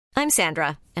I'm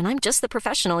Sandra, and I'm just the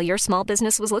professional your small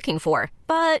business was looking for.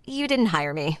 But you didn't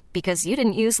hire me because you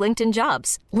didn't use LinkedIn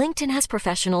Jobs. LinkedIn has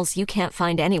professionals you can't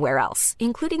find anywhere else,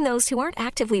 including those who aren't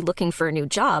actively looking for a new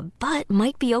job, but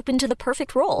might be open to the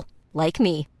perfect role, like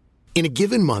me. In a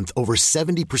given month, over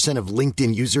 70% of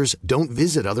LinkedIn users don't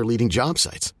visit other leading job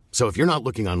sites. So if you're not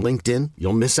looking on LinkedIn,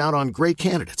 you'll miss out on great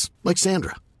candidates like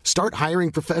Sandra. Start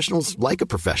hiring professionals like a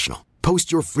professional.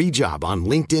 Post your free job on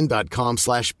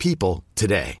linkedin.com/people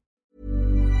today.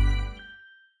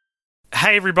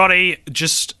 Hey everybody,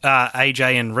 just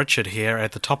AJ and Richard here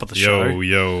at the top of the show.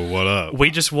 Yo, what up?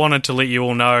 We just wanted to let you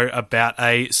all know about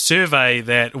a survey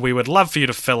that we would love for you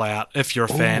to fill out if you're a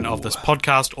fan of this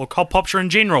podcast or Cult Popture in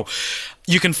general.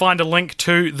 You can find a link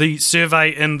to the survey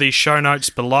in the show notes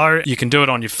below. You can do it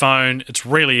on your phone. It's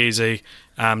really easy.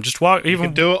 You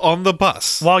can do it on the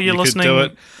bus while you're listening. Could do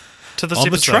it to this on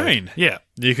episode. The train. Yeah,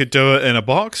 you could do it in a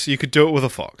box. You could do it with a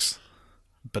fox,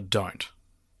 but don't.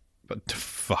 But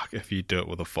fuck if you do it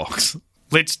with a fox.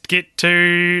 Let's get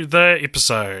to the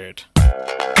episode.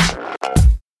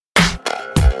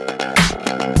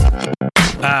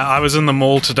 I was in the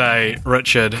mall today,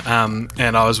 Richard, and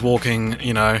I was walking,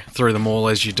 through the mall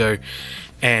as you do,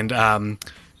 and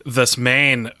this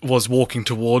man was walking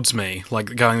towards me,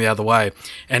 like going the other way,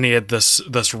 and he had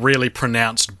this really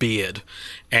pronounced beard.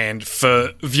 And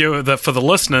for the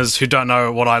listeners who don't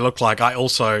know what I look like, I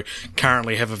also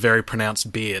currently have a very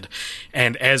pronounced beard.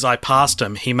 And as I passed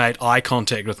him, he made eye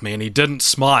contact with me, and he didn't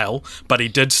smile, but he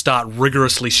did start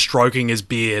rigorously stroking his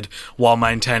beard while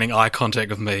maintaining eye contact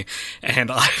with me. And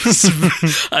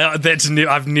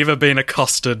I've never been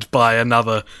accosted by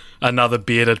another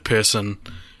bearded person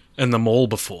in the mall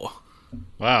before.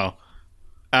 Wow.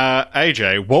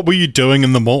 AJ, what were you doing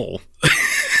in the mall?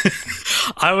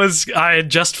 I had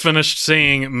just finished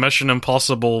seeing Mission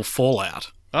Impossible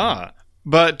Fallout.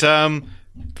 But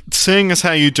seeing as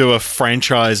how you do a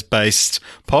franchise-based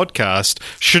podcast,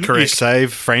 shouldn't Correct. you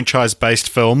save franchise-based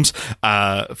films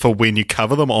for when you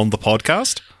cover them on the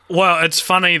podcast? Well, it's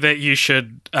funny that you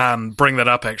should bring that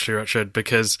up, actually, Richard,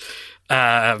 because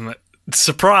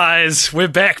surprise, we're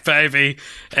back, baby.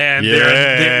 And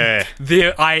there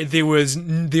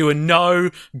were no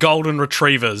golden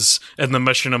retrievers in the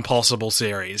Mission Impossible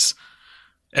series.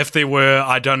 If there were,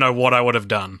 I don't know what I would have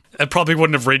done. It probably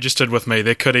wouldn't have registered with me.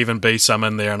 There could even be some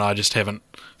in there, and I just haven't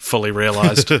fully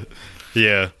realized.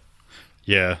 Yeah.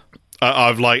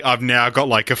 I've now got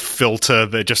like a filter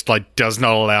that just like does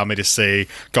not allow me to see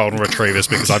golden retrievers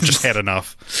because I've just had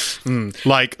enough.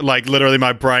 Like literally,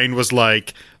 my brain was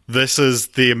like, this is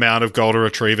the amount of golden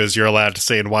retrievers you're allowed to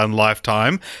see in one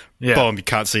lifetime. Yeah. Boom, you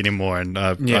can't see anymore, and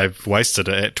I've wasted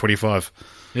it at 25.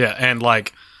 Yeah, and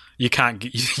like, you can't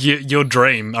your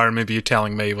dream, I remember you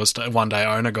telling me, was to one day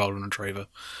own a golden retriever.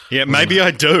 Yeah, maybe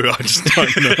I do. I just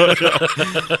don't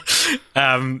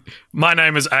know. My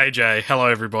name is AJ. Hello,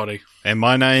 everybody. And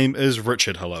my name is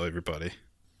Richard. Hello, everybody.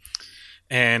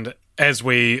 And as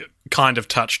we kind of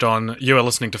touched on, you are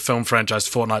listening to Film Franchise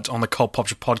Fortnights on the Cult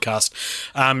Popture podcast.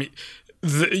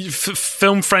 The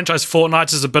Film Franchise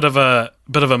Fortnights is a bit of a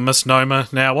misnomer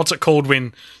now. What's it called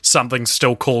when something's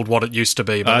still called what it used to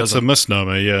be? But it's a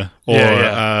misnomer, yeah. Or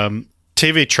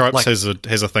TV Tropes has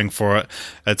a thing for it.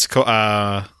 It's called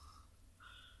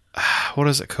what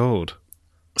is it called?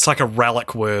 It's like a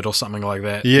relic word or something like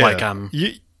that. Yeah,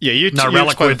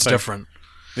 relic word's different.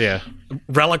 Yeah,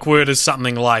 relic word is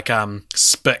something like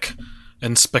spick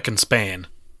and spick and span.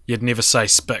 You'd never say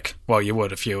spick. Well, you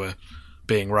would if you were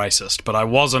being racist, but I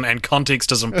wasn't, and context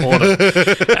is important.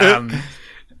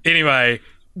 Anyway,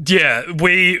 yeah,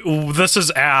 this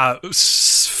is our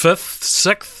fifth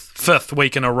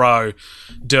week in a row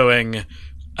doing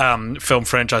Film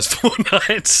Franchise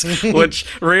Fortnights, which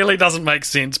really doesn't make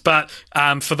sense. But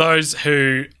for those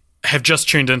who have just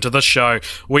tuned into this show,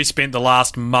 we spent the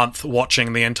last month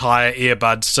watching the entire Air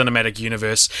Bud cinematic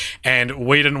universe, and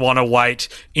we didn't want to wait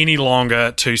any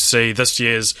longer to see this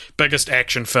year's biggest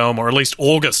action film, or at least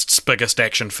August's biggest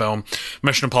action film,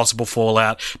 Mission Impossible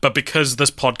Fallout. But because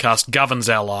this podcast governs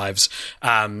our lives,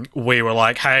 we were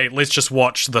like, hey, let's just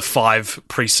watch the 5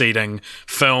 preceding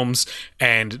films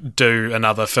and do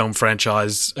another film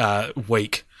franchise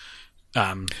week.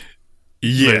 Also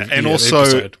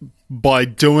episode. By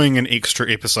doing an extra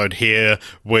episode here,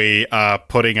 we are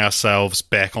putting ourselves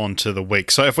back onto the week.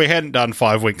 So if we hadn't done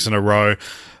 5 weeks in a row,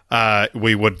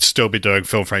 we would still be doing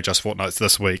Film Franchise Fortnights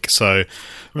this week. So,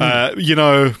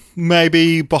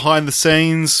 maybe behind the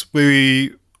scenes,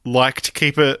 we like to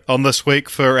keep it on this week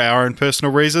for our own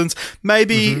personal reasons.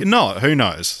 Maybe not. Who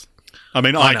knows? I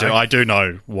mean, I do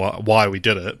know why we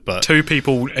did it, but 2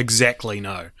 people exactly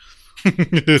know.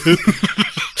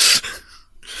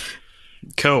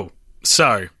 Cool.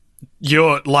 So,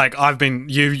 you're like, I've been,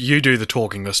 you do the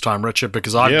talking this time, Richard,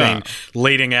 because I've been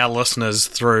leading our listeners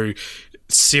through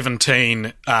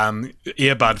 17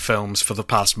 Earbud films for the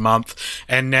past month,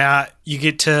 and now you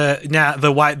get to,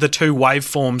 the two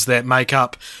waveforms that make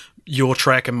up your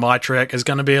track and my track is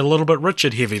going to be a little bit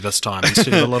Richard heavy this time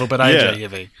instead of a little bit AJ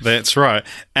heavy. That's right.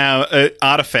 Our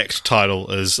artifact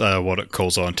title is what it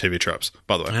calls on TV Tropes,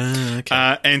 by the way.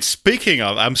 Okay. And speaking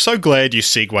of, I'm so glad you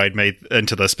segued me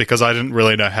into this because I didn't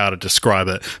really know how to describe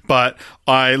it, but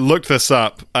I looked this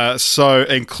up. So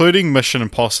including Mission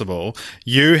Impossible,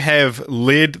 you have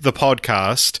led the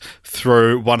podcast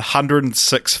through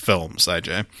 106 films,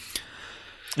 AJ.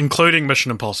 Including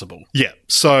Mission Impossible. Yeah.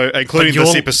 So, including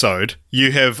this episode,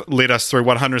 you have led us through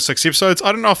 106 episodes.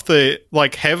 I don't know if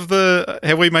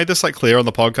have we made this clear on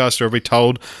the podcast, or have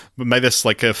we made this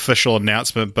official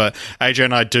announcement, but AJ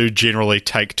and I do generally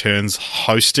take turns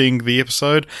hosting the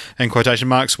episode, in quotation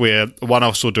marks, where one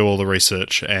of us will do all the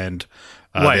research and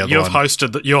wait,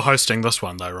 you're hosting this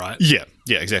one though, right? Yeah,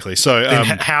 exactly. So,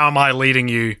 how am I leading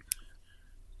you,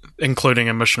 including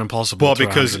a Mission Impossible? Well,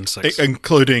 because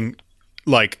including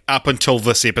up until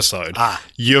this episode,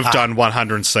 you've done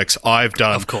 106. I've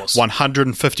done, of course,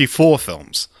 154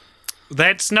 films.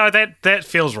 That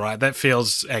feels right. That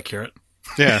feels accurate.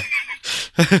 Yeah.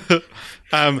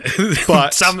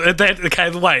 But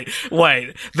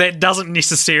wait. That doesn't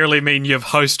necessarily mean you've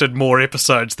hosted more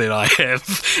episodes than I have.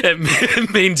 It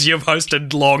means you've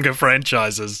hosted longer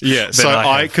franchises. Yeah. So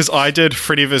I did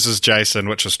Freddy vs. Jason,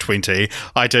 which was 20.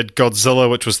 I did Godzilla,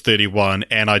 which was 31,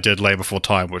 and I did Land Before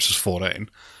Time, which was 14.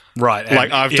 Right.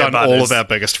 I've done all of our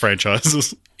biggest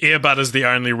franchises. Earbud is the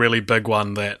only really big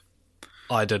one that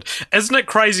I did. Isn't it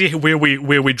crazy where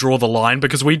we draw the line?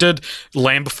 Because we did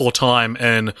Land Before Time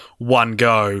in one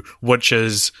go, which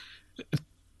is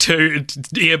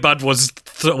Earbud was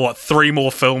three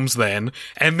more films then,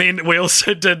 and then we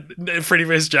also did Freddy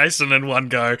vs. Jason in one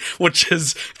go, which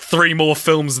is three more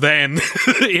films than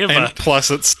Earbud. And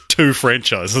plus it's two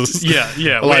franchises.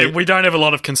 Yeah. We don't have a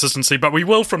lot of consistency, but we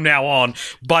will from now on.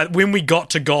 But when we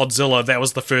got to Godzilla, that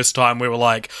was the first time we were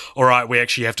like, all right, we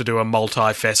actually have to do a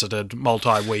multifaceted,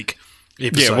 multi-week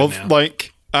episode now.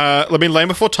 Land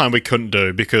Before Time we couldn't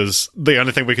do because the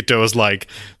only thing we could do was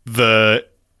the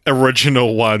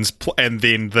original ones and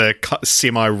then the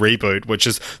semi-reboot, which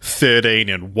is 13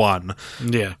 and 1.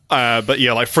 Yeah. But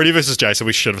Freddy vs. Jason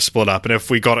we should have split up, and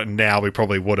if we got it now we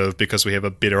probably would have, because we have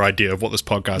a better idea of what this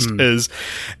podcast is.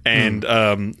 And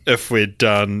if we'd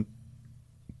done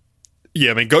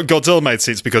Godzilla made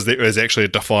sense because there is actually a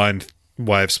defined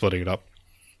way of splitting it up.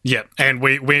 Yeah, and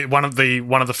we one of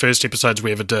the first episodes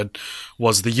we ever did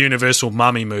was the Universal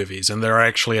Mummy movies, and there are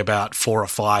actually about 4 or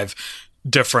 5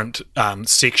 different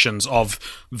sections of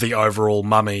the overall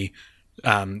Mummy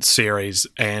series,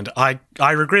 and I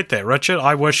regret that, Richard.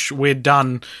 I wish we'd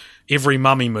done every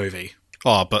Mummy movie.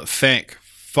 Oh, but thank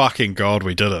fucking God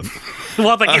we didn't.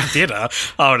 Well, they get better,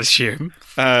 I would assume.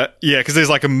 Because there's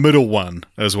a middle one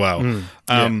as well.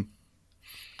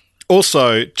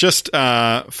 Also, just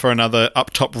for another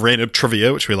up-top random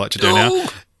trivia, which we like to do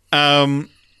now,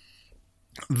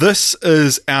 this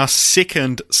is our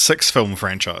second 6-film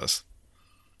franchise.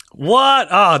 What?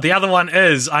 Oh, the other one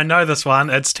is, I know this one,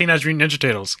 it's Teenage Mutant Ninja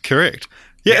Turtles. Correct.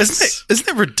 Yeah, yes. Isn't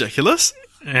that ridiculous?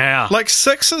 Yeah.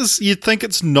 6 is, you'd think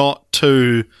it's not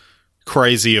too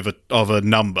crazy of a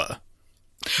number.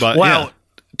 But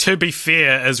to be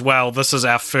fair as well, this is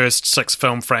our first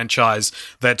 6-film franchise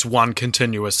that's one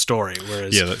continuous story,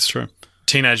 whereas that's true.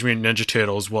 Teenage Mutant Ninja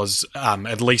Turtles was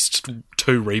at least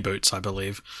 2 reboots, I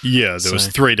believe. Yeah, there was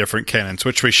 3 different canons,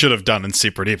 which we should have done in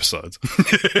separate episodes.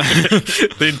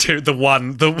 Then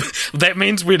that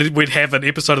means we'd have an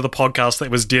episode of the podcast that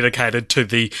was dedicated to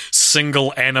the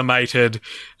single animated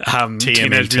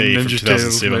Teenage Mutant Ninja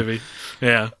Turtles movie.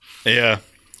 Yeah. Yeah.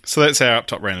 So that's our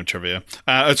up-top random trivia.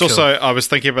 It's cool. Also, I was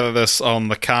thinking about this on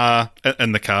the car. I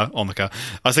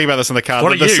was thinking about this in the car.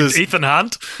 What are you, Ethan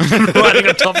Hunt? Riding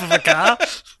on top of a car?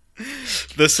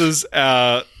 This is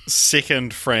our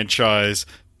second franchise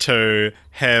to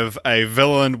have a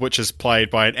villain which is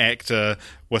played by an actor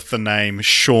with the name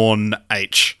Sean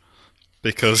H.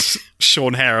 Because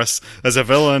Sean Harris is a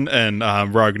villain in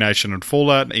Rogue Nation and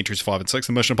Fallout, and Entries 5 and 6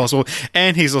 in Mission Impossible,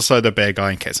 and he's also the bad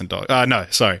guy in Cats and Dogs.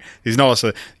 He's not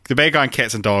also... The bad guy in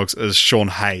Cats and Dogs is Sean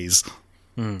Hayes.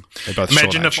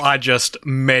 Imagine if I just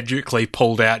magically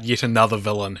pulled out yet another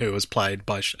villain who was played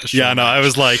by Sean Yeah, no, I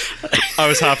was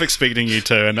half expecting you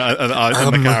to, and I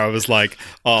in the car I was like,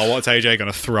 oh, what's AJ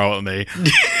going to throw at me?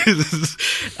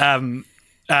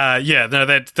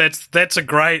 That's a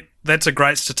great That's a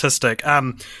great statistic.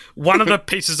 One of the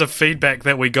pieces of feedback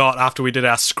that we got after we did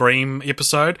our Scream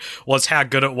episode was how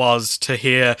good it was to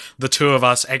hear the two of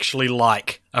us actually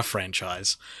like a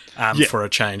franchise for a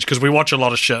change, because we watch a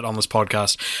lot of shit on this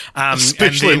podcast.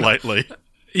 Especially lately.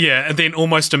 Yeah, and then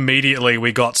almost immediately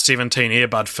we got 17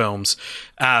 Earbud films.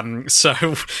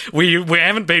 So we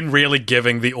haven't been really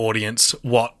giving the audience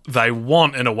what they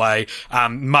want in a way,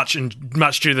 much due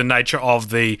to the nature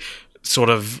of the sort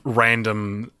of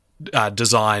random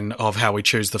design of how we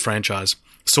choose the franchise.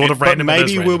 Sort of random. But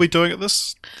maybe we'll be doing it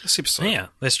this episode. Yeah,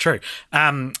 that's true.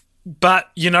 But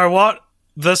you know what?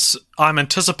 I'm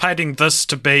anticipating this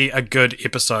to be a good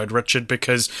episode, Richard,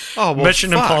 because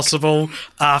Mission Impossible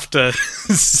after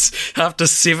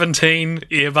 17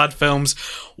 Earbud films,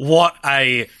 what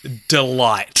a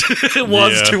delight it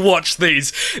was to watch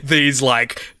these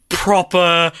like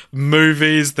proper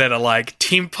movies that are like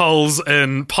temples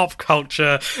in pop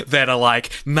culture, that are like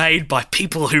made by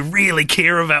people who really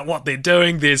care about what they're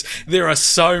doing. There are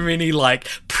so many like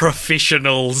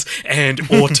professionals and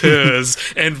auteurs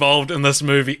involved in this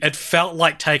movie. It felt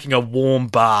like taking a warm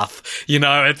bath. You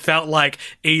know, it felt like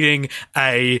eating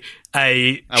a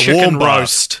chicken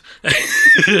roast.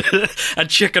 A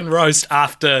chicken roast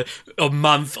after a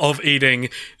month of eating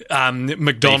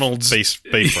McDonald's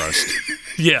beef roast.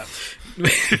 Yeah,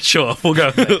 sure, we'll go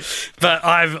with that. But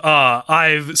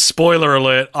I've spoiler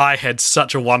alert, I had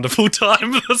such a wonderful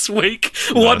time this week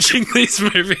watching these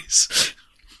movies.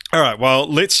 All right, well,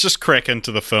 let's just crack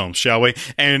into the film, shall we?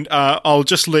 And I'll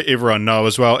just let everyone know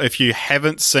as well, if you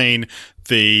haven't seen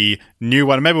the new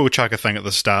one, maybe we'll chuck a thing at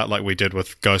the start like we did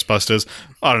with Ghostbusters.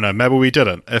 I don't know, maybe we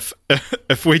didn't. If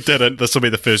we didn't, this will be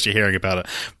the first you're hearing about it.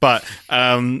 But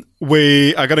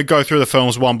we are going to go through the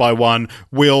films one by one.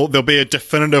 There'll be a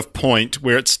definitive point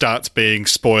where it starts being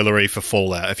spoilery for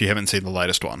Fallout if you haven't seen the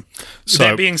latest one. So,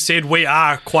 that being said, we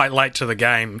are quite late to the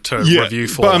game to review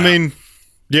Fallout. But I mean,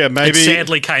 yeah, maybe it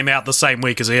sadly came out the same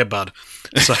week as Earbud.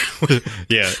 So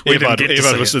yeah,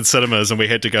 Earbud was in cinemas and we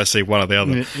had to go see one or the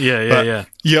other. Yeah,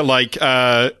 like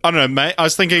I don't know, mate. I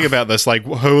was thinking about this, like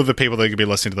who are the people that could be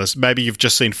listening to this? Maybe you've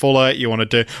just seen Fallout, you want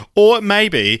to do, or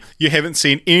maybe you haven't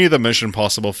seen any of the Mission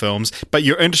Impossible films, but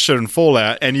you're interested in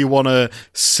Fallout and you want to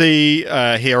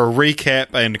hear a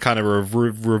recap and kind of a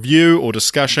review or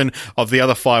discussion of the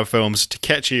other 5 films to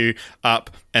catch you up,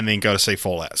 and then go to see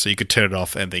Fallout. So you could turn it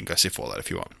off and then go see Fallout if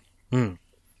you want.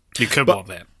 You could want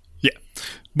that. Yeah.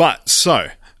 But, so,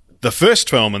 the first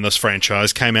film in this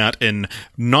franchise came out in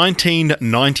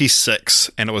 1996,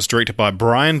 and it was directed by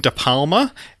Brian De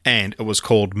Palma, and it was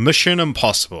called Mission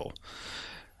Impossible.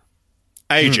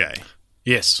 AJ.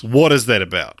 Yes. What is that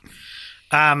about?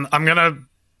 I'm going to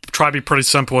try to be pretty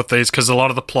simple with these, because a lot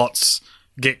of the plots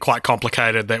get quite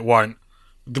complicated that won't.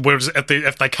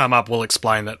 If they come up, we'll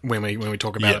explain it when we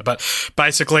talk about it. But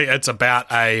basically, it's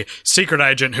about a secret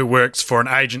agent who works for an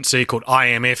agency called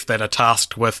IMF that are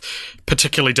tasked with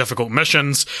particularly difficult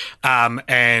missions. And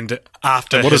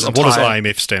after what does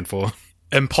IMF stand for?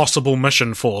 Impossible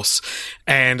Mission Force.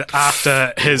 And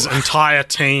after his entire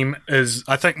team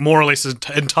I think more or less his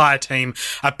entire team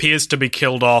appears to be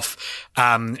killed off,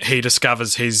 he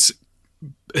discovers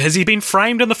has he been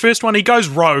framed in the first one? He goes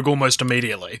rogue almost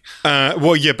immediately.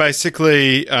 Well, yeah,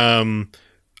 basically,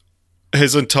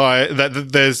 his entire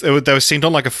they were sent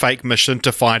on like a fake mission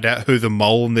to find out who the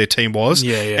mole in their team was.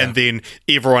 Yeah. And then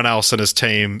everyone else in his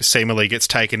team seemingly gets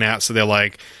taken out. So they're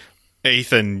like,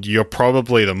 Ethan, you're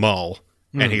probably the mole.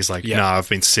 And he's like, no, I've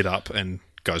been set up, and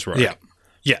goes rogue.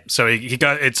 Yeah. So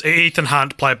it's Ethan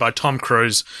Hunt, played by Tom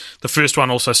Cruise. The first one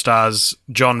also stars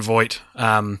John Voight.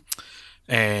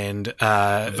 And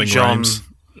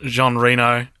John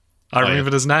Reno, I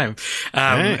remembered his name.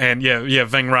 And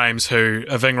Ving Rhames,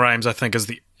 Ving Rhames I think is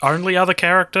the only other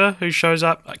actor who shows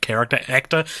up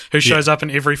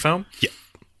in every film. Yeah.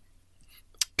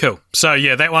 Cool. So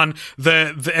yeah, that one.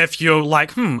 If you're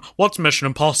like, what's Mission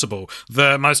Impossible?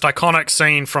 The most iconic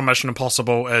scene from Mission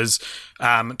Impossible is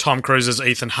Tom Cruise's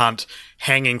Ethan Hunt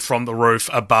hanging from the roof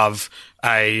above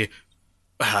a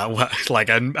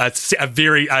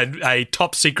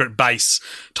top secret base,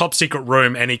 top secret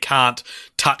room, and he can't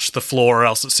touch the floor or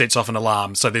else it sets off an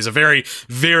alarm. So there's a very,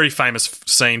 very famous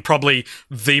scene, probably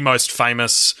the most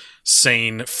famous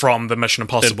scene from the Mission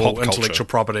Impossible intellectual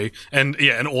property, and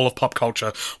in all of pop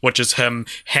culture, which is him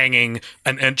hanging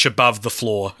an inch above the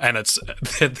floor, and it's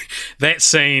that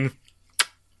scene.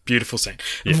 Beautiful scene.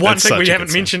 Yeah, One it's thing such we a haven't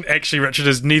good scene. mentioned, actually, Richard,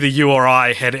 is neither you or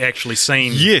I had actually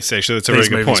seen Yes, actually, that's a these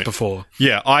really good movies point. before.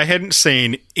 Yeah, I hadn't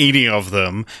seen any of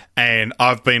them, and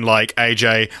I've been like,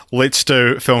 AJ, let's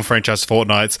do film franchise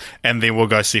fortnights, and then we'll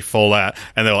go see Fallout.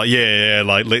 And they're like, yeah,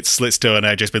 like let's do it. And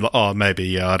AJ's been like, oh, maybe,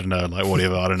 yeah, I don't know, like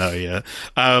whatever, I don't know, yeah.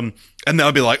 And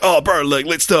they'll be like, oh, bro, like,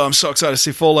 let's do it. I'm so excited to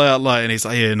see Fallout. Like, and he's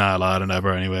like, yeah, no, like, I don't know,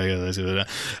 bro, anyway.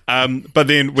 But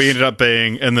then we ended up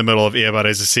being in the middle of Air Bud,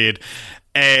 as I said,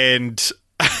 and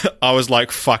I was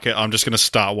like, fuck it, I'm just going to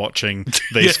start watching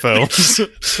these films.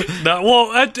 No,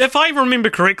 well, if I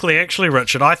remember correctly, actually,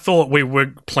 Richard, I thought we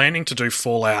were planning to do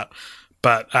Fallout,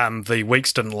 but the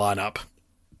weeks didn't line up.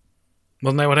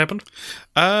 Wasn't that what happened?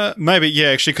 Maybe, yeah,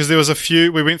 actually, because there was a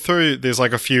few, we went through, there's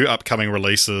like a few upcoming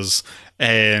releases,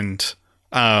 and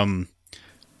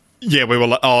yeah, we were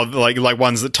like, oh, like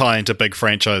ones that tie into big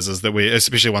franchises that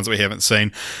especially ones that we haven't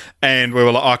seen, and we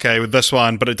were like, okay, with this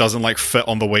one, but it doesn't like fit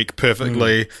on the week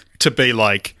perfectly to be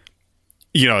like,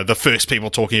 you know, the first people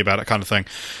talking about it kind of thing.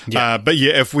 Yeah. But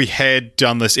yeah, if we had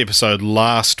done this episode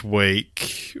last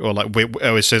week, or like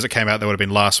as soon as it came out, that would have been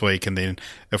last week, and then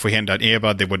if we hadn't done Air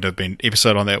Bud, there wouldn't have been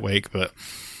episode on that week. But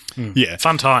yeah,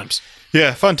 Fun times.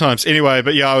 yeah, fun times. Anyway,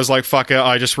 but yeah, I was like, fuck it,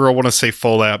 I just really want to see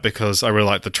Fallout because I really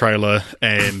like the trailer,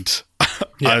 and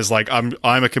I was like, I'm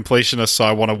a completionist, so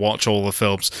I want to watch all the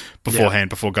films beforehand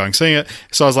before going seeing it.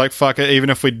 So I was like, fuck it, even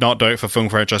if we not do it for Film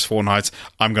Franchise Fortnights,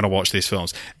 I'm going to watch these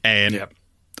films. And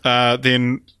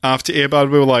then after Air Bud,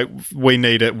 we were like, we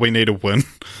need it, we need a win.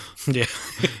 Yeah.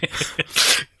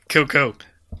 Cool.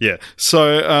 Yeah.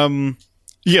 So,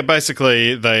 yeah,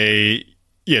 basically they...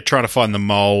 Yeah, trying to find the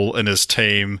mole in his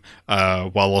team,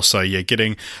 while also,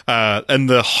 getting in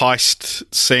the heist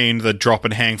scene, the drop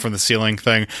and hang from the ceiling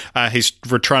thing. He's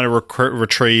trying to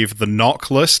retrieve the knock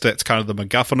list. That's kind of the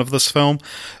MacGuffin of this film.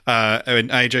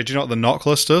 And AJ, do you know what the knock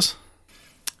list is?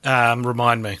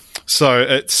 Remind me. So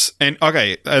it's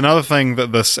okay. Another thing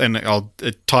that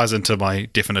it ties into my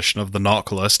definition of the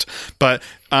knock list, but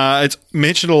it's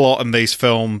mentioned a lot in these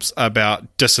films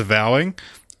about disavowing.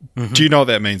 Mm-hmm. Do you know what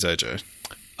that means, AJ?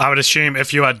 I would assume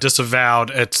if you are disavowed,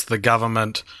 it's the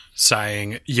government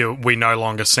saying we no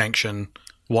longer sanction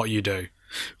what you do.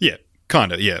 Yeah,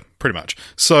 kind of. Yeah, pretty much.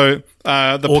 So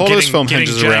the plot of this film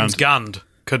hinges around James gunned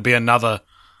could be another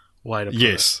way to put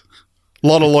it. A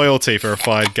lot of loyalty for a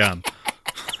fired gun.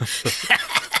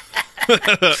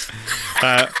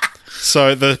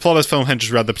 So the plot of this film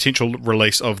hinges around the potential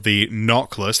release of the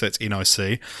knock list, that's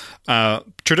NOC.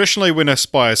 Traditionally, when a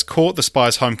spy is caught, the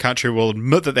spy's home country will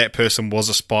admit that person was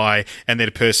a spy, and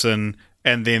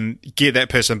then get that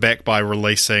person back by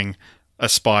releasing a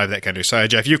spy that can do. So,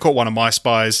 AJ, if you caught one of my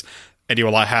spies, and you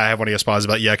were like, hey, I have one of your spies,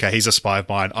 but yeah, okay, he's a spy of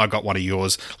mine, I got one of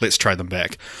yours, let's trade them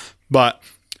back. But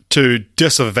to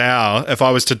disavow, if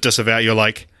I was to disavow, you're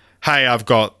like, hey, I've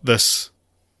got this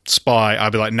spy,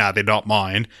 I'd be like, nah, they're not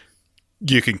mine.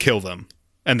 You can kill them.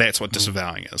 And that's what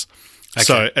disavowing is. Okay.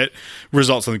 So it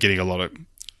results in getting a lot of,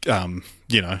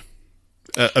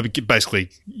 basically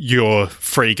your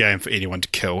free game for anyone to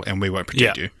kill, and we won't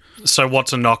protect you. So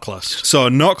what's a knock list? So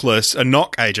a knock list, a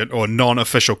knock agent or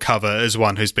non-official cover is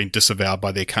one who's been disavowed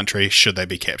by their country should they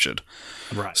be captured.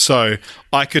 Right. So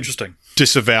I could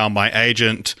disavow my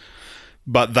agent,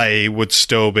 but they would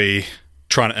still be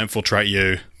trying to infiltrate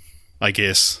you, I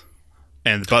guess.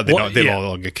 But they're no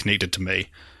longer connected to me.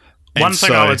 And one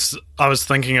thing I was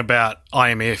thinking about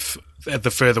IMF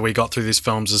the further we got through these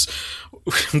films is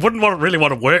wouldn't really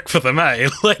want to work for them, eh?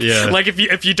 Like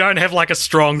if you don't have like a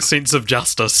strong sense of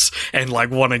justice and like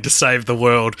wanting to save the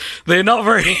world, they're not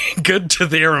very good to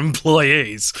their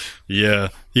employees. Yeah,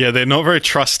 they're not very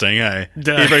trusting, eh?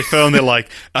 Every film they're like,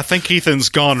 I think Ethan's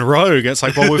gone rogue. It's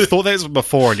like, well, we've thought that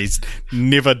before, and he's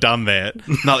never done that.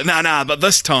 No, but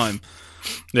this time,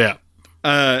 yeah.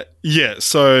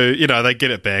 So, they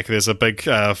get it back. There's a big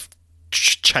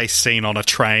chase scene on a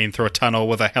train through a tunnel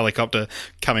with a helicopter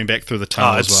coming back through the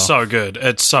tunnel as well. It's so good.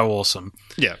 It's so awesome.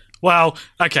 Yeah. Well,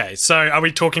 okay, so are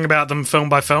we talking about them film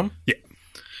by film? Yeah.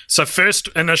 So first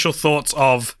initial thoughts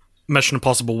of Mission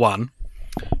Impossible 1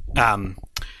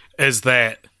 is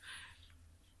that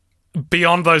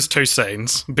beyond those two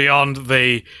scenes, beyond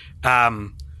the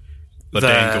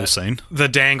dangle scene. The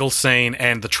dangle scene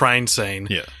and the train scene.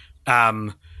 Yeah.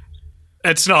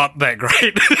 It's not that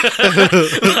great.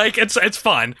 Like it's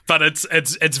fine, but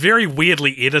it's very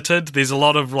weirdly edited. There's a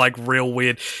lot of like real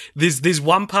weird. There's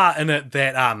one part in it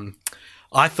that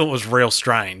I thought was real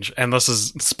strange, and this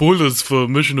is spoilers for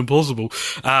Mission Impossible.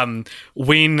 So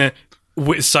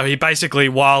he basically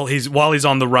while he's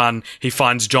on the run, he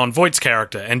finds John Voight's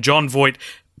character, and John Voight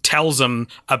tells him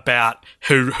about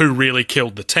who really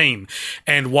killed the team.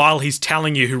 And while he's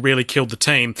telling you who really killed the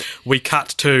team, we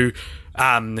cut to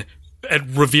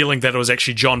revealing that it was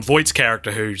actually Jon Voight's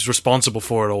character who's responsible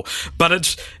for it all. But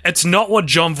it's not what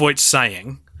Jon Voight's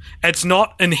saying. It's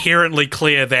not inherently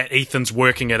clear that Ethan's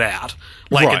working it out.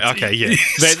 Right, okay, yeah.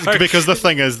 Because the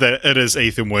thing is that it is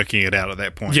Ethan working it out at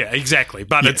that point. Yeah, exactly.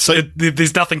 But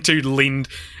there's nothing to lend.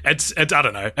 It's I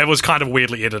don't know. It was kind of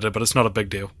weirdly edited, but it's not a big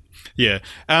deal. Yeah.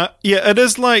 It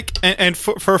is like, and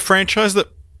for a franchise that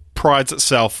prides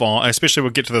itself on, especially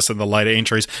we'll get to this in the later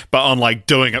entries, but on like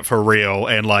doing it for real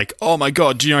and like, oh my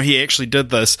god, do you know he actually did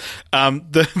this?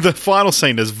 The final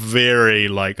scene is very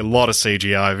like a lot of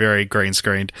CGI, very green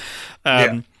screened.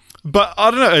 But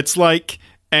I don't know, it's like,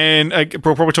 and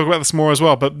we'll probably talk about this more as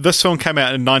well, but this film came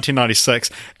out in 1996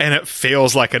 and it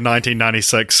feels like a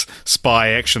 1996 spy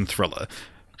action thriller.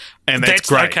 And that's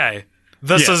great. Okay.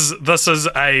 This is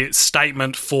a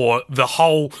statement for the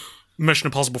whole Mission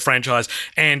Impossible franchise,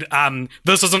 and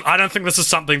this isn't. I don't think this is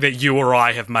something that you or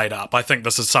I have made up. I think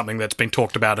this is something that's been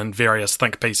talked about in various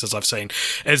think pieces I've seen.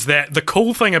 Is that the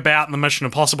cool thing about the Mission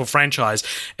Impossible franchise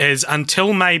is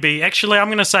until maybe, actually, I'm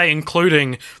going to say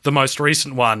including the most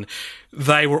recent one,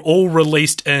 they were all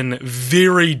released in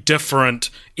very different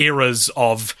eras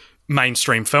of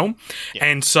mainstream film,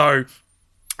 and so.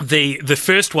 The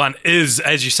first one is,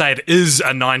 as you say, it is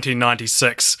a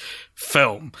 1996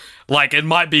 film. Like, it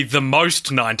might be the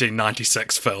most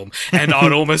 1996 film. And I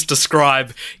would almost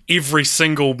describe every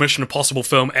single Mission Impossible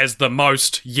film as the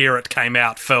most year it came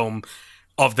out film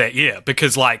of that year.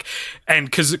 Because, like, and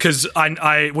because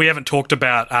we haven't talked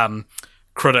about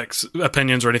critics'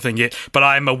 opinions or anything yet, but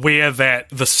I'm aware that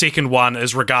the second one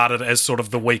is regarded as sort of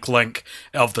the weak link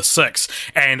of the six,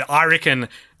 and I reckon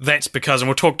that's because, and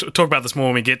we'll talk about this more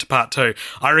when we get to part two,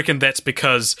 I reckon that's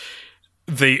because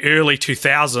the early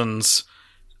 2000s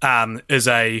is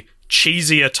a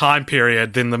cheesier time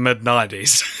period than the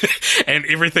mid-90s, and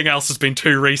everything else has been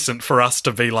too recent for us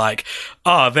to be like,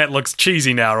 oh, that looks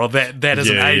cheesy now, or that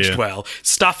hasn't aged well.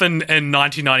 Stuff in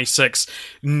 1996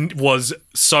 was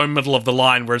so middle of the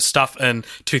line, whereas stuff in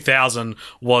 2000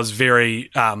 was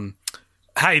very,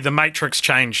 hey, The Matrix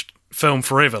changed film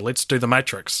forever, let's do The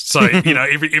Matrix. So, you know,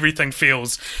 everything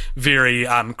feels very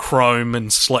chrome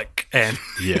and slick, and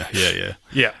yeah.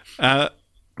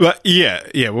 But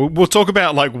we'll talk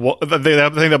about like what I think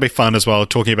that'll be fun as well,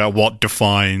 talking about what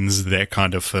defines that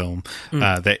kind of film,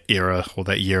 that era or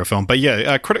that year of film. But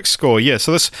critics score,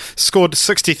 so this scored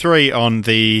 63 on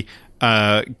the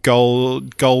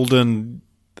golden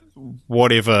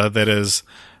whatever that is,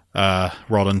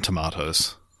 Rotten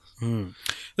Tomatoes.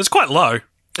 It's quite low.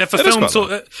 If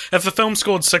a film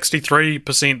scored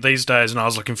 63% these days, and I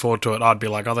was looking forward to it, I'd be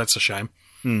like, oh, that's a shame.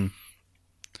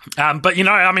 But you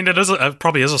know, I mean, it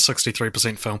probably is a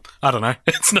 63% film. I don't know.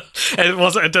 It's not.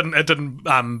 It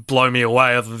didn't blow me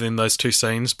away other than those two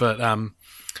scenes. But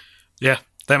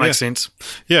that makes sense.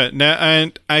 Yeah. Now,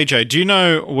 and AJ, do you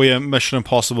know where Mission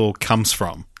Impossible comes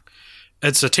from?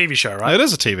 It's a TV show, right? It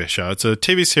is a TV show. It's a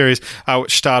TV series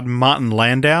which starred Martin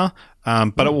Landau.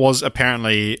 But it was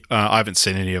apparently, I haven't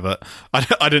seen any of it.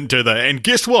 I didn't do that. And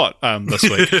guess what? This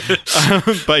week.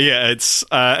 But yeah,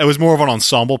 it was more of an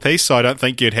ensemble piece. So I don't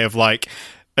think you'd have like,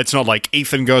 it's not like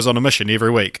Ethan goes on a mission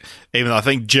every week. Even though I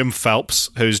think Jim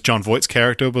Phelps, who's Jon Voight's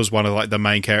character, was one of like the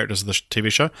main characters of the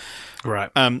TV show.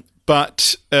 Right.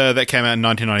 But that came out in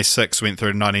 1996, went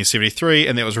through to 1973,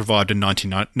 and that was revived in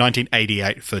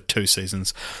 1988 for 2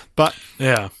 seasons. But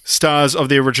stars of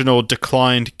the original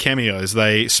declined cameos.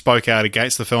 They spoke out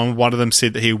against the film. One of them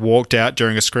said that he walked out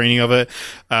during a screening of it.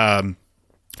 The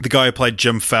guy who played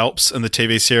Jim Phelps in the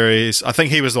TV series, I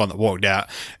think he was the one that walked out,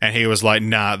 and he was like,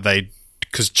 nah,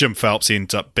 because Jim Phelps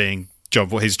ends up being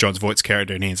he's Jon Voight's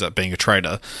character, and he ends up being a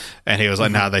traitor. And he was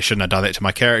like, nah, they shouldn't have done that to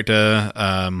my character,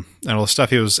 and all the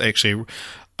stuff. He was actually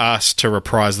asked to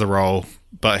reprise the role,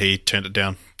 but he turned it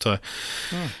down. So,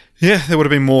 yeah, there would have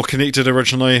been more connected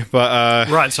originally. But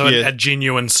right, so a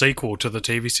genuine sequel to the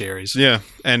TV series. Yeah,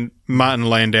 and Martin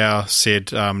Landau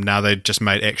said, now they just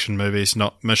made action movies,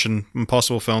 not Mission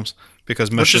Impossible films,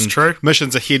 because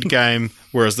Mission's a head game,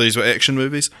 whereas these were action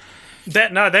movies.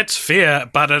 That's fair,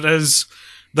 but it is...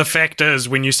 The fact is,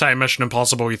 when you say Mission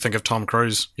Impossible, you think of Tom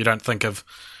Cruise. You don't think of,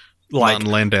 like...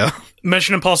 Martin Landau.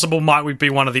 Mission Impossible might be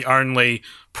one of the only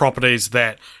properties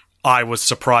that I was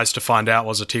surprised to find out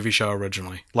was a TV show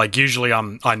originally. Like, usually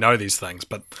I know these things,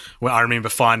 but I remember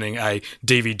finding a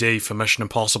DVD for Mission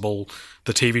Impossible,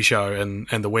 the TV show, in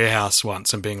the warehouse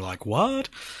once, and being like, what?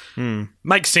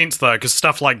 Makes sense, though, because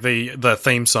stuff like the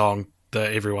theme song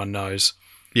that everyone knows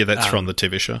Yeah, that's from the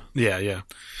TV show. Yeah.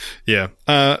 Yeah.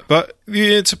 But yeah,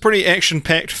 it's a pretty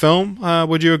action-packed film.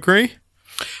 Would you agree?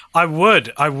 I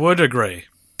would agree.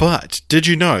 But did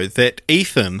you know that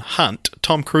Ethan Hunt,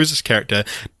 Tom Cruise's character,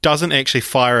 doesn't actually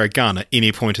fire a gun at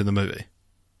any point in the movie?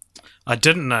 I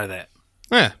didn't know that.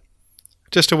 Yeah.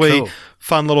 Just a wee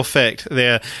fun little fact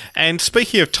there. And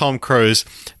speaking of Tom Cruise,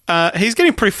 he's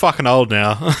getting pretty fucking old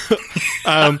now.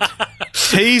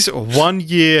 He's 1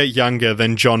 year younger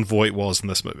than Jon Voight was in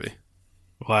this movie.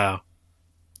 Wow.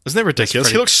 Isn't that ridiculous?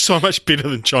 He looks so much better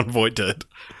than Jon Voight did.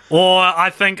 Well, I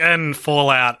think in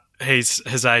Fallout, his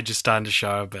age is starting to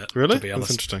show a bit. Really? To be honest,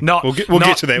 that's interesting. Not, we'll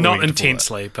get to that. Not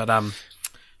intensely, but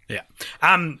yeah.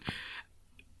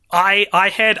 I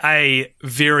had a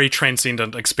very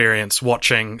transcendent experience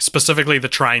watching specifically the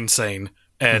train scene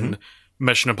in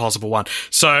Mission Impossible 1.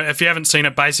 So if you haven't seen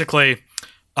it, basically,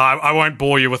 I won't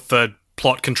bore you with the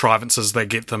plot contrivances that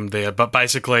get them there, but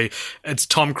basically it's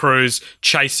Tom Cruise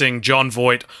chasing Jon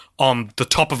Voight on the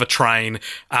top of a train,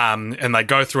 and they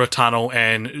go through a tunnel,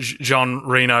 and Jean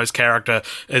Reno's character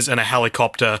is in a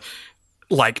helicopter,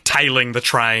 like tailing the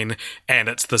train, and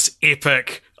it's this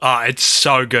epic. It's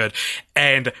so good.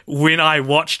 And when I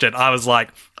watched it, I was like,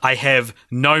 I have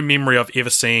no memory of ever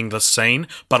seeing this scene,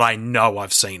 but I know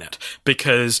I've seen it.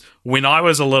 Because when I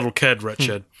was a little kid,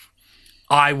 Richard,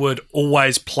 I would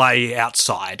always play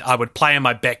outside. I would play in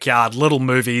my backyard, little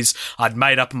movies. I'd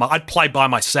play by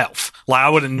myself. Like, I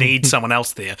wouldn't need someone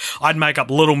else there. I'd make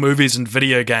up little movies and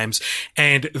video games.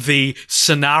 And the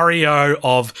scenario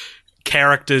of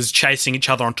characters chasing each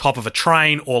other on top of a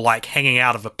train or like hanging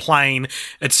out of a plane,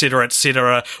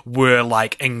 etc., were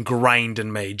like ingrained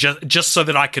in me, just so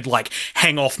that I could like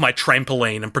hang off my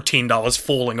trampoline and pretend I was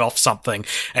falling off something,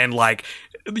 and like,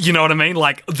 you know what I mean?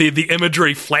 Like the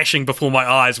imagery flashing before my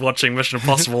eyes watching Mission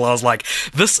Impossible. I was like,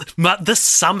 this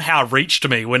somehow reached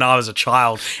me when I was a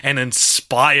child and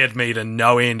inspired me to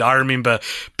no end. I remember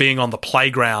being on the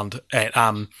playground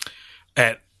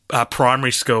at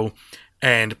primary school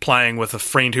and playing with a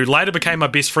friend who later became my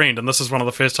best friend, and this is one of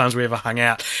the first times we ever hung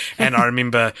out. And I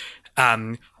remember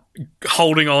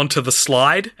holding on to the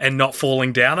slide and not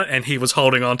falling down it, and he was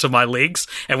holding on to my legs,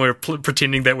 and we were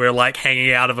pretending that we were like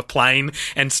hanging out of a plane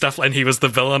and stuff, and he was the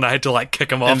villain. I had to like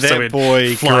kick him off, and that so we'd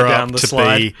boy fly grew down up the to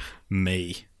slide. be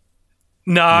me.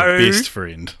 No, your best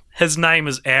friend. His name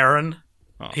is Aaron.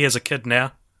 He has a kid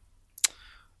now.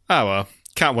 Oh well,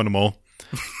 can't win them all.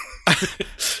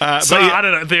 So I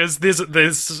don't know.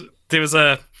 There was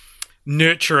a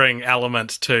nurturing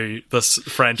element to this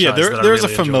franchise. Yeah, there is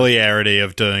really a familiarity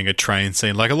of doing a train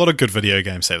scene. Like a lot of good video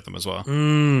games have them as well.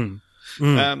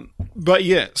 But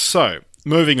yeah, so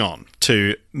moving on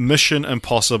to Mission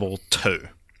Impossible 2.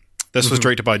 This was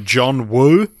directed by John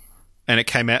Woo, and it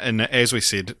came out in, as we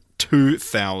said,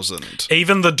 2000.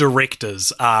 Even the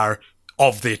directors are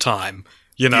of their time.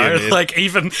 You know, yeah, like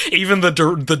even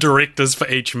the directors for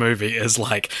each movie is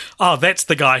like, oh, that's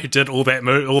the guy who did all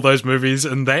those movies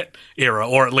in that era,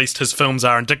 or at least his films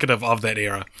are indicative of that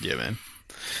era. Yeah,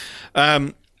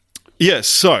 man. Yeah.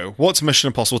 So, what's Mission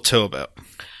Impossible 2 about?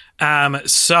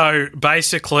 So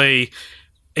basically,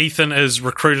 Ethan is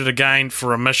recruited again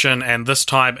for a mission, and this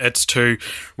time it's to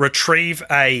retrieve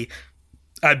a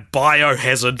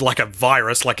biohazard, like a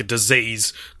virus, like a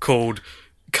disease called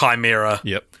Chimera.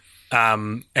 Yep.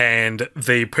 And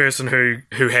the person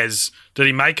who has, did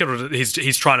he make it, or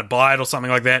he's trying to buy it or something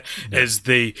like that, is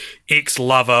the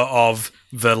ex-lover of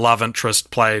the love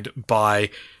interest played by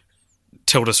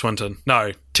Tilda Swinton.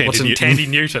 No, Tandy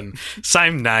Newton.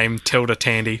 Same name, Tilda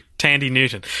Tandy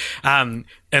Newton.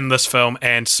 In this film,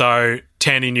 and so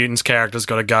Tandy Newton's character's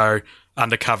got to go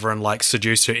undercover and like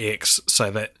seduce her ex so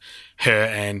that her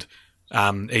and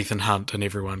Ethan Hunt and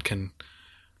everyone can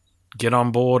get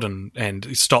on board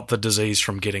and stop the disease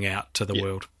from getting out to the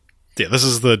world. Yeah, this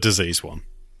is the disease one.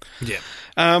 Yeah.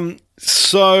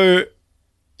 So,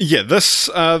 yeah, this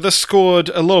scored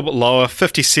a little bit lower,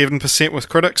 57% with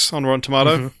critics on Rotten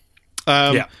Tomato.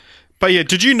 Yeah. But yeah,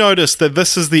 did you notice that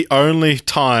this is the only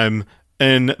time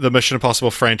in the Mission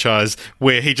Impossible franchise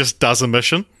where he just does a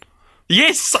mission?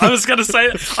 Yes, I was going to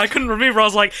say, I couldn't remember. I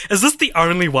was like, is this the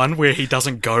only one where he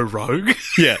doesn't go rogue?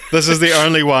 Yeah, this is the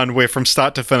only one where from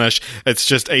start to finish, it's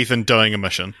just Ethan doing a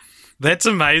mission. That's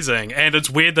amazing. And it's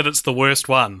weird that it's the worst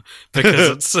one,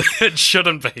 because it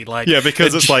shouldn't be. Like, yeah,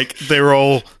 because it's like they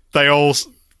all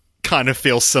kind of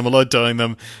feel similar doing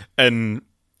them, and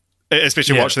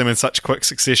especially watching them in such quick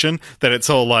succession, that it's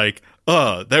all like,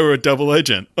 oh, they were a double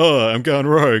agent. Oh, I'm going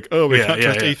rogue. Oh, we can't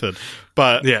trust Ethan.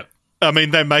 But yeah. I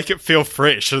mean, they make it feel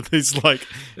fresh. These like,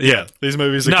 these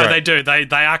movies are great. No, they do. They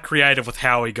are creative with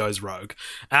how he goes rogue.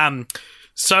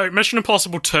 So Mission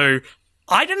Impossible 2,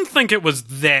 I didn't think it was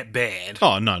that bad.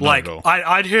 Oh, no, not like, at all.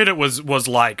 I'd heard it was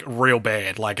like real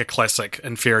bad, like a classic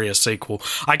inferior sequel.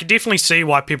 I could definitely see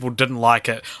why people didn't like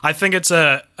it. I think it's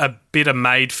a better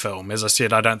made film. As I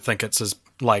said, I don't think it's as,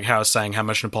 like how I was saying, how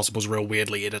Mission Impossible is real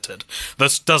weirdly edited.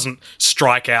 This doesn't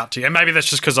strike out to you. And maybe that's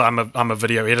just because I'm a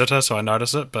video editor, so I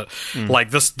notice it. But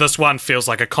like this one feels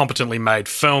like a competently made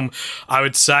film. I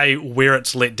would say where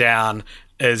it's let down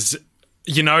is,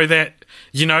 they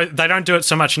don't do it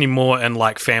so much anymore in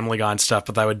like Family Guy and stuff,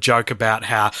 but they would joke about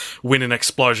how when an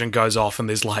explosion goes off and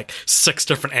there's like 6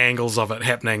 different angles of it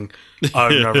happening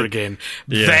over and over again.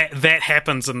 Yeah. That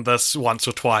happens in this once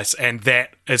or twice, and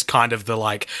that is kind of the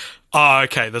like, oh,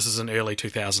 okay, this is an early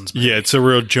 2000s movie. Yeah, it's a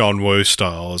real John Woo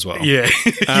style as well. Yeah,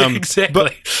 exactly.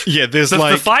 But yeah, there's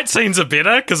the fight scenes are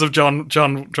better because of John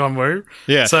Woo.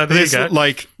 Yeah, so there you go.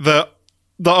 Like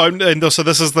and also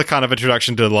this is the kind of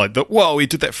introduction to like the whoa, he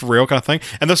did that for real kind of thing.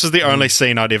 And this is the only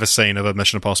scene I'd ever seen of a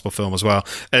Mission Impossible film as well,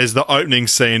 is the opening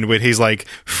scene where he's like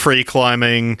free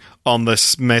climbing on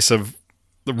this massive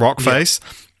rock face.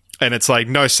 And it's like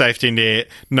no safety net,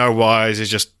 no wires. He's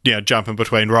just jumping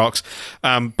between rocks.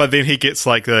 But then he gets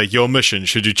like your mission,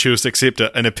 should you choose to accept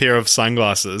it, in a pair of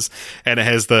sunglasses, and it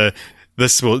has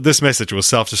this message will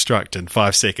self-destruct in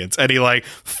 5 seconds. And he like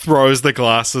throws the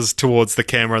glasses towards the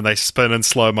camera, and they spin in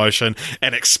slow motion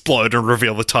and explode and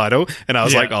reveal the title. And I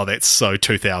was like, oh, that's so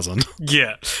 2000.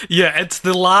 Yeah, it's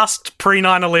the last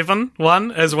pre-9/11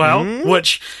 one as well,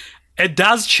 which. It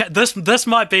does. This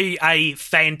might be a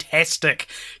fantastic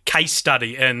case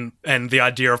study in the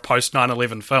idea of post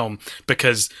 9/11 film,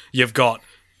 because you've got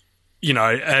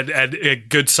a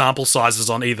good sample sizes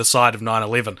on either side of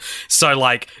 9/11. So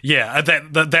like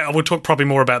that we'll talk probably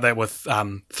more about that with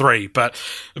 3. But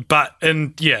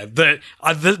would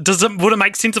it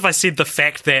make sense if I said the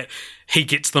fact that he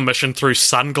gets the mission through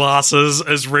sunglasses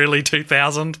is really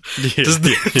 2000? Does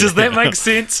that make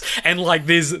sense? And like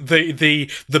there's the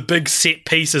big set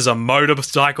piece is a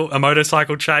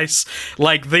motorcycle chase.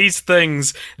 Like these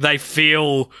things, they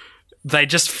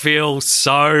just feel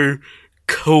so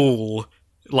cool,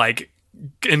 like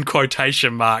in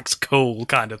quotation marks, cool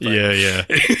kind of thing.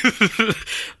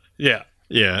 Yeah.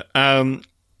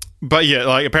 But yeah,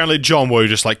 like apparently John Woo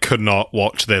just like could not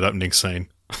watch that opening scene.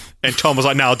 And Tom was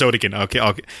like, no, I'll do it again. Okay,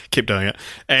 I'll keep doing it.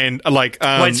 And like,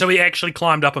 wait, so he actually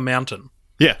climbed up a mountain?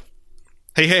 Yeah,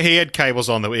 he had cables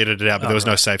on that were edited out, but there was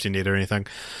no safety net or anything.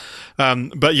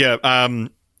 But yeah,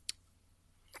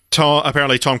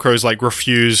 apparently Tom Cruise like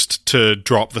refused to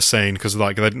drop the scene because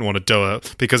like they didn't want to do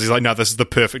it, because he's like, no, this is the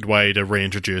perfect way to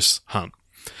reintroduce Hunt.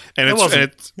 And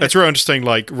it's real interesting.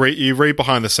 Like you read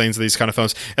behind the scenes of these kind of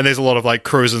films, and there's a lot of like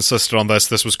Cruise insisted on this.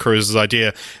 This was Cruise's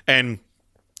idea, and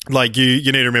like you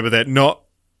need to remember that not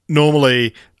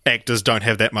normally actors don't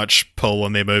have that much pull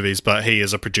in their movies, but he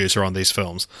is a producer on these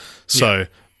films, so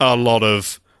a lot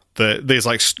of there's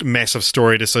like massive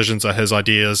story decisions are his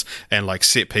ideas, and like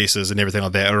set pieces and everything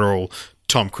like that are all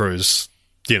Tom Cruise.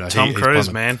 Tom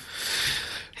Cruise, man,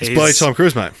 he's bloody Tom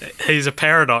Cruise, mate. He's a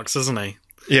paradox, isn't he?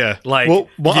 Yeah. Like, well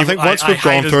I think once we've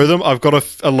gone through them, I've got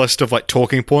a list of like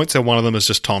talking points, and one of them is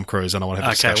just Tom Cruise, and I want to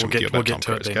have a discussion with you about Tom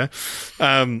Cruise. Okay.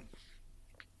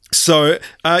 So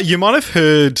you might have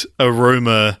heard a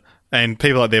rumor, and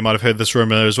people out there might have heard this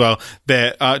rumor as well,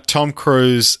 that Tom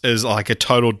Cruise is like a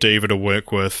total diva to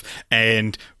work with,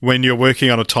 and when you're working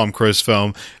on a Tom Cruise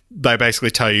film, they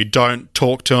basically tell you don't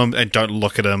talk to him and don't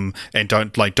look at him and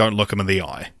don't look him in the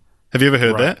eye. Have you ever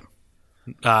heard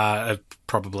that?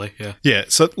 Probably, yeah. Yeah,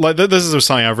 so like this is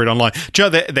something I've read online. Do you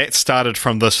know that started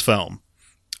from this film?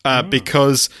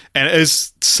 Because, and it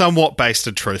is somewhat based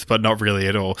in truth, but not really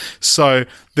at all. So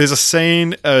there's a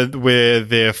scene where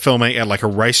they're filming at like a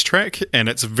racetrack, and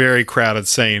it's a very crowded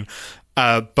scene.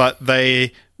 But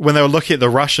when they were looking at the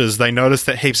rushes, they noticed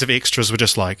that heaps of extras were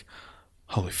just like,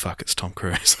 holy fuck, it's Tom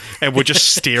Cruise. And would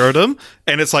just stare at him.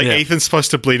 And it's like Ethan's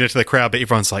supposed to bleed into the crowd, but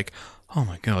everyone's like, oh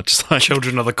my god, just like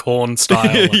Children of the Corn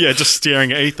style. Yeah, just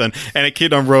staring at Ethan. And it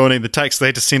kept on ruining the take, so they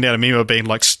had to send out a memo being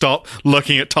like, stop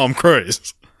looking at Tom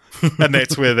Cruise. And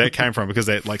that's where that came from, because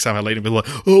that like somehow led him to be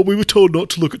like, oh, we were told not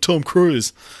to look at Tom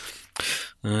Cruise.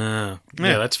 Yeah,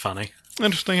 that's funny.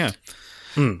 Interesting, yeah.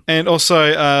 And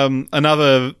also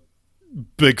another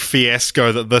big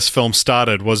fiasco that this film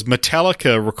started was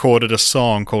Metallica recorded a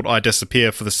song called I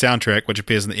Disappear for the soundtrack, which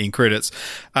appears in the end credits.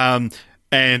 And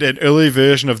an early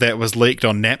version of that was leaked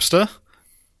on Napster,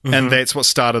 and that's what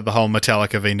started the whole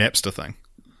Metallica v Napster thing.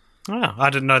 Oh, I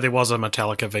didn't know there was a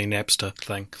Metallica v Napster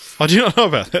thing. Oh, do you not know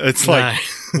about it? It's like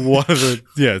one of the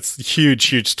it's a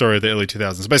huge story of the early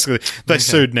 2000s. Basically, they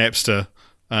sued Napster,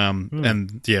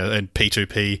 and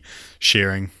P2P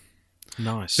sharing.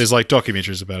 Nice. There's like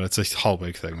documentaries about it. It's a whole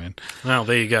big thing, man. Well,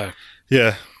 there you go.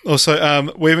 Yeah.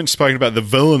 Also, we haven't spoken about the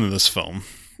villain in this film.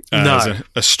 No. There's an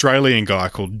Australian guy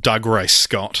called Doug Ray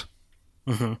Scott.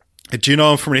 Mm-hmm. Do you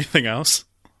know him from anything else?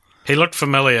 He looked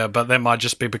familiar, but that might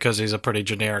just be because he's a pretty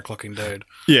generic-looking dude.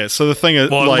 Yeah, so the thing is...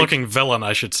 Well, like, looking villain,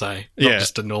 I should say. Not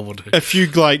just a normal dude. If you,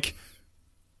 like...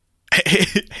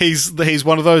 He's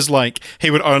one of those, like...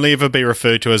 He would only ever be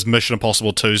referred to as Mission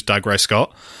Impossible 2's Doug Ray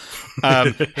Scott.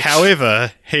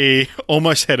 However, he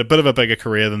almost had a bit of a bigger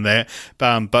career than that,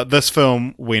 but this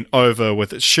film went over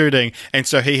with its shooting, and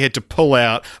so he had to pull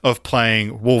out of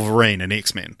playing Wolverine in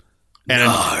X-Men. And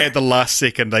at the last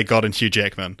second, they got in Hugh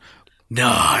Jackman.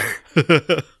 No.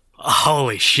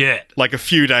 Holy shit. Like a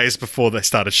few days before they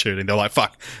started shooting, they're like,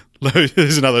 fuck,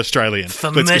 there's another Australian.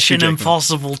 For Mission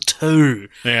Impossible 2.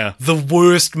 Yeah. The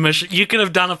worst mission. You could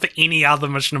have done it for any other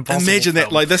Mission Impossible Imagine film.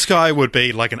 that, like, this guy would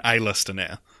be like an A-lister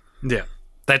now. Yeah.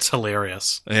 That's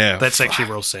hilarious. Yeah. That's actually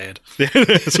real sad.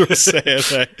 It's real sad,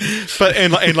 eh? But,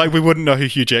 and like, we wouldn't know who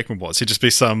Hugh Jackman was. He'd just be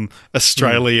some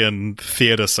Australian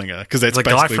theatre singer, because that's The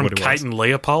guy basically from what he Kate was. and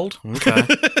Leopold? Okay.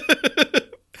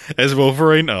 As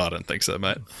Wolverine? No, I don't think so,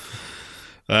 mate.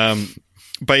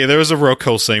 But yeah, there is a real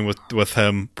cool scene with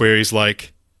him where he's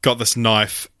like got this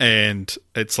knife and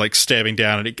it's like stabbing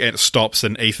down and it stops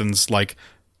and Ethan's like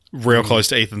real close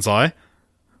to Ethan's eye.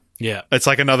 Yeah. It's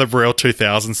like another real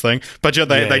 2000s thing. But yeah,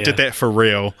 they did that for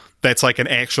real. That's like an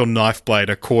actual knife blade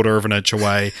a quarter of an inch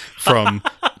away from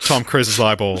Tom Cruise's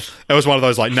eyeball. It was one of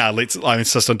those like, nah, I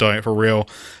insist on doing it for real.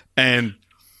 And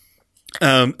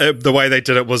the way they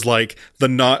did it was like the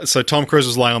knife. So Tom Cruise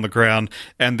was laying on the ground,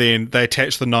 and then they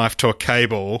attached the knife to a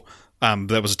cable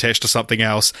that was attached to something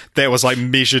else that was like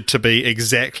measured to be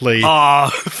exactly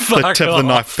the tip of the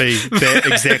knife be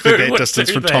exactly that distance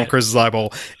from Tom Cruise's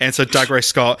eyeball. And so Doug Ray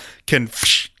Scott can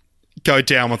go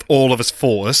down with all of his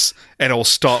force, and it will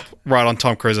stop right on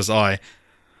Tom Cruise's eye.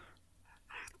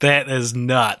 That is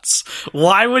nuts.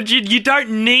 Why would you? You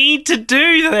don't need to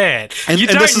do that. And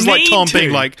this is like Tom to.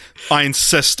 being like, I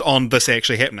insist on this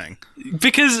actually happening.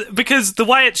 Because the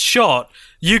way it's shot,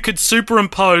 you could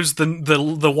superimpose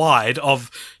the wide of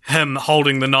him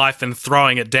holding the knife and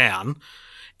throwing it down,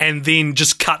 and then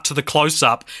just cut to the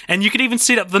close-up, and you could even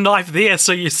set up the knife there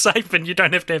so you're safe and you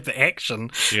don't have to have the action.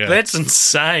 Yeah. That's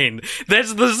insane.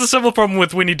 There's the simple problem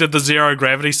with when he did the zero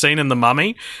gravity scene in The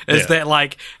Mummy, is that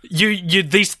like you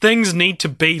these things need to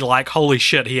be like, holy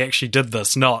shit, he actually did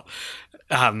this, not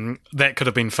that could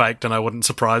have been faked and it wouldn't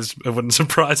surprise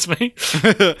me.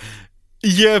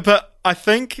 Yeah, but I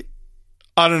think,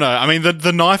 I don't know. I mean,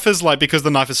 the knife is like, because the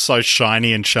knife is so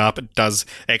shiny and sharp, it does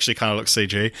actually kind of look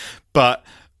CG. But,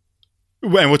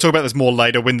 and we'll talk about this more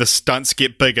later when the stunts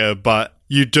get bigger, but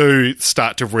you do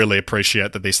start to really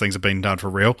appreciate that these things are being done for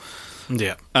real.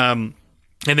 Yeah. And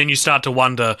then you start to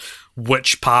wonder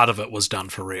which part of it was done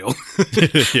for real.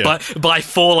 Yeah. But by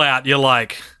Fallout, you're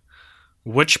like,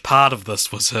 which part of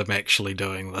this was him actually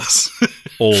doing this?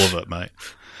 All of it, mate.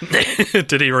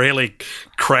 Did he really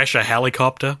crash a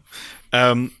helicopter?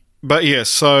 But yeah,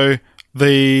 so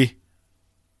the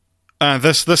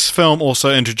this film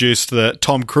also introduced the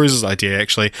Tom Cruise's idea,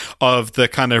 actually, of the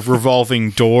kind of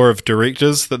revolving door of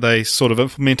directors that they sort of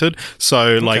implemented.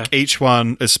 So, like, each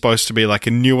one is supposed to be like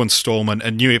a new installment,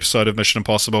 a new episode of Mission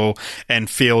Impossible, and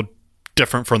feel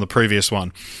different from the previous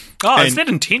one. Oh, is that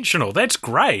intentional? That's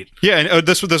great. Yeah, and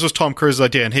this was Tom Cruise's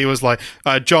idea, and he was like,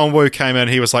 John Woo came in,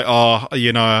 he was like, oh,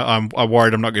 you know, I'm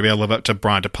worried I'm not going to be able to live up to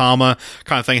Brian De Palma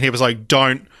kind of thing, and he was like,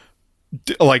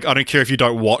 I don't care if you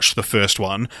don't watch the first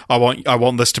one, I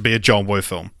want this to be a John Woo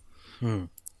film.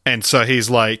 And so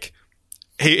he's like,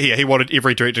 he wanted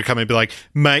every director to come in and be like,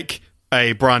 make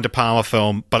a Brian De Palma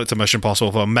film, but it's a Mission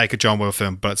Impossible film. Make a John Woo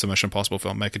film, but it's a Mission Impossible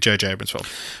film. Make a J.J. Abrams film.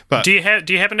 But do you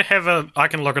happen to have a? I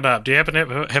can look it up. Do you happen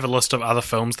to have a list of other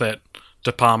films that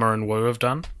De Palma and Woo have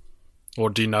done, or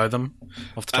do you know them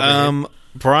off the top of your head?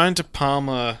 Brian De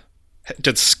Palma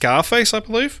did Scarface, I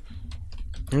believe.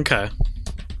 Okay.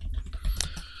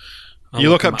 You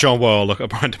look up John Woo, I'll look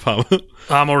up Brian De Palma.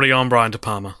 I'm already on Brian De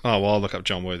Palma. Oh, well, I'll look up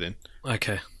John Woo then.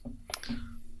 Okay.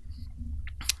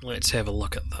 Let's have a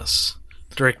look at this.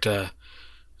 Director,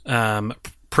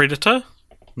 Predator?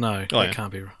 No, that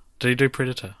can't be right. Did he do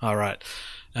Predator? Oh, right.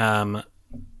 Oh,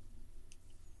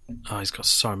 he's got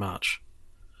so much.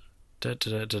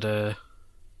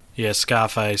 Yeah,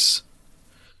 Scarface,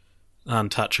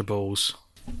 Untouchables.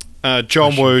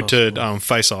 John Woo did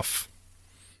Face Off.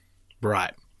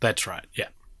 Right, that's right, yeah.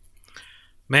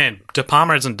 Man, De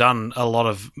Palma hasn't done a lot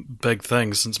of big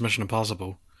things since Mission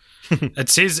Impossible. It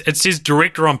says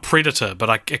director on Predator,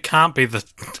 but it can't be the...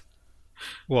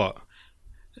 What?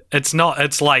 It's not.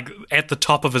 It's like at the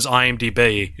top of his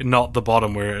IMDb, not the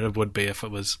bottom where it would be if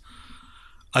it was.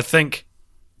 I think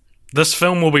this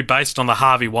film will be based on the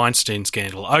Harvey Weinstein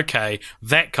scandal. Okay,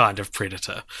 that kind of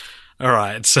Predator. All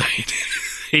right, so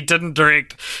he didn't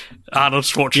direct Arnold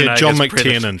Schwarzenegger's Yeah, John Predator.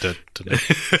 McTiernan did.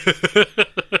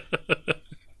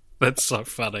 That's so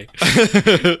funny.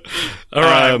 All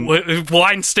right,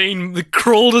 Weinstein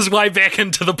crawled his way back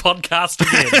into the podcast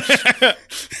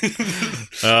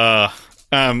again.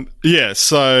 Yeah,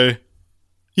 so...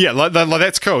 Yeah, like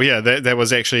that's cool. Yeah, that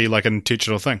was actually like an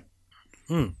intentional thing.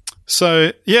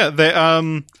 So,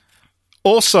 yeah,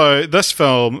 also, this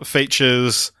film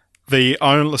features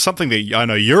something that I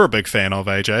know you're a big fan of,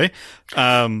 AJ. Do you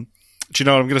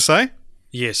know what I'm going to say?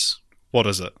 Yes. What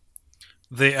is it?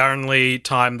 The only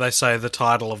time they say the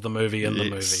title of the movie in the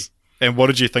movie. And what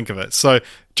did you think of it? So,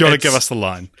 do you want to give us the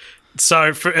line?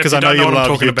 So, because I know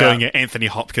you're doing an Anthony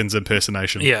Hopkins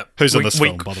impersonation. Yeah, who's in this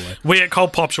film, by the way? We at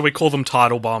Cold Pop Show, we call them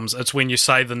title bombs. It's when you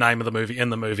say the name of the movie in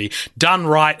the movie. Done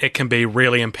right, it can be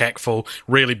really impactful,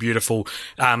 really beautiful.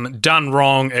 Done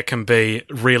wrong, it can be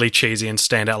really cheesy and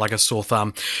stand out like a sore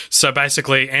thumb. So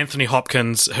basically, Anthony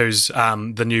Hopkins, who's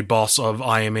the new boss of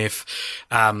IMF,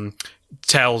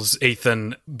 tells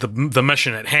Ethan the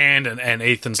mission at hand, and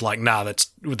Ethan's like, "Nah,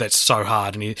 that's so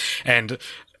hard," and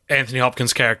Anthony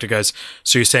Hopkins' character goes,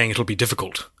 "So you're saying it'll be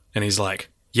difficult?" And he's like,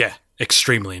 "Yeah,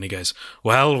 extremely." And he goes,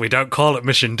 "Well, we don't call it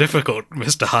Mission Difficult,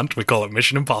 Mr. Hunt. We call it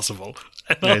Mission Impossible."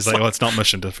 And yeah, he's like, "Well, it's not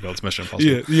Mission Difficult, it's Mission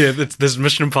Impossible." Yeah, there's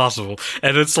Mission Impossible.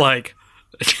 And it's like,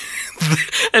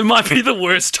 it might be the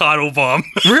worst title bomb.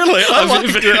 Really?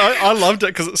 I loved it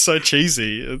because it's so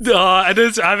cheesy. It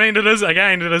is. I mean, it is,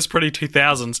 again, it is pretty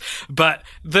 2000s. But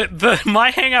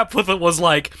my hang up with it was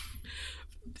like,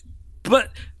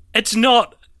 but it's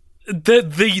not...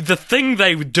 The thing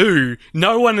they do,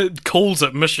 no one calls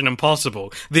it Mission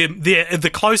Impossible. The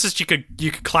closest you could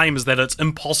claim is that it's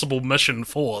Impossible Mission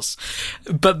Force,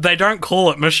 but they don't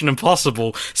call it Mission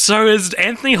Impossible. So is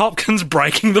Anthony Hopkins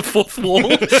breaking the fourth wall?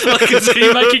 Like, is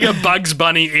he making a Bugs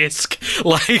Bunny-esque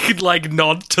like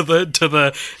nod to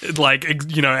the like,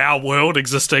 you know, our world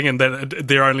existing and that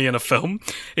they're only in a film?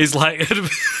 Is like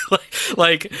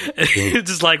it's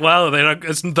just like, well, they don't.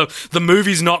 It's the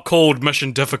movie's not called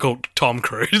Mission Difficult, Tom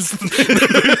Cruise.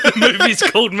 The movie's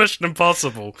called Mission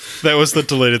Impossible. That was the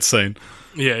deleted scene.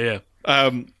 Yeah.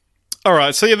 All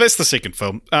right, so yeah, that's the second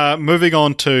film. Moving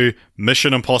on to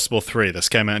Mission Impossible 3. This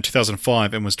came out in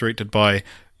 2005 and was directed by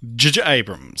J.J.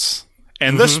 Abrams.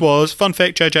 And this was, fun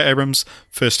fact, J.J. Abrams'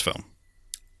 first film.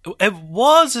 It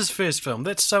was his first film.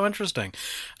 That's so interesting.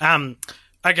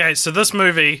 Okay, so this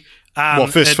movie...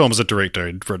 first film as a director.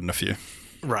 He'd written a few.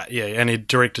 Right, yeah, and he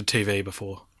directed TV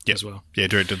before as well. Yeah,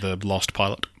 directed the Lost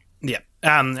pilot. Yeah.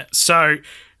 So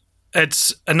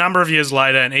it's a number of years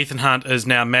later, and Ethan Hunt is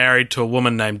now married to a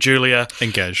woman named Julia.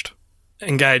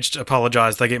 Engaged,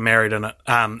 apologise, they get married in it.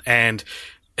 And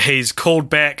he's called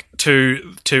back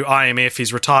to IMF.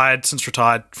 He's retired since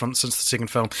the second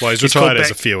film. Well, he's retired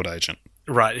as a field agent.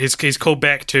 Right. He's called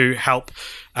back to help,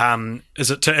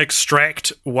 is it to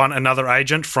extract another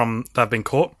agent from, they've been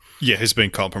caught? Yeah, he's been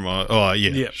compromised. Oh,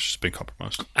 yeah, she's been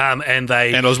compromised. And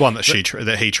it was one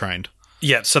that he trained.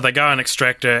 Yeah, so they go and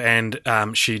extract her, and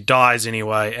she dies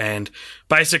anyway. And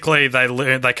basically,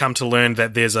 they come to learn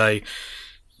that there's a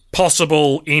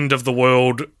possible end of the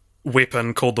world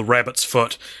weapon called the Rabbit's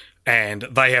Foot, and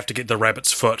they have to get the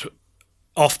Rabbit's Foot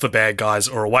off the bad guys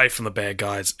or away from the bad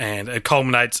guys. And it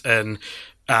culminates in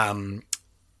Tom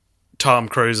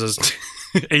Cruise's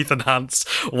Ethan Hunt's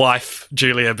wife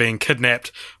Julia being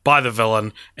kidnapped by the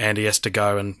villain, and he has to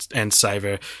go and save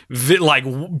her.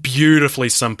 Beautifully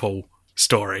simple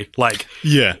story.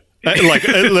 Yeah.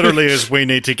 It literally is, we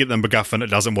need to get them MacGuffin. It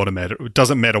doesn't matter. It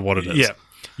doesn't matter what it is.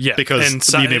 Yeah.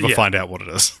 Because you never find out what it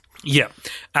is. Yeah.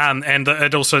 And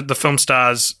it also, the film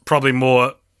stars probably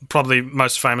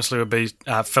most famously would be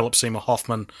Philip Seymour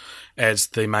Hoffman as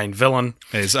the main villain.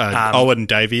 As Owen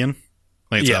Davian.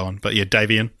 I think it's Owen, but yeah,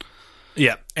 Davian.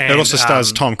 Yeah. And it also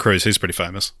stars Tom Cruise, who's pretty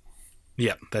famous.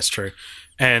 Yeah, that's true.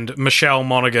 And Michelle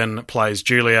Monaghan plays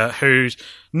Julia, who's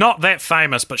not that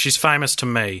famous, but she's famous to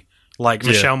me.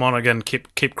 Michelle Monaghan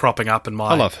kept cropping up in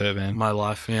I love her, man. My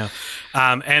life, yeah.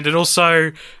 And it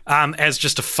also, as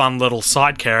just a fun little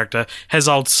side character, has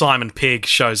old Simon Pegg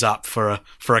shows up for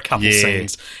a couple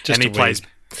scenes, and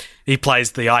he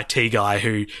plays the IT guy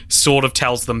who sort of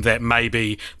tells them that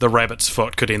maybe the Rabbit's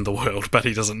Foot could end the world, but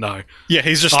he doesn't know. Yeah,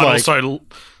 he's just Lawrence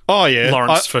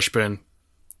Fishburne.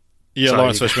 Yeah,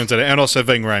 Lawrence Fishburne's in it, and also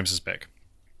Ving Rhames is back.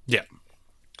 Yeah.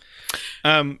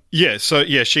 She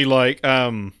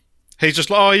he's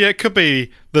just like, it could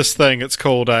be this thing. It's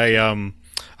called a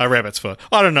A rabbit's foot.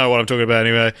 I don't know what I'm talking about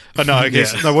anyway. No, I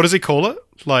guess. Yeah. No, what does he call it?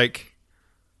 Like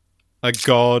a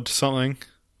god something?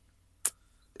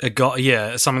 A god,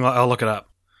 yeah, something like. I'll look it up.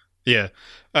 Yeah.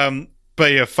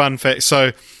 But yeah, fun fact.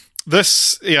 So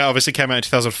this, obviously came out in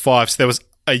 2005. So there was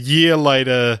a year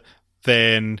later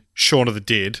than Shaun of the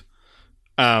Dead,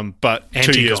 but 2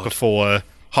 years Anti-God. before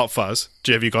Hot Fuzz.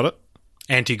 Have you got it?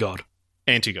 Anti-God.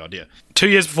 Anti-God, yeah. 2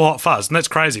 years before Hot Fuzz, and that's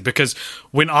crazy because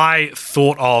when I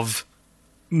thought of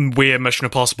where Mission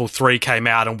Impossible 3 came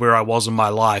out and where I was in my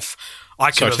life,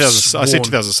 I could have sworn... I said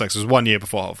 2006. It was 1 year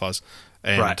before Hot Fuzz.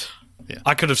 And, Right. Yeah.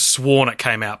 I could have sworn it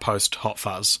came out post Hot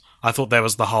Fuzz. I thought that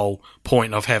was the whole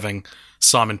point of having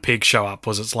Simon Pegg show up,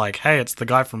 was it's like, hey, it's the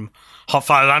guy from Hot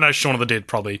Fuzz. I know Shaun of the Dead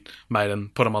probably made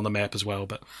him, put him on the map as well,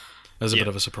 but it was a bit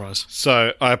of a surprise.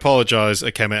 So I apologise.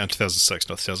 It came out in 2006,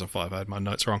 not 2005. I had my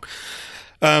notes wrong.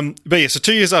 But yeah, so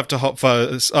 2 years after Hot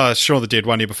Fuzz, Shaun of the Dead,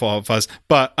 1 year before Hot Fuzz.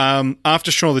 But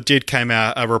after Shaun of the Dead came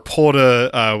out, a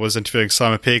reporter was interviewing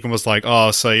Simon Pegg and was like,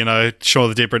 so, Shaun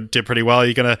of the Dead did pretty well.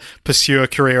 You're going to pursue a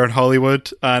career in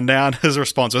Hollywood now? And his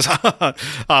response was, I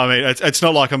mean, it's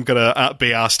not like I'm going to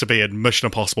be asked to be in Mission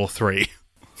Impossible 3.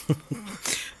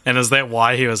 And is that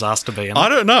why he was asked to be in it? I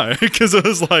don't know, because it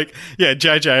was like,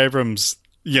 J.J. Abrams,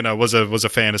 was a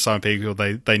fan of Simon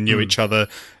Pegg. They knew each other.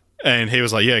 And he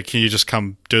was like, can you just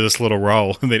come do this little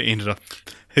role? And then it ended up,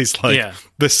 he's like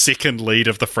the second lead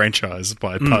of the franchise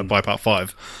by part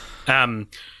 5. And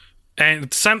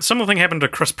similar thing happened to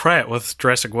Chris Pratt with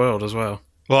Jurassic World as well.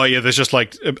 Well, there's just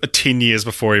like 10 years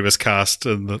before he was cast,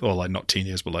 or like not 10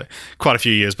 years, but like quite a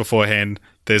few years beforehand.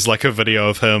 There's like a video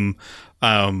of him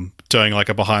doing like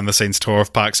a behind the scenes tour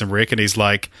of Parks and Rec, and he's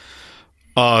like,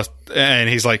 and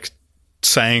he's like,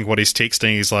 saying what he's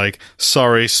texting. He's like,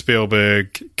 sorry,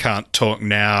 Spielberg, can't talk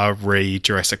now, read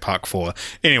Jurassic Park 4.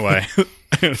 Anyway,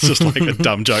 it's just like a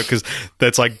dumb joke because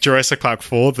that's like Jurassic Park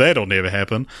 4, that'll never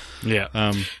happen.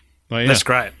 That's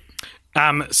great.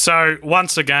 So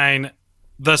once again,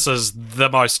 this is the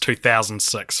most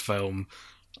 2006 film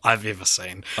I've ever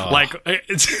seen. Like,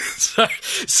 it's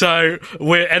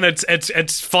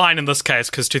fine in this case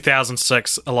because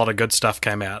 2006, a lot of good stuff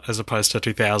came out as opposed to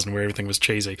 2000 where everything was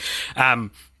cheesy.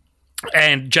 And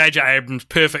J.J. Abrams,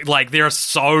 perfect. Like, there are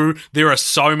so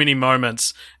many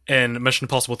moments in Mission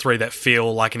Impossible 3 that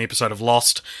feel like an episode of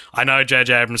Lost. I know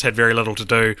J.J. Abrams had very little to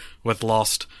do with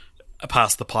Lost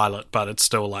past the pilot, but it's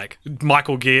still like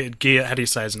Michael Giacchino, how do you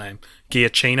say his name?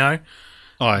 Giacchino?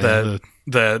 I've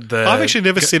actually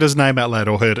never said his name out loud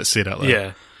or heard it said out loud.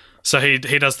 Yeah. So he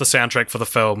does the soundtrack for the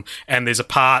film, and there's a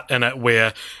part in it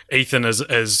where Ethan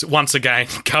is once again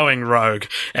going rogue,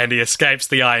 and he escapes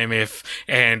the IMF,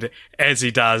 and as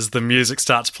he does, the music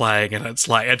starts playing, and it's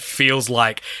like, it feels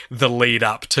like the lead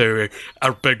up to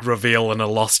a big reveal in a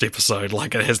Lost episode.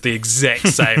 Like, it has the exact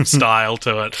same style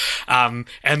to it. And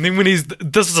then when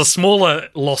this is a smaller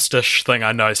Lost-ish thing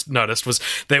I noticed was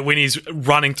that when he's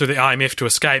running through the IMF to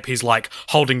escape, he's like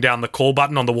holding down the call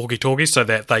button on the walkie-talkie so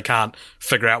that they can't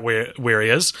figure out where he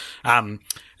is.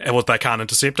 They can't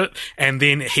intercept it, and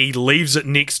then he leaves it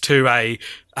next to a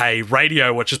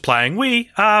radio which is playing "We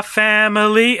Are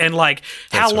Family," and like,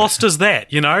 how Lost is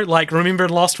that? Like, remember in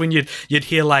Lost when you'd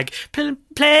hear like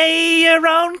play your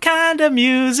own kind of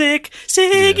music,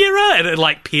 sing your own, and it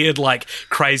like paired like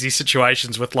crazy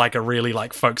situations with like a really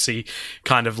like folksy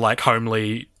kind of like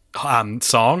homely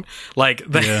song. Like,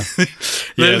 there's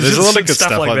a lot of good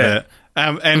stuff like that.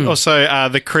 And also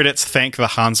the credits thank the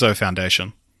Hanzo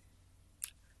Foundation.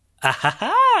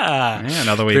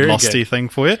 Another wee Losty thing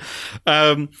for you.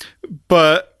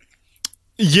 But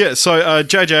yeah, so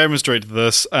J.J. Abrams directed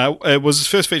this. It was his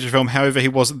first feature film. However, he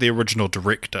wasn't the original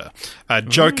director.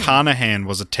 Joe Carnahan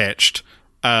was attached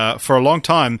for a long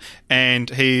time,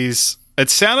 and it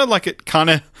sounded like it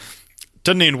kind of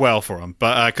didn't end well for him,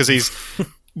 but because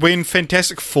when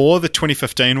Fantastic Four, the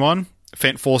 2015 one,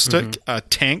 Fant Four Stick,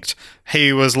 tanked,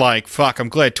 he was like, fuck, I'm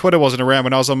glad Twitter wasn't around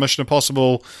when I was on Mission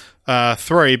Impossible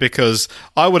 3, because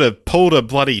I would have pulled a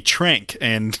bloody Trank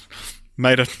and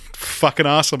made a fucking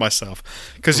ass of myself.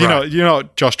 Because you know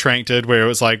what Josh Trank did, where it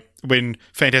was like, when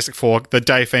Fantastic Four, the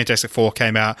day Fantastic Four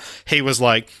came out, he was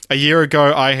like, a year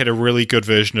ago I had a really good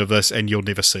version of this and you'll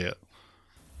never see it.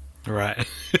 Right.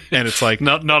 And it's like,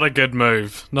 not a good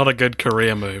move, not a good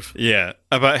career move. Yeah,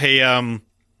 but he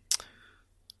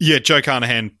Joe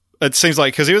Carnahan, it seems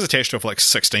like, because he was attached to it for like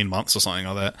 16 months or something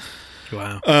like that.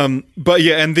 Wow. But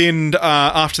yeah, and then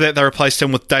after that, they replaced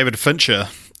him with David Fincher.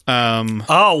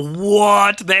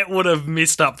 What? That would have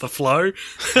messed up the flow.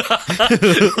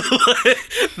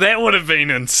 That would have been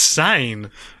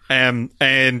insane. And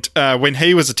when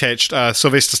he was attached,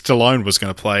 Sylvester Stallone was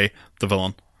going to play the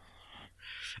villain.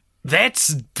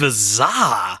 That's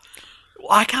bizarre.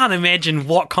 I can't imagine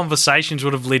what conversations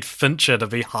would have led Fincher to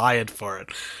be hired for it.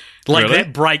 Like, Really?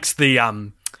 that breaks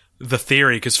the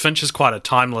theory, because Fincher's quite a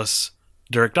timeless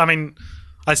director. I mean,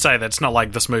 I say that's not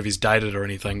like this movie's dated or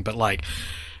anything, but like,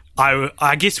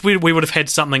 I guess we would have had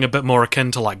something a bit more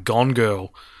akin to like Gone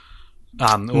Girl, or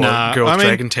Girl with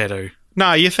Dragon Tattoo.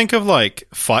 Nah, you think of like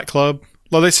Fight Club.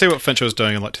 Well, let's see what Fincher was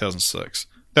doing in like 2006.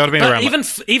 That would have been But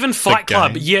around. even Fight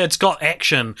Club, Game. yeah, it's got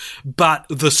action, but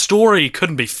the story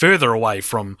couldn't be further away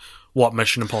from what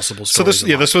Mission Impossible So stories are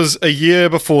like. this was a year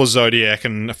before Zodiac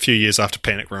and a few years after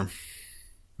Panic Room.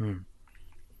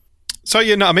 So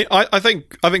yeah, no, I mean, I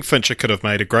think Fincher could have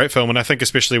made a great film, and I think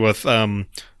especially with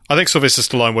I think Sylvester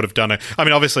Stallone would have done it. I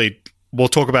mean, obviously we'll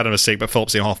talk about it in a sec, but Philip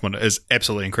Seymour Hoffman is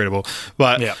absolutely incredible.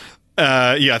 But Yeah.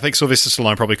 I think Sylvester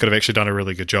Stallone probably could have actually done a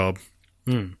really good job.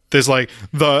 There's like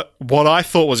what I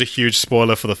thought was a huge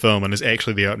spoiler for the film, and is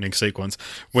actually the opening sequence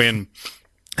when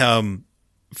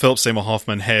Philip Seymour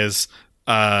Hoffman has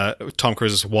Tom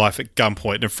Cruise's wife at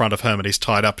gunpoint in front of him, and he's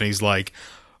tied up, and he's like,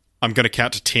 I'm going to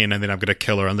count to 10 and then I'm going to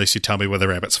kill her unless you tell me where the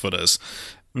rabbit's foot is.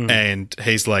 And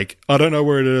he's like, I don't know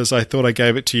where it is. I thought I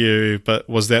gave it to you, but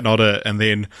was that not it? And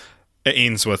then it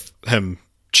ends with him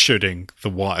shooting the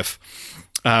wife.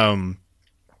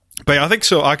 But I think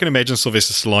so. I can imagine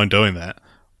Sylvester Stallone doing that.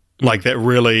 Like that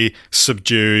really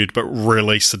subdued but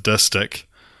really sadistic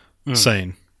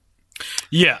scene.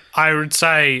 Yeah, I would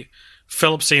say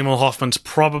Philip Seymour Hoffman's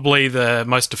probably the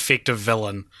most effective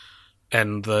villain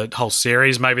in the whole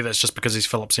series. Maybe that's just because he's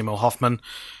Philip Seymour Hoffman.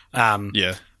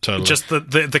 Yeah, totally. Just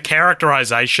the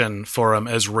characterization for him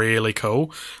is really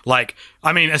cool. Like,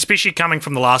 I mean, especially coming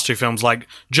from the last two films, like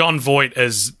John Voight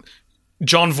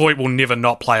will never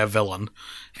not play a villain.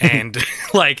 And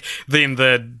like then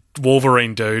the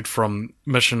Wolverine dude from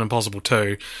Mission Impossible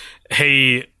 2,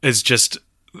 he is just,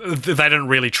 they didn't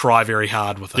really try very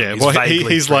hard with him. Yeah, He's well,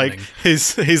 vaguely he's like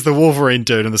threatening. he's the Wolverine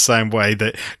dude in the same way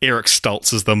that Eric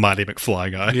Stoltz is the Marty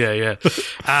McFly guy. Yeah.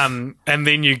 And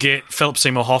then you get Philip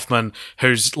Seymour Hoffman,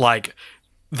 who's like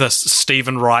this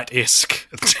Stephen Wright-esque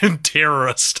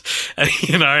terrorist,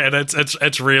 you know, and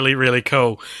it's really, really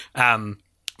cool.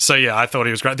 So yeah, I thought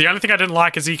he was great. The only thing I didn't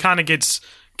like is he kind of gets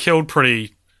killed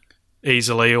pretty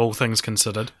easily, all things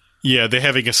considered. Yeah, they're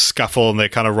having a scuffle and they're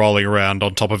kind of rolling around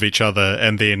on top of each other,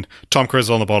 and then Tom Cruise is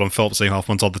on the bottom, Philip Seymour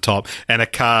Hoffman's on the top, and a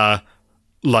car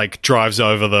like drives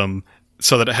over them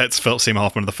so that it hits Philip Seymour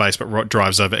Hoffman in the face, but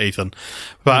drives over Ethan.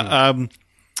 But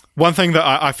one thing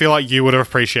that I feel like you would have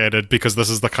appreciated, because this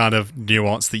is the kind of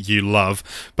nuance that you love,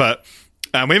 but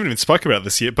we haven't even spoken about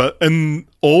this yet, but in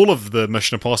all of the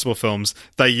Mission Impossible films,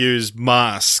 they use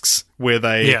masks where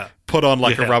they put on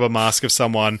like a rubber mask of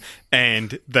someone,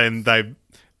 and then they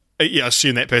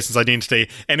assume that person's identity,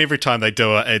 and every time they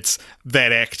do it, it's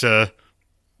that actor,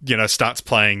 you know, starts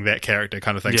playing that character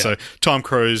kind of thing. Yeah. So Tom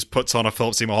Cruise puts on a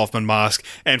Philip Seymour Hoffman mask,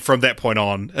 and from that point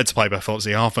on, it's played by Philip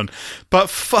Seymour Hoffman. But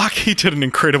fuck, he did an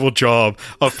incredible job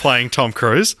of playing Tom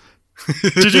Cruise.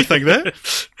 Did you think that?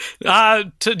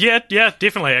 Yeah,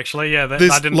 definitely. Actually, yeah.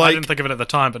 I didn't think of it at the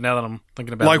time, but now that I'm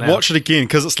thinking about it, now. Watch it again,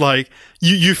 because it's like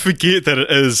you forget that it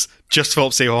is just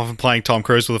Philip Seymour Hoffman playing Tom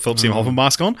Cruise with a Philip Seymour Hoffman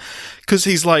mask on, because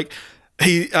he's like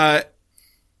he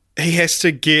has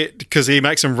to get, because he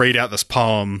makes him read out this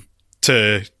poem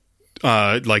to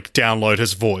like download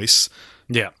his voice.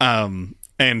 Yeah.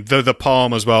 And the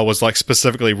poem as well was like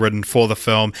specifically written for the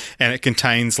film, and it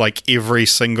contains like every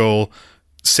single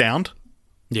sound,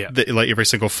 like every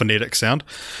single phonetic sound.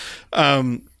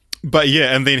 But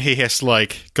yeah, and then he has to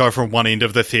like go from one end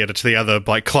of the theater to the other,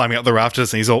 like climbing up the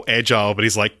rafters, and he's all agile, but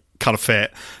he's like kind of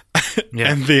fat.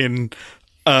 Yeah. And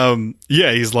then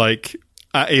he's like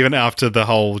even after the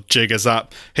whole jig is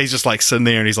up, he's just like sitting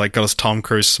there and he's like got his Tom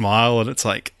Cruise smile, and it's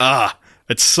like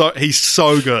he's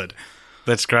so good.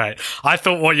 That's great. I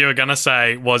thought what you were going to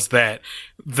say was that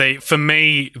for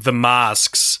me, the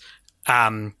masks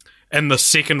in the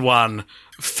second one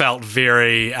felt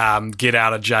very get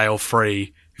out of jail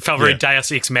free. It felt very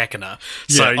Deus Ex Machina.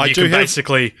 So you can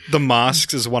basically... The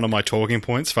masks is one of my talking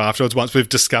points for afterwards. Once we've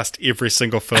discussed every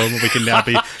single film, we can now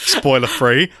be spoiler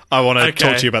free. I want to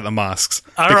talk to you about the masks.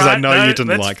 Because I know you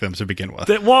didn't like them to begin with.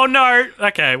 Well, no.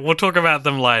 Okay, we'll talk about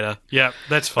them later. Yeah,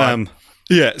 that's fine.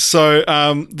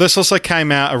 So this also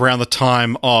came out around the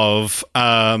time of...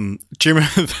 do you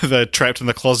remember the Trapped in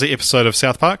the Closet episode of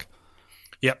South Park?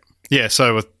 Yep. Yeah,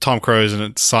 so with Tom Cruise, and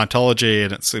it's Scientology,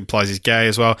 and it implies he's gay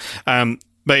as well.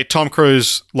 But Tom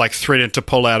Cruise like threatened to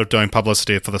pull out of doing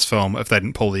publicity for this film if they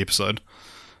didn't pull the episode.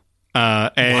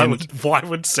 And why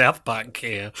would South Park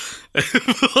care?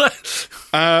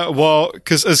 well,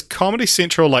 because is Comedy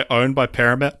Central like owned by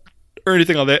Paramount or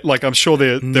anything like that? Like, I'm sure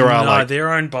there are. No, like,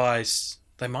 they're owned by.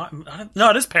 They might. No,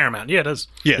 it is Paramount. Yeah, it is.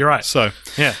 yeah, you're right. So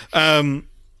yeah.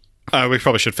 We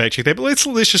probably should fact check that, but let's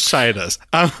just say it is.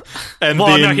 And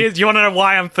Well, then, no. You want to know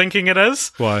why I'm thinking it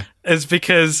is? Why? Is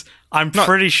because I'm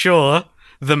pretty sure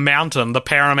the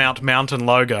Paramount Mountain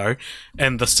logo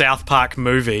in the South Park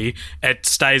movie, it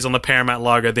stays on the Paramount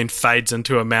logo, then fades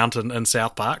into a mountain in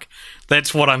South Park.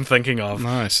 That's what I'm thinking of.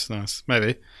 Nice.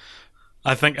 Maybe.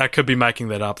 I think I could be making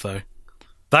that up, though.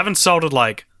 They haven't sold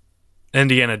like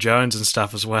Indiana Jones and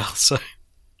stuff as well, so...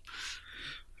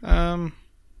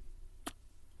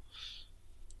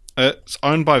 It's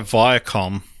owned by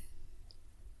Viacom.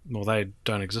 Well, they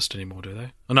don't exist anymore, do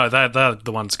they? Oh, no, they're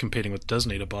the ones competing with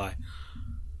Disney to buy.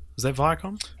 Is that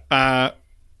Viacom?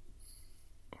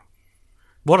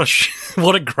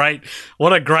 What a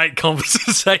great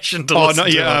conversation to listen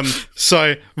to.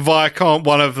 So Viacom,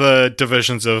 one of the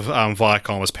divisions of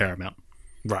Viacom was Paramount.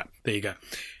 Right, there you go.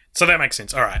 So that makes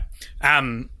sense. All right.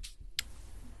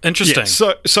 Interesting.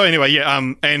 Yeah, so anyway,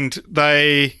 and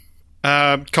they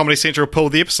Comedy Central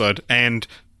pulled the episode, and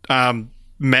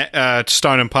Matt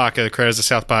Stone and Parker, the creators of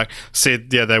South Park, said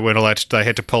they weren't allowed to, they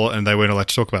had to pull it and they weren't allowed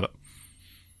to talk about it.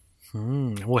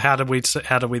 Well, how did we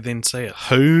then see it?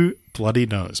 Who bloody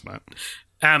knows, mate?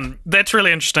 That's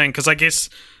really interesting because I guess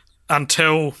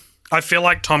until I feel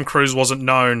like Tom Cruise wasn't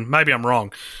known. Maybe I'm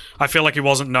wrong. I feel like he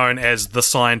wasn't known as the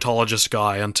Scientologist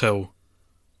guy until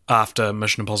after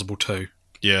Mission Impossible 2.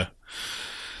 Yeah.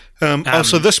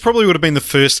 Also, this probably would have been the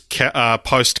first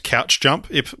post couch jump,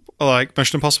 like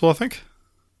Mission Impossible, I think.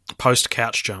 Post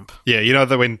couch jump. Yeah, you know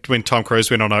that when Tom Cruise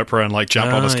went on Oprah and like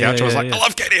jumped on his couch, I was like, yeah. I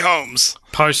love Katie Holmes.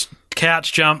 Post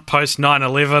couch jump, post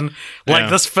 9/11. Like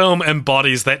this film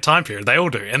embodies that time period. They all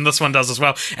do, and this one does as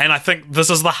well. And I think this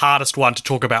is the hardest one to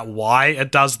talk about why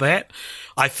it does that.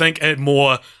 I think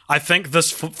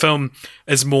this film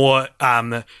is more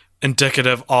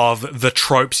indicative of the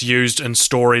tropes used in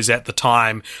stories at the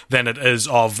time than it is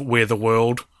of where the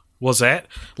world was at.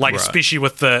 Like, right. Especially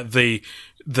with the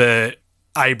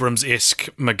Abrams-esque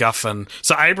MacGuffin.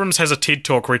 So Abrams has a TED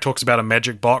Talk where he talks about a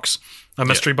magic box, a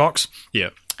mystery box. Yeah.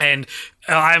 And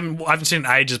I haven't seen it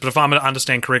in ages, but if I'm going to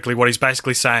understand correctly, what he's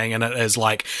basically saying in it is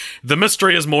like, the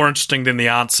mystery is more interesting than the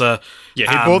answer.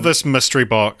 Yeah, he bought this mystery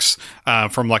box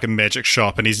from like a magic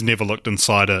shop, and he's never looked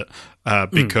inside it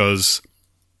because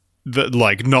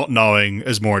not knowing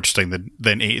is more interesting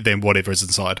than whatever is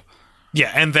inside.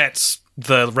 Yeah, and that's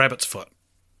the rabbit's foot.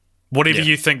 Whatever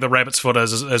you think the rabbit's foot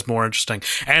is more interesting.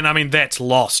 And I mean, that's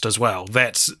Lost as well.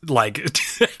 That's like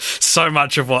so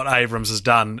much of what Abrams has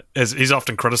done is he's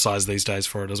often criticized these days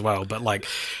for it as well. But like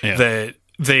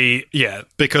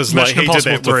because like he did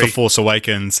that with The Force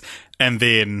Awakens, and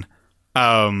then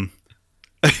Rian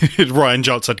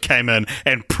Johnson came in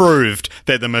and proved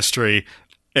that the mystery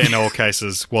in all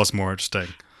cases was more interesting.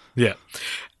 Yeah.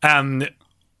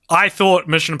 I thought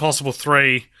Mission Impossible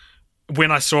 3,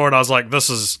 when I saw it, I was like, this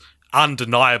is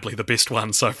undeniably the best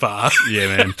one so far.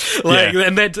 Yeah, man.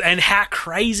 And how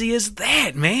crazy is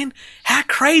that, man? How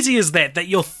crazy is that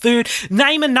your third...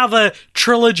 Name another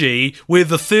trilogy where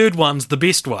the third one's the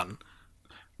best one.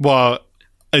 Well,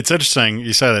 it's interesting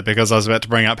you say that, because I was about to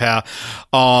bring up how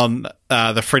on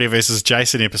the Freddy vs.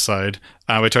 Jason episode,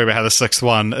 we're talking about how the sixth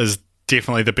one is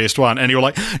definitely the best one, and you're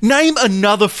like, name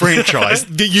another franchise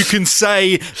that you can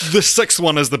say the sixth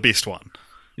one is the best one.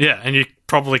 Yeah, and you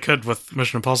probably could with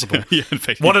Mission Impossible. Yeah, in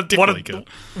fact, what did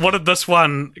this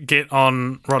one get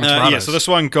on Rotten Tomatoes? Yeah, so this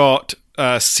one got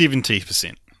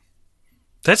 70%.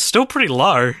 That's still pretty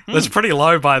low. That's pretty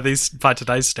low by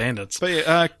today's standards. But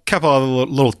yeah, a couple other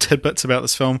little tidbits about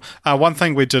this film. One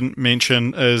thing we didn't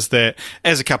mention is that,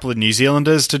 as a couple of New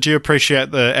Zealanders, did you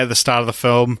appreciate at the start of the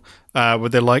film where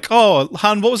they're like, "Oh,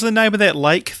 hun, what was the name of that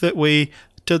lake that we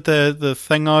did the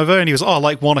thing over?" And he was, "Oh,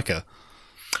 Lake Wanaka."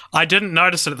 I didn't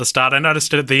notice it at the start. I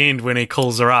noticed it at the end when he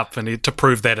calls her up and to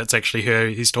prove that it's actually her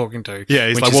he's talking to. Yeah,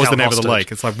 he's like, "What's the name of the lake?"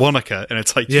 It's like Wanaka, and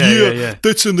it's like, yeah,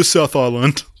 that's in the South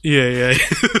Island. Yeah.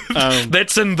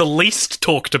 That's in the least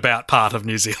talked about part of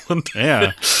New Zealand.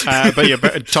 Yeah,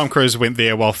 but Tom Cruise went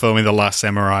there while filming The Last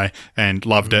Samurai and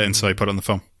loved it, and so he put it in the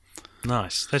film.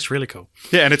 Nice, that's really cool.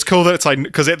 Yeah, and it's cool that it's like,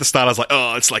 because at the start I was like,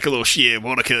 oh, it's like a little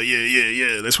Wanaka,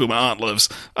 yeah, that's where my aunt lives.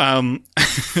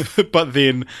 But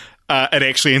then it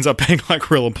actually ends up being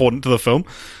like real important to the film.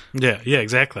 Yeah,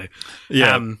 exactly.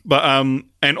 Yeah,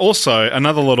 and also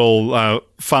another little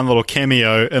fun little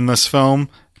cameo in this film.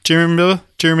 Do you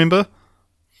remember?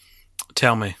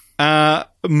 Tell me.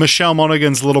 Michelle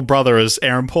Monaghan's little brother is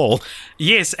Aaron Paul.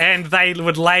 Yes, and they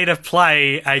would later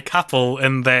play a couple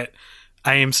in that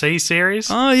AMC series.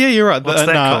 Oh, yeah, you're right. What's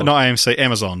that called? Not AMC,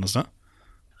 Amazon, isn't it?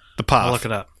 The Path. I'll look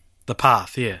it up. The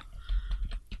Path, yeah.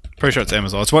 Pretty sure it's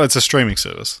Amazon. It's a streaming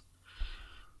service.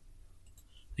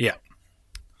 Yeah.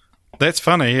 That's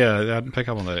funny, yeah. I didn't pick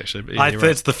up on that, actually. But yeah,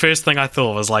 That's the first thing I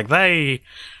thought was like, they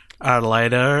are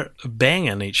later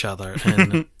banging each other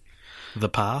in The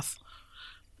Path.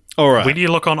 All right. Where do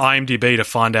you look on IMDb to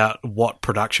find out what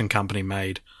production company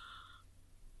made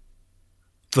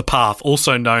The Path,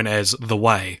 also known as The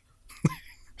Way?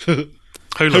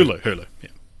 Hulu, yeah.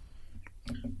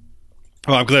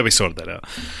 Well, I'm glad we sorted that out.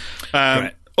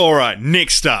 Great. All right,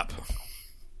 next up,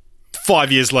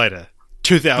 5 years later,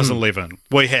 2011,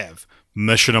 we have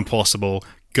Mission Impossible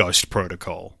Ghost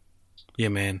Protocol. Yeah,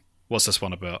 man. What's this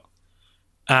one about?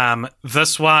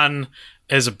 This one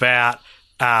is about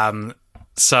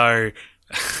so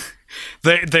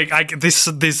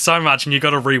there's so much, and you got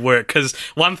to rework, because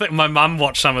one thing, my mum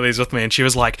watched some of these with me, and she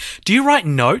was like, "Do you write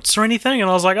notes or anything?" And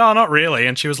I was like, "Oh, not really."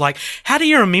 And she was like, "How do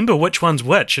you remember which one's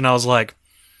which?" And I was like,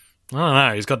 "I don't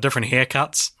know. He's got different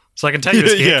haircuts, so I can tell you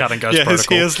his haircut in Ghost Protocol." His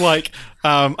hair's like,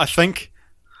 I think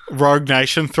Rogue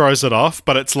Nation throws it off,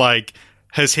 but it's like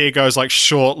his hair goes like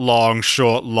short, long,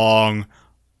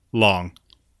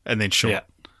 and then short.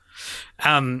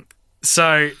 Yeah.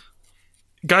 So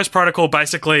Ghost Protocol,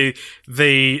 basically,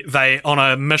 they on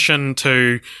a mission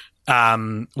to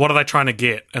what are they trying to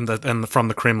get from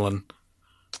the Kremlin?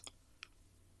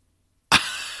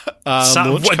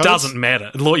 It doesn't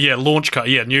matter. Launch code.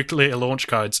 Yeah, nuclear launch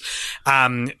codes.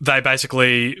 They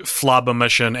basically flub a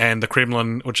mission, and the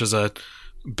Kremlin, which is a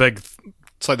big,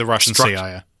 it's like the Russian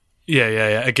CIA.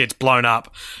 Yeah. It gets blown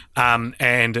up,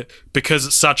 and because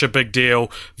it's such a big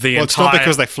deal, it's not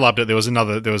because they flubbed it. There was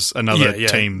another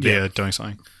team there doing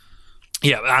something.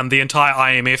 Yeah, the entire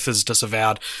IMF is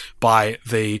disavowed by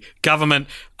the government,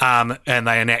 and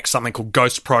they enact something called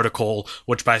Ghost Protocol,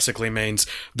 which basically means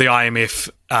the IMF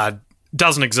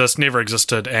doesn't exist, never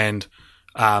existed, and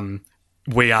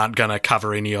we aren't going to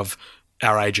cover any of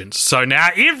our agents. So now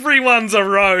everyone's a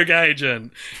rogue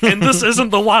agent, and this isn't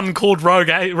the one called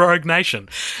Rogue Nation.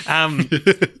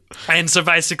 And so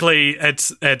basically,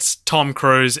 it's Tom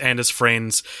Cruise and his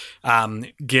friends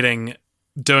getting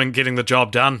the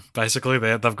job done. Basically,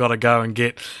 they've got to go and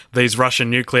get these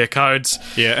Russian nuclear codes.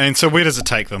 Yeah, and so where does it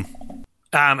take them?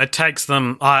 It takes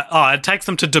them to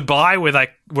Dubai,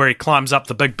 where he climbs up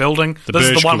the big building. This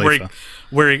is the one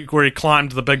where he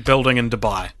climbed the big building in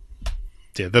Dubai.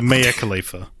 Yeah, the Mia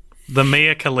Khalifa. The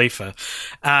Mia Khalifa.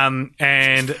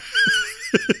 And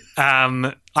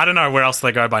I don't know where else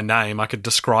they go by name. I could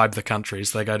describe the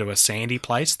countries. They go to a sandy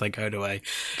place. They go to a...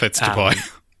 That's Dubai.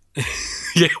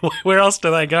 Yeah, where else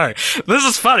do they go? This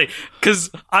is funny, because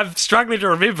I'm struggling to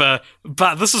remember,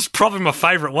 but this is probably my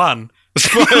favourite one.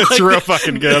 It's real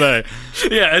fucking good, eh?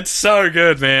 Yeah, it's so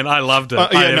good, man. I loved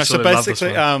it. So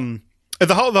basically,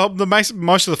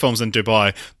 most of the film's in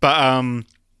Dubai, but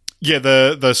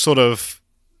the sort of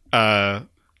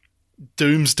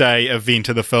doomsday event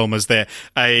of the film is that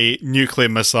a nuclear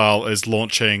missile is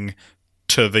launching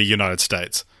to the United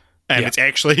States, and it's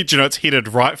actually, it's headed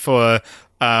right for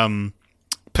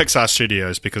Pixar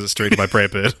Studios, because it's directed by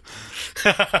Brad Bird.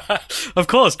 Of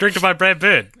course, directed by Brad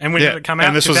Bird. And when did it come out?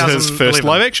 And this was his first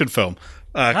live-action film.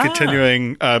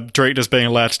 Continuing directors being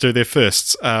allowed to do their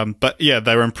firsts. But yeah,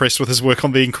 they were impressed with his work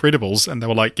on The Incredibles, and they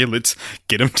were like, yeah, let's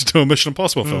get him to do a Mission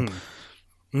Impossible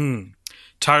film.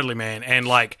 Totally, man. And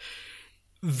like,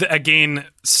 again,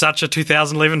 such a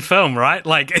 2011 film, right?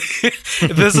 Like,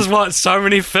 this is what so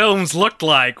many films looked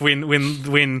like when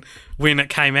it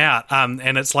came out,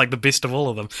 and it's like the best of all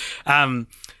of them.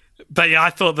 But yeah, I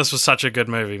thought this was such a good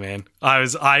movie, man. I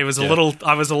was a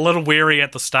little wary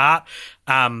at the start,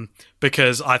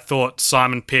 because I thought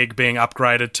Simon Pegg being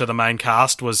upgraded to the main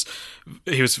cast was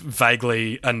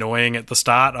vaguely annoying at the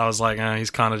start. I was like, he's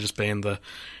kind of just being the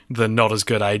not as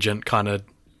good agent, kind of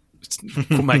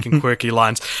making quirky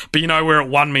lines. But you know where it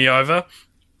won me over?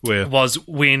 Where? Was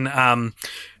when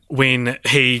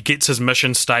he gets his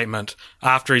mission statement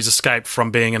after he's escaped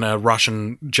from being in a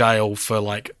Russian jail for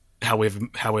like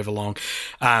however long,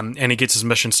 and he gets his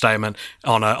mission statement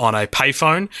on a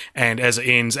payphone, and as it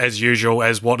ends, as usual,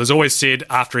 as what is always said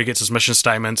after he gets his mission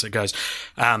statements, it goes,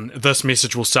 this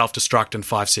message will self-destruct in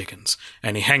 5 seconds,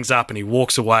 and he hangs up and he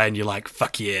walks away, and you're like,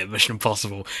 fuck yeah, Mission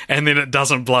Impossible, and then it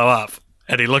doesn't blow up,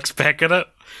 and he looks back at it,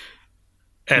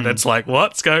 and it's like,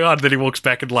 what's going on? Then he walks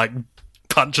back and like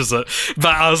punches it.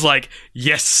 But I was like,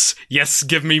 yes,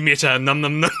 give me meta, num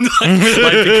num num,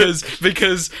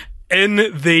 because in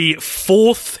the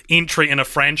fourth entry in a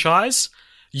franchise,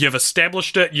 you've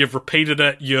established it, you've repeated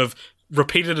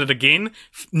it again.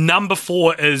 Number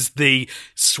 4 is the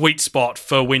sweet spot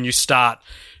for when you start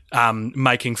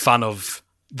making fun of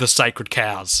the sacred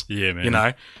cows. Yeah, man. You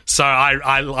know? So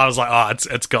I was like,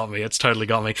 oh, it's got me. It's totally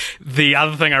got me. The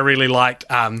other thing I really liked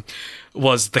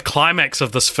was the climax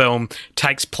of this film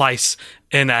takes place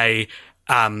in a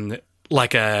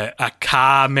like a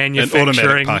car manufacturing... An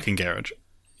automatic parking garage.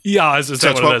 Yeah, is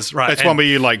that what it is? Right. It's one where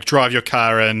you like drive your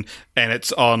car in and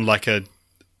it's on like a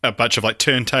bunch of like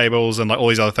turntables and like all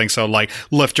these other things. So like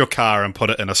lift your car and put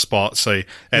it in a spot. So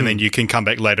then you can come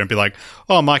back later and be like,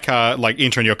 oh, my car, like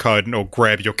enter in your code and it'll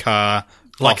grab your car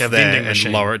like off a there vending and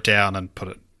machine. lower it down and put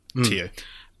it to you.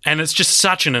 And it's just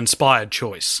such an inspired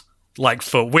choice. Like,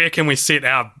 for where can we set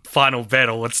our final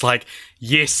battle? It's like,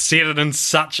 yes, set it in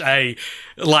such a,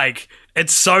 like,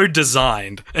 it's so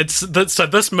designed. So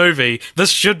this movie, this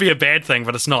should be a bad thing,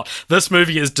 but it's not. This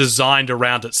movie is designed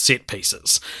around its set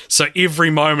pieces. So every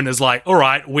moment is like, all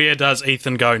right, where does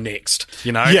Ethan go next?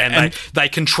 You know, Yeah, and they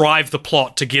contrive the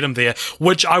plot to get him there,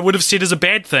 which I would have said is a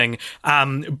bad thing.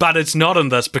 But it's not in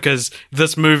this, because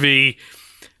this movie...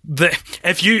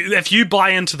 if you buy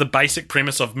into the basic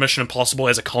premise of Mission Impossible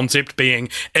as a concept being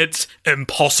it's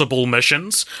impossible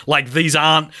missions, like these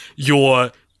aren't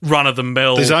your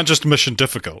run-of-the-mill... These aren't just mission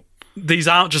difficult. These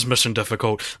aren't just mission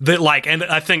difficult. They're like, and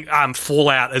I think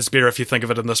Fallout is better if you think of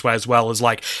it in this way as well, is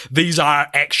like, these are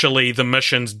actually the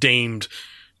missions deemed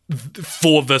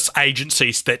for this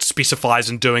agency that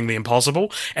specifies in doing the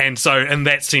impossible. And so in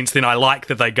that sense, then I like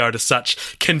that they go to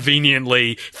such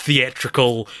conveniently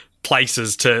theatrical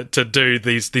places to do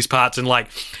these parts. And like,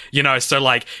 you know, so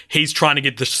like he's trying to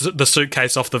get the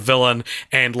suitcase off the villain,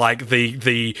 and like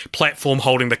the platform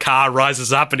holding the car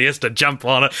rises up and he has to jump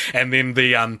on it, and then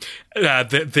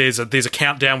there's a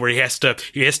countdown where he has to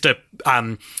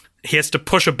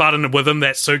push a button within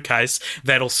that suitcase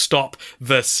that'll stop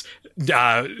this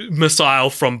missile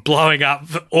from blowing up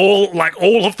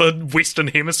all of the Western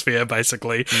Hemisphere,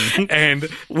 basically. And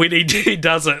when he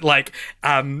does it, like,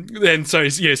 and so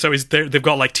they've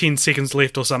got like 10 seconds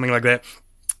left or something like that.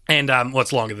 And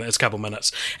what's longer than it's a couple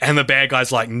minutes, and the bad guy's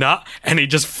like, nah, and he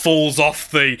just falls off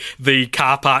the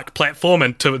car park platform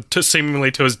and to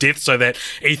seemingly to his death, so that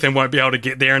Ethan won't be able to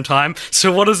get there in time. So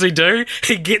what does he do?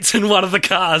 He gets in one of the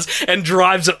cars and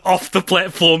drives it off the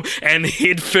platform, and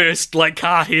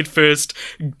car head first,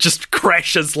 just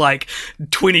crashes like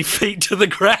 20 feet to the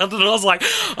ground. And I was like,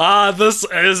 this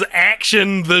is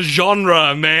action, the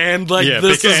genre, man. Like,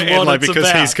 this is what it's because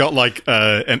about. he's got like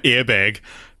an airbag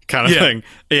kind of thing.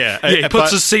 Yeah, he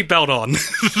puts his seatbelt on.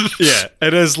 Yeah,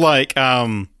 it is like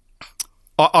I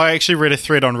actually read a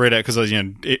thread on Reddit, because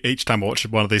each time I watch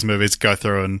one of these movies, go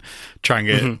through and try and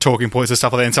get talking points and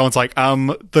stuff like that, and someone's like,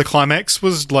 the climax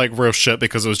was like real shit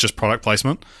because it was just product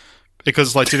placement.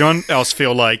 Because like, did anyone else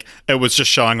feel like it was just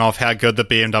showing off how good the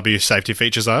BMW safety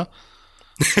features are?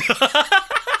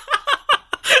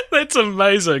 That's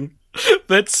amazing.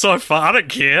 That's so fun. I don't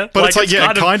care. But it's like,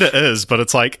 it kind of is, but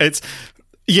it's like,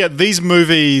 these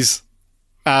movies,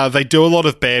 they do a lot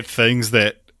of bad things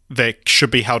that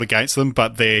should be held against them,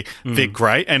 but they're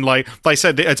great. And like they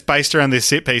said, it's based around their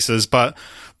set pieces, but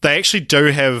they actually do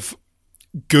have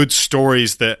good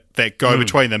stories that go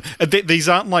between them. These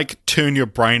aren't like turn your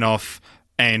brain off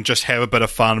and just have a bit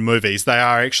of fun movies. They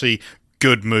are actually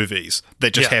good movies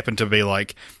that just happen to be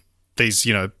like these,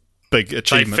 big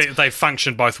achievements. They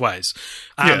function both ways.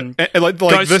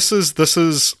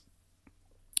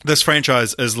 This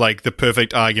franchise is like the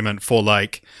perfect argument for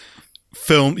like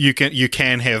film. You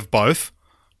can have both.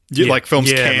 Like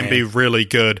films can be really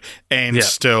good and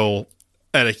still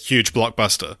at a huge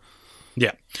blockbuster.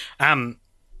 Yeah.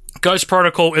 Ghost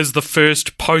Protocol is the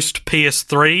first post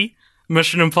PS3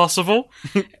 Mission Impossible,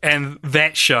 and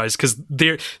that shows, because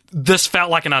this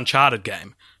felt like an Uncharted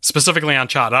game. Specifically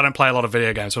Uncharted. I don't play a lot of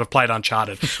video games, but I've played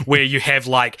Uncharted, where you have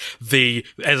like the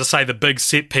big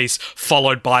set piece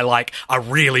followed by like a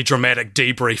really dramatic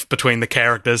debrief between the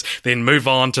characters, then move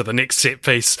on to the next set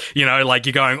piece, like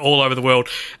you're going all over the world.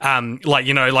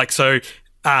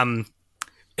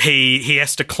 He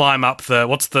has to climb up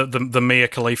the Mia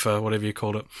Khalifa, whatever you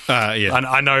called it.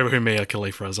 I know who Mia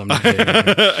Khalifa is. I'm not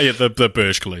the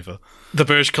Burj Khalifa. The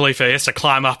Burj Khalifa, he has to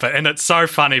climb up it, and it's so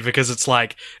funny because it's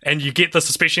like, and you get this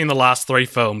especially in the last 3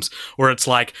 films, where it's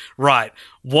like, right,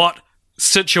 what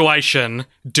situation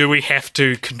do we have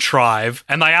to contrive?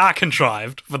 And they are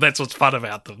contrived, but that's what's fun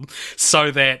about them,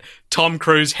 so that Tom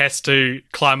Cruise has to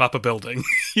climb up a building.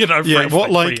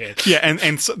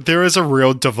 And so there is a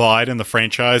real divide in the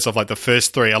franchise of like the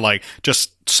first 3 are like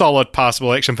just solid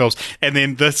passable action films, and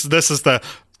then this is the,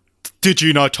 did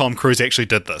you know Tom Cruise actually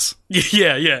did this?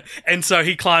 Yeah. And so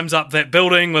he climbs up that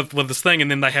building with this thing, and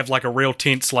then they have like a real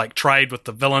tense like trade with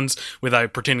the villains where they're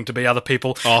pretending to be other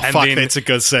people. Oh, and fuck, that's a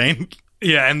good scene.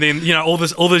 Yeah, and then all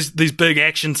these big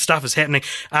action stuff is happening.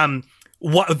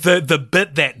 What the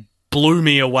bit that blew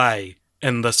me away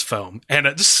in this film, and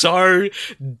it's so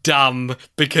dumb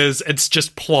because it's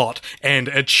just plot, and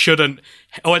it shouldn't.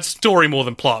 Oh, it's story more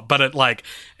than plot, but it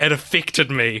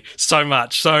affected me so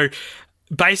much. So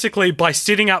basically, by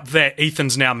setting up that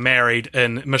Ethan's now married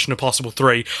in Mission Impossible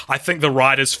 3, I think the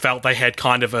writers felt they had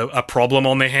kind of a problem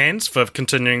on their hands for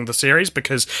continuing the series,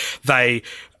 because they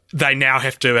now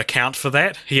have to account for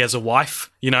that. He has a wife,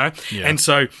 Yeah. And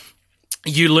so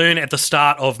you learn at the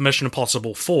start of Mission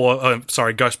Impossible 4,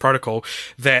 Ghost Protocol,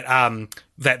 that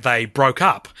they broke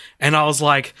up. And I was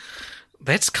like,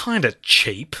 that's kind of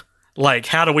cheap. Like,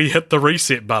 how do we hit the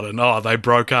reset button? Oh, they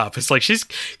broke up. It's like, she's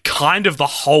kind of the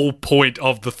whole point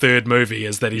of the third movie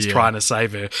is that he's trying to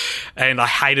save her. And I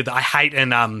hated that. I hate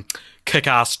in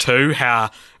Kick-Ass 2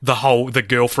 how the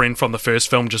girlfriend from the first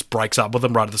film just breaks up with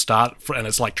him right at the start, and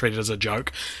it's like treated as a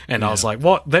joke. And I was like,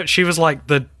 what? She was like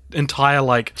the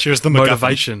entire she was the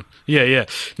motivation. Yeah,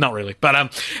 not really.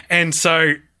 But and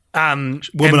so women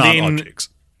aren't objects.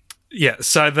 Yeah,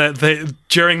 so the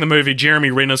during the movie,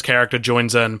 Jeremy Renner's character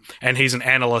joins in, and he's an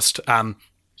analyst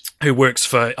who works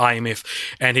for IMF,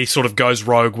 and he sort of goes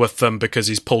rogue with them because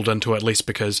he's pulled into it, at least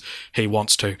because he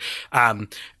wants to.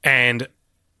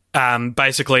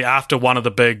 Basically, after one of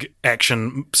the big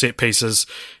action set pieces,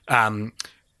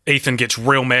 Ethan gets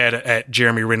real mad at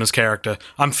Jeremy Renner's character.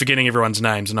 I'm forgetting everyone's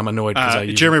names, and I'm annoyed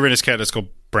because Jeremy Renner's character is called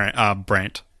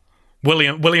Brandt.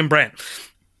 William Brandt.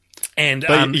 And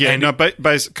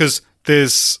because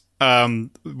there's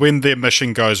when their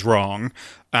mission goes wrong,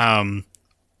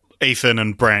 Ethan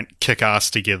and Brandt kick ass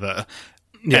together,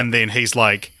 and then he's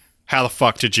like, "How the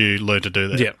fuck did you learn to do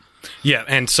that?" Yeah,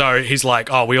 and so he's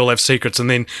like, "Oh, we all have secrets," and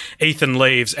then Ethan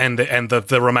leaves, and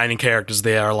the remaining characters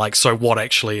there are like, "So what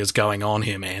actually is going on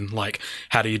here, man? Like,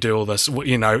 how do you do all this?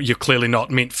 You're clearly not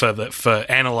meant for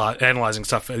analyzing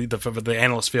stuff for the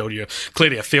analyst field. You're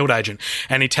clearly a field agent."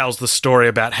 And he tells the story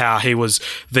about how he was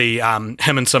him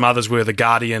and some others were the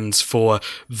guardians for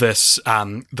this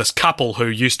couple who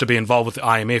used to be involved with the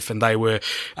IMF, and they were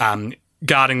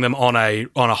guarding them on a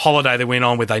holiday they went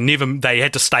on where they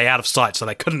had to stay out of sight, so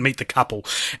they couldn't meet the couple.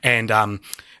 And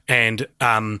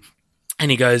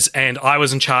he goes, and I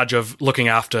was in charge of looking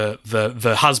after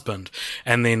the husband.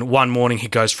 And then one morning he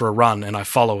goes for a run, and I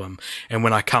follow him. And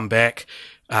when I come back,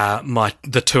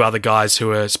 the two other guys who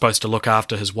are supposed to look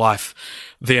after his wife,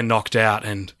 they're knocked out,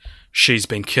 and she's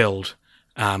been killed.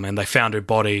 And they found her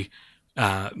body,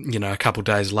 a couple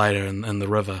days later in the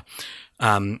river.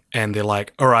 And they're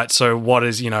like, all right, so what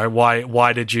is,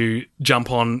 why did you jump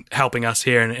on helping us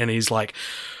here? And he's like,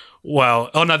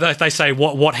 well, oh no, they say,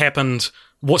 what happened?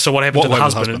 What happened to the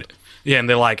husband? And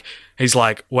they're like, he's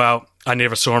like, well, I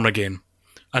never saw him again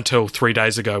until 3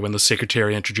 days ago when the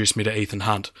secretary introduced me to Ethan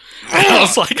Hunt. And I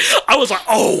was like,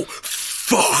 oh,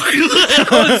 fuck.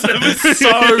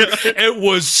 It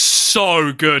was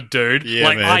so good, dude.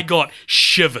 Yeah, man. I got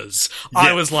shivers. Yeah,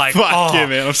 I was like, fuck yeah,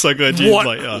 man. I'm so glad you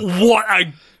what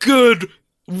a good...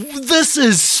 This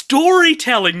is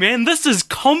storytelling, man. This is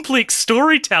complex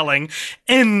storytelling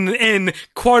in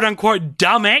quote-unquote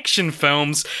dumb action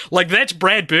films. Like, that's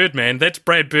Brad Bird, man. That's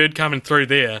Brad Bird coming through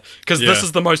there. Because this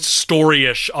is the most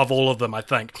story-ish of all of them, I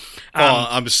think.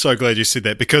 I'm so glad you said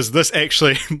that, because this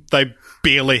actually... they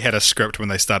barely had a script when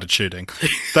they started shooting.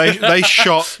 They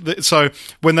shot... So,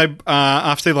 when they...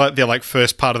 after, their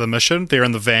first part of the mission, they're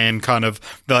in the van, kind of...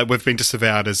 They're like, we've been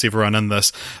disavowed as everyone in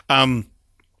this.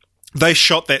 They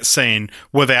shot that scene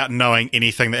without knowing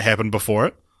anything that happened before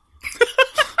it.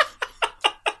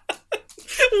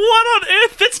 What on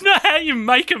earth? That's not how you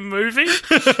make a movie.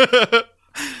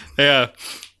 Yeah,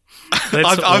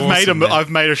 I've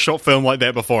made a short film like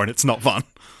that before, and it's not fun.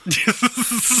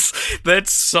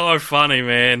 That's so funny,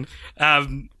 man.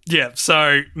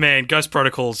 So man, Ghost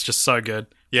Protocol is just so good.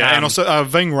 Yeah, and also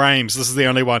Ving Rhames. This is the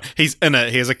only one. He's in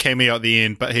it. He has a cameo at the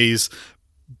end, but he's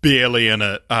barely in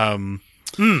it.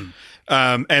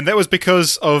 And that was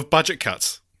because of budget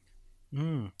cuts.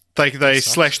 They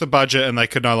slashed the budget, and they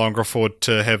could no longer afford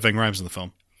to have Ving Rhames in the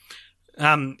film.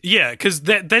 Because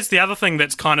that's the other thing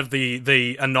that's kind of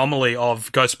the anomaly of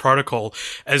Ghost Protocol,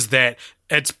 is that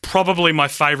it's probably my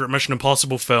favourite Mission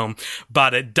Impossible film,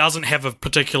 but it doesn't have a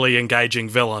particularly engaging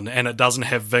villain, and it doesn't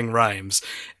have Ving Rhames,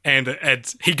 and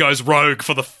he goes rogue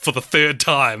for the third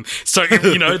time. So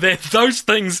those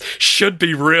things should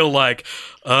be real. Like,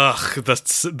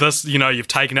 this you've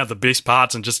taken out the best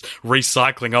parts and just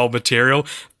recycling old material.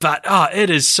 But it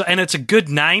is, and it's a good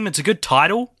name. It's a good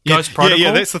title. Ghost Protocol.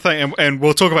 Yeah, that's the thing, and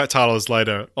we'll talk about titles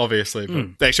later, obviously.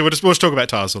 But actually, we'll just talk about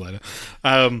titles later.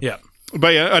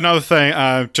 But yeah, another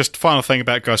thing, just final thing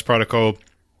about Ghost Protocol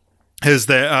is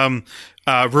that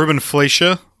Ruben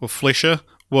Fleischer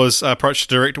was approached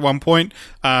to direct at one point,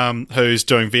 who's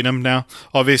doing Venom now,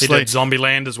 obviously. He did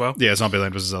Zombieland as well. Yeah,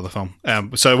 Zombieland was his other film.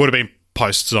 So it would have been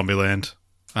post-Zombieland,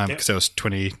 because that was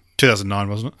 2009,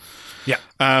 wasn't it? Yeah.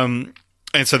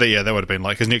 And so that would have been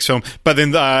like his next film. But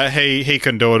then he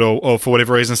couldn't do it or for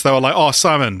whatever reason. So they were like, oh,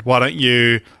 Simon, why don't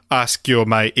you ask your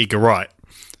mate Edgar Wright?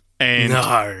 And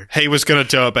no. He was going to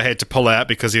do it but had to pull out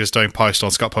because he was doing post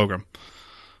on Scott Pilgrim.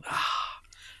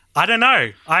 I don't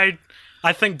know. I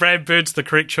think Brad Bird's the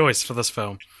correct choice for this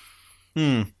film.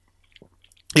 Yeah,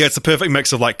 it's the perfect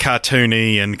mix of like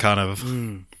cartoony and kind of...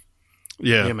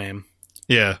 Yeah. Yeah, man.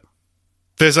 Yeah.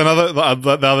 There's the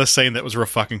other scene that was real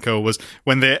fucking cool was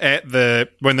when they're in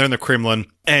the Kremlin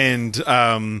and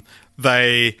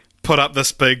they put up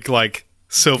this big like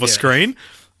silver screen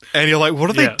and you're like, what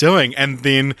are they doing? And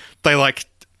then they like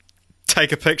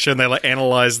take a picture and they like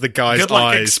analyze the guy's Good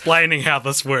luck eyes. Explaining how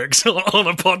this works on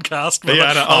a podcast.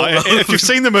 Yeah, if you've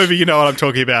seen the movie, you know what I'm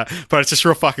talking about. But it's just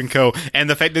real fucking cool, and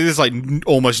the fact that there's like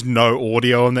almost no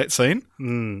audio in that scene.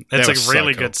 It's a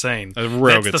really good scene.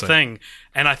 That's the thing,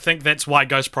 and I think that's why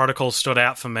Ghost Protocol stood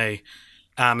out for me,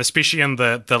 especially in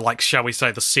the like, shall we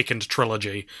say, the second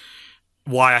trilogy.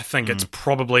 Why I think it's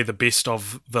probably the best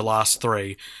of the last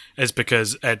three is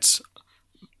because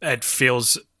it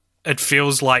feels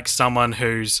like someone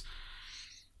who's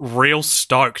real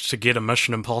stoked to get a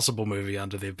Mission Impossible movie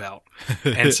under their belt,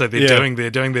 and so they're doing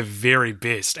their very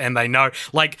best, and they know.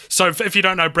 Like, so if you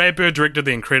don't know, Brad Bird directed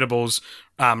The Incredibles,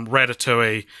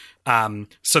 Ratatouille.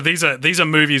 So these are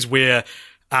movies where.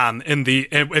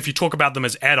 If you talk about them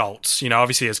as adults, you know,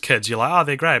 obviously as kids, you're like, oh,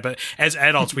 they're great. But as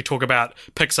adults, we talk about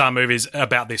Pixar movies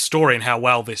about their story and how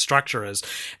well their structure is.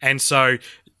 And so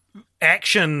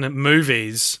action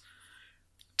movies,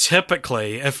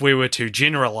 typically, if we were to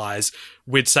generalize,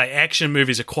 we'd say action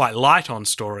movies are quite light on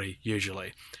story,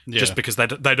 usually. Just because they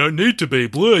don't need to be.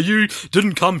 Blur, you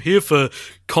didn't come here for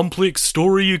complex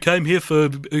story, you came here for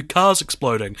cars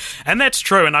exploding. And that's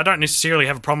true, and I don't necessarily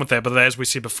have a problem with that, but as we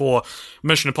said before,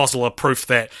 Mission Impossible are proof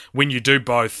that when you do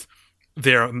both,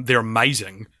 they're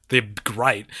amazing. They're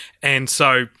great. And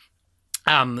so,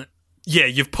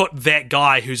 you've put that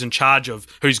guy who's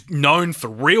who's known for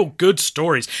real good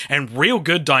stories and real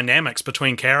good dynamics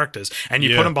between characters, and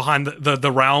you put him behind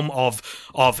the realm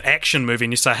of action movie,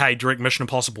 and you say, hey, direct Mission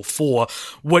Impossible 4,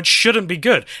 which shouldn't be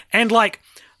good. And I'm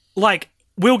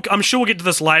sure we'll get to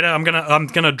this later. I'm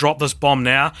gonna drop this bomb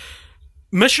now.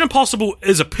 Mission Impossible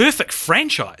is a perfect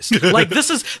franchise. Like, this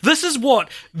is a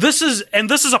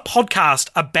podcast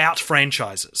about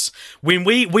franchises. When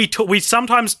we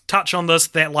sometimes touch on this,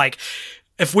 that like,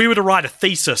 if we were to write a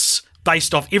thesis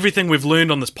based off everything we've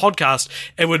learned on this podcast,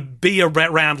 it would be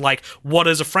around like, what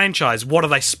is a franchise? What are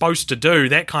they supposed to do?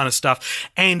 That kind of stuff.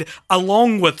 And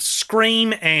along with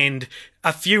Scream and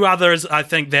a few others, I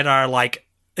think that are like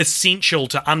essential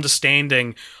to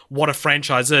understanding what a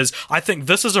franchise is. I think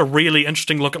this is a really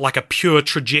interesting look at like a pure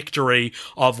trajectory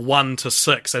of 1 to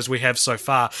 6 as we have so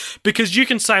far, because you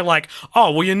can say like,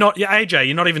 oh, well, you're not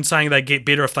even saying they get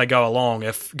better if they go along,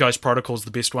 if Ghost Protocol is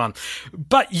the best one,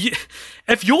 but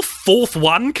if your fourth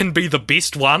one can be the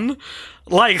best one,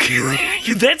 like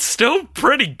that's still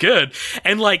pretty good.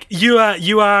 And like you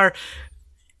are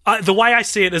the way I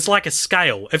see it is like a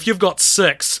scale. If you've got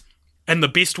 6 and the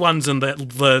best one's in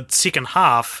the second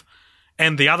half,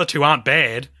 and the other two aren't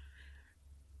bad,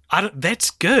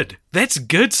 that's good. That's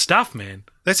good stuff, man.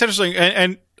 That's interesting.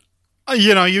 And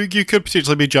you know, you could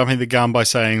potentially be jumping the gun by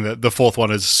saying that the fourth one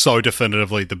is so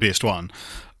definitively the best one.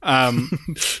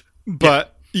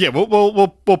 But we'll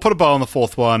put a bow on the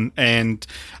fourth one. And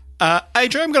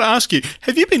AJ, I'm going to ask you: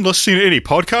 have you been listening to any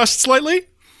podcasts lately?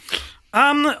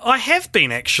 I have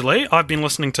been, actually. I've been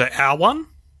listening to our one.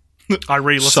 I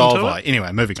re-listened to it.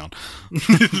 Anyway, moving on.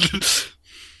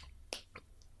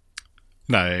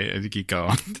 No, you go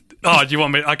on. Oh, do you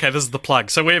want me? Okay, this is the plug.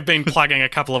 So we've been plugging a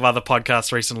couple of other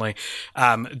podcasts recently,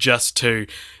 just to,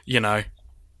 you know,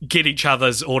 get each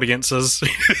other's audiences,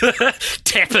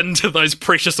 tap into those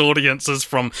precious audiences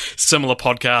from similar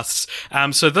podcasts.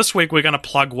 So this week we're going to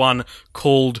plug one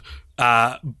called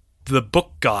The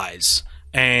Book Guys,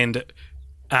 and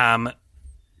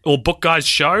or Book Guys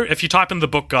Show. If you type in The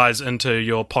Book Guys into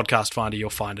your podcast finder, you'll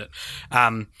find it.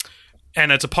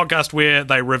 And it's a podcast where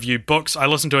they review books. I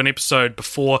listened to an episode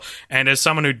before, and as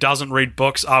someone who doesn't read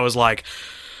books, I was like,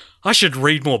 I should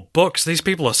read more books. These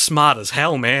people are smart as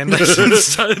hell, man.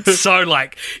 It's so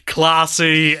like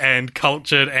classy and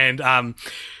cultured, and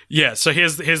so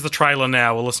here's the trailer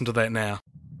now. We'll listen to that now.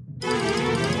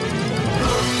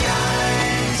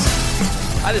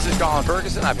 Hi, this is Colin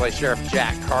Ferguson. I play Sheriff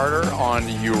Jack Carter on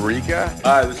Eureka.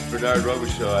 Hi, this is Bernard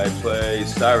Robichaud. I play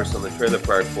Cyrus on the Trailer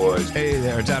Park Boys. Hey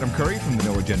there, it's Adam Curry from the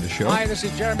No Agenda Show. Hi, this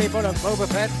is Jeremy Bullock, Boba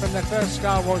Fett from the first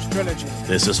Star Wars trilogy.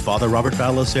 This is Father Robert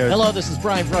Ballester. Hello, this is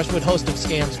Brian Brushwood, host of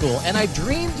Scam School, and I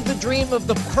dreamed the dream of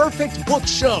the perfect book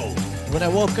show. When I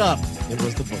woke up, it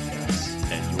was The Book Guys.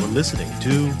 And you're listening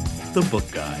to The Book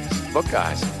Guys. Book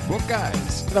Guys. Book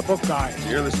Guys. The Book Guys.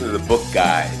 You're listening to The Book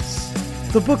Guys.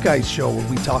 The Book Guys Show, where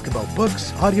we talk about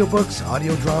books, audiobooks,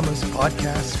 audio dramas,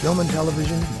 podcasts, film and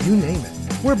television, you name it.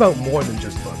 We're about more than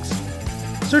just books.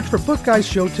 Search for Book Guys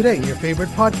Show today in your favorite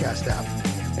podcast app.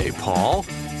 Hey, Paul.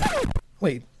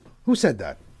 Wait, who said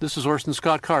that? This is Orson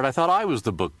Scott Card. I thought I was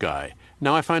the book guy.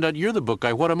 Now I find out you're the book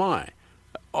guy. What am I?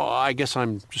 Oh, I guess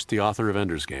I'm just the author of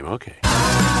Ender's Game. Okay.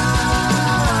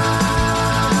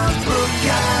 Book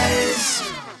Guys.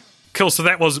 Cool, so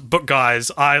that was Book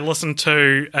Guys. I listened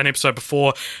to an episode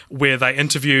before where they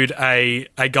interviewed a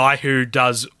guy who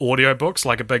does audiobooks,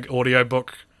 like a big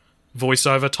audiobook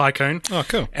voiceover tycoon. Oh,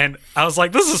 cool. And I was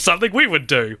like, this is something we would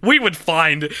do. We would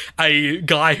find a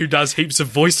guy who does heaps of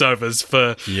voiceovers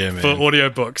for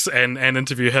audiobooks and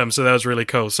interview him. So that was really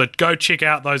cool. So go check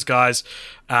out those guys.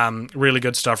 Really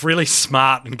good stuff. Really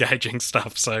smart, engaging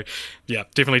stuff. So yeah,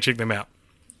 definitely check them out.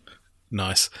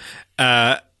 Nice.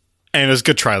 And it was a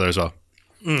good trailer as well.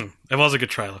 It was a good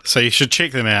trailer. So you should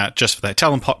check them out just for that.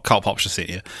 Tell them Cult Pop should sent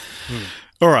you.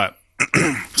 All right.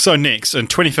 So next, in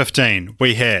 2015,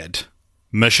 we had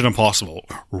Mission Impossible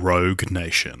Rogue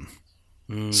Nation.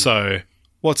 So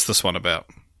what's this one about?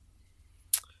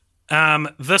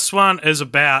 This one is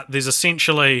about, there's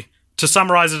essentially, to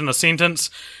summarize it in a sentence,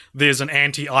 there's an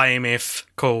anti-IMF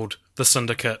called the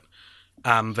Syndicate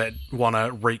that want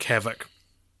to wreak havoc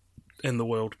in the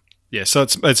world. Yeah, so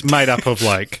it's made up of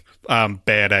like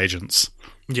bad agents.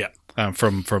 Yeah.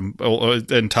 From all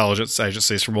intelligence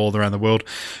agencies from all around the world,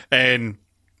 and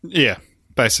yeah,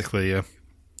 basically,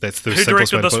 that's the who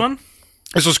directed this one.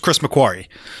 This was Chris McQuarrie.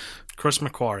 Chris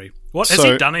McQuarrie. What has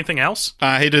he done? Anything else?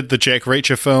 He did the Jack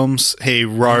Reacher films. He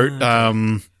wrote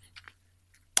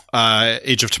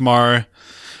Edge of Tomorrow.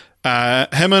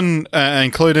 Him and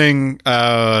including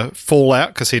Fallout,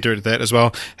 because he directed that as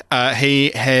well.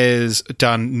 He has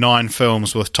done 9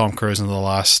 films with Tom Cruise in the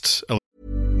last.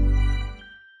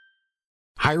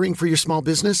 Hiring for your small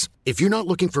business? If you're not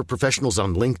looking for professionals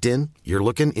on LinkedIn, you're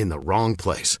looking in the wrong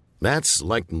place. That's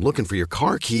like looking for your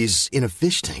car keys in a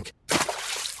fish tank.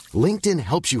 LinkedIn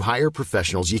helps you hire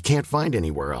professionals you can't find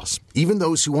anywhere else, even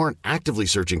those who aren't actively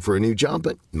searching for a new job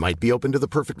but might be open to the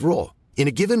perfect role. In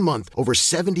a given month, over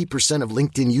 70% of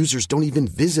LinkedIn users don't even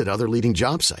visit other leading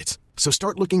job sites. So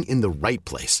start looking in the right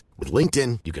place. With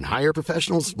LinkedIn, you can hire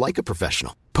professionals like a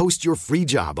professional. Post your free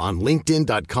job on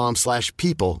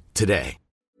linkedin.com/people today.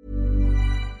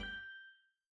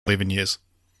 11 years.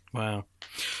 Wow.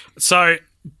 So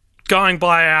going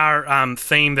by our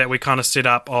theme that we kind of set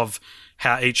up of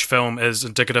how each film is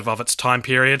indicative of its time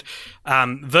period,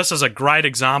 this is a great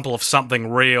example of something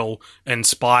real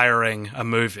inspiring a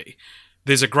movie.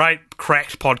 There's a great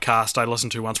Cracked podcast I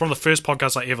listened to once, one of the first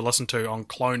podcasts I ever listened to on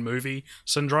clone movie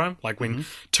syndrome, like when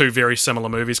two very similar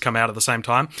movies come out at the same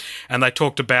time. And they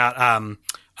talked about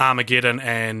Armageddon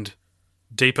and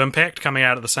Deep Impact coming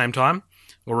out at the same time,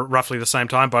 or roughly the same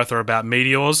time. Both are about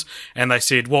meteors. And they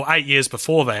said, well, 8 years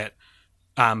before that,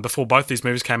 before both these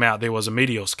movies came out, there was a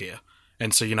meteor scare.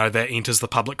 And so, that enters the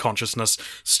public consciousness,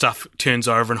 stuff turns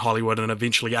over in Hollywood, and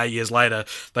eventually 8 years later,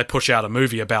 they push out a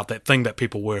movie about that thing that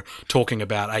people were talking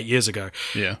about 8 years ago.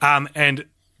 Yeah. And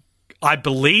I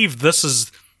believe this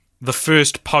is the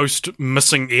first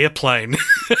post-missing airplane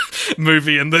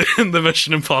movie in the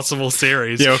Mission Impossible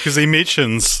series. Yeah, because he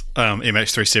mentions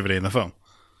MH370 in the film.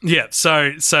 Yeah,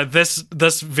 so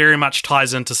this very much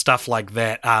ties into stuff like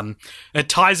that. It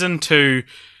ties into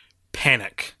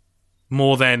panic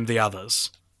more than the others.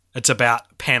 It's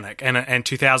about panic, and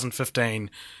 2015,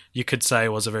 you could say,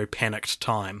 was a very panicked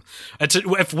time.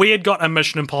 If we had got a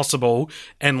Mission Impossible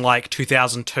in like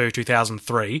 2002,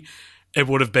 2003, it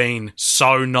would have been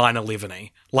so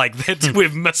 9/11-y. Like,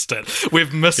 we've missed it.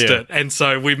 We've missed it, and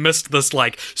so we missed this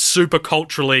like super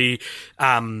culturally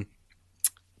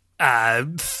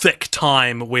thick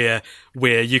time where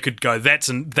you could go, that's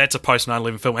a post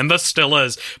 9/11 film, and this still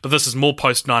is, but this is more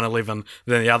post 9/11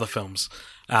 than the other films.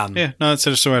 That's an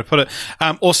interesting way to put it.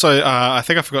 Also, I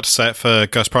think I forgot to say it for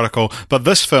Ghost Protocol, but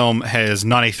this film has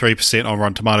 93% on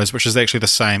Rotten Tomatoes, which is actually the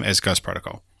same as Ghost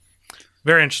Protocol.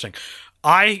 Very interesting.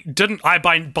 By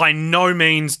no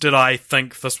means did I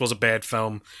think this was a bad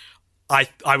film. I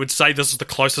would say this is the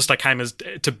closest I came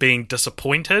to being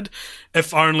disappointed,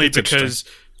 if only because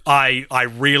I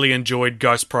really enjoyed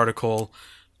Ghost Protocol.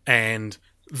 and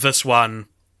this one,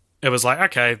 it was like,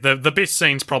 okay, the best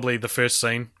scene's probably the first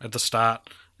scene at the start.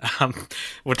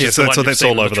 Which is so that's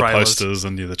all over the posters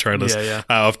and the trailers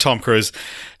of Tom Cruise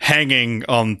hanging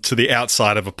on to the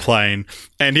outside of a plane,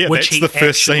 and which that's the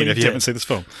first scene if you haven't seen this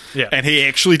film. And he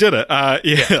actually did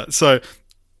it. So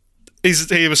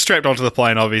he was strapped onto the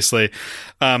plane, obviously,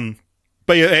 but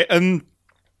and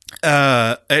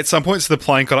at some points the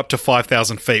plane got up to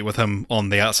 5,000 feet with him on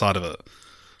the outside of it.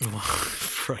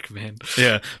 Frick, man.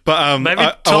 Yeah, but maybe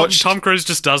Tom Cruise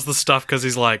just does the stuff because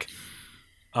he's like,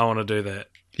 I want to do that.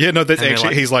 Yeah, no, that's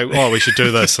actually, he's like, oh, we should do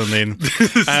this. And then,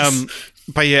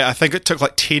 but yeah, I think it took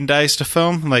like 10 days to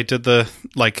film. And they did the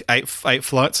like eight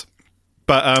flights.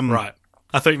 But, right.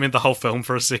 I thought you meant the whole film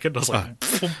for a second. I was like,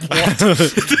 what?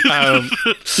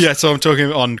 Yeah, so I'm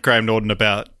talking on Graham Norton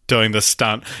about doing this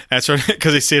stunt. And it's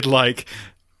because he said like,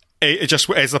 it just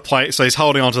as the plane, so he's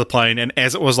holding onto the plane, and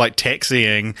as it was like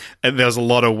taxiing, and there was a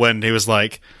lot of wind, he was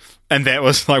like, and that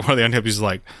was like one of the only times he was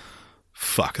like,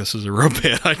 fuck, this is a real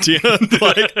bad idea.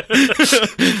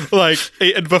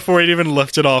 And before he'd even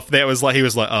lifted off, that was like, he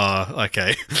was like, oh,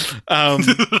 okay.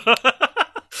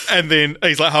 And then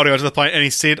he's like holding onto the plane, and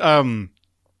he said,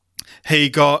 he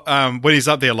got, when he's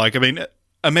up there, like, I mean,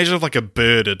 imagine if like a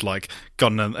bird had like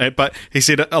gotten in, but he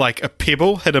said like a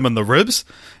pebble hit him in the ribs,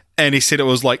 and he said it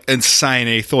was like insane.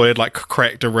 He thought he'd like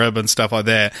cracked a rib and stuff like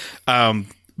that.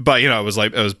 But, it was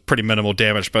like, it was pretty minimal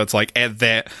damage, but it's like at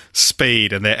that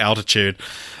speed and that altitude.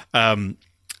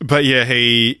 But yeah,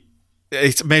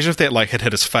 imagine if that like had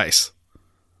hit his face.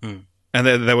 And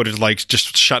they would have like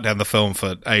just shut down the film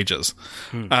for ages.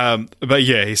 But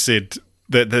yeah, he said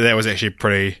that was actually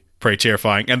pretty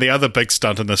terrifying. And the other big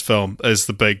stunt in this film is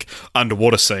the big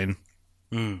underwater scene.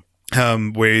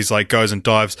 Where he's like goes and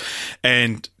dives.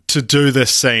 And to do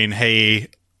this scene, he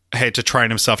had to train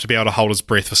himself to be able to hold his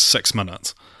breath for 6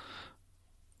 minutes.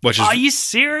 Are you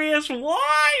serious? Why,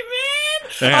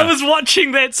 man? Yeah. I was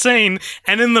watching that scene,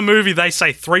 and in the movie they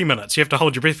say 3 minutes. You have to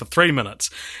hold your breath for 3 minutes.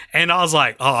 And I was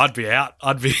like, oh, I'd be out.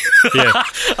 I'm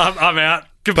out.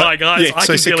 Goodbye, guys. Yeah, I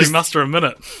can barely muster a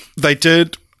minute. They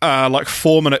did like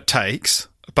 4-minute takes,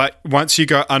 but once you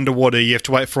go underwater, you have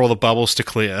to wait for all the bubbles to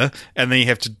clear, and then you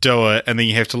have to do it, and then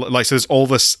you have to, like, so there's all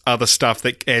this other stuff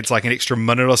that adds like an extra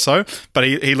minute or so, but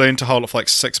he learned to hold it for like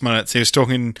 6 minutes. He was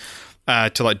talking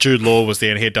to like Jude Law was there,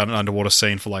 and he had done an underwater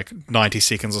scene for like 90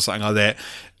 seconds or something like that.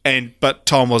 But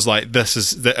Tom was like,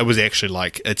 it was actually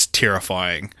like, it's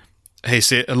terrifying. He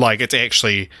said, like, it's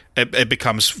actually, it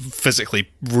becomes physically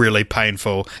really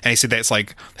painful. And he said that's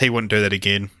like, he wouldn't do that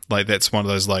again. Like, that's one of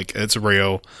those, like, it's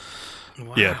real.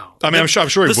 Wow. Yeah. I mean, I'm sure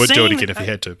he would do it again if he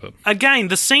had to. But again,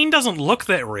 the scene doesn't look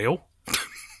that real.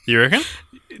 You reckon?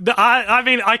 I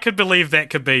mean, I could believe that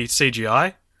could be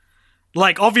CGI.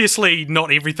 Like, obviously,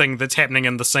 not everything that's happening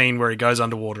in the scene where he goes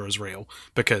underwater is real,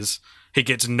 because he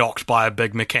gets knocked by a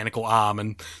big mechanical arm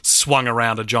and swung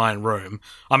around a giant room.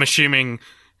 I'm assuming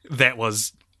that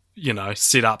was,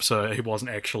 set up so he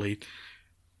wasn't actually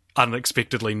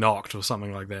unexpectedly knocked or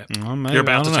something like that. Maybe, you're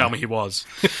about to tell me he was.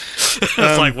 It's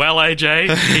like, well,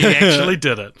 AJ, he actually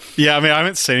did it. Yeah, I mean, I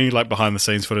haven't seen any like behind the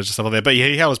scenes footage and stuff like that, but yeah,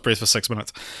 he held his breath for 6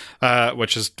 minutes,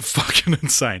 which is fucking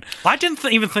insane. I didn't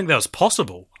even think that was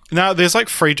possible. No, there's like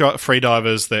free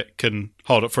divers that can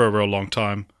hold it for a real long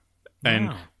time.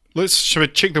 And should we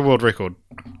check the world record?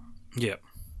 Yep.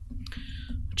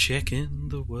 Checking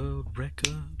the world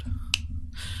record.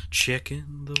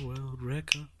 Checking the world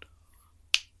record.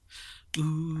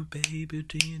 Ooh, baby,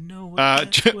 do you know what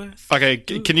that's worth? Okay,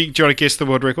 do you want to guess the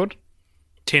world record?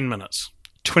 10 minutes.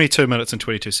 22 minutes and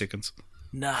 22 seconds.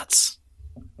 Nuts.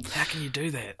 How can you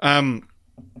do that?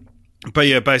 But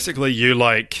yeah, basically you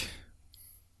like,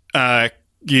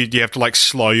 you have to like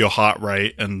slow your heart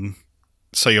rate, and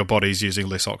so your body's using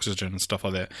less oxygen and stuff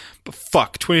like that. But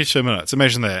fuck, 22 minutes.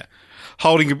 Imagine that.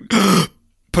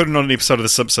 Putting on an episode of The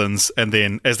Simpsons, and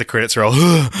then as the credits roll,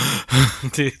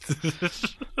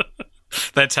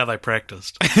 that's how they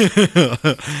practiced.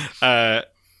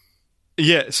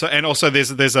 Yeah. So, and also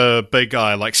there's a big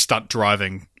guy like stunt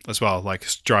driving as well, like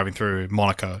driving through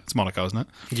Monaco. It's Monaco, isn't it?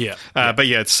 Yeah. But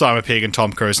yeah, it's Simon Pegg and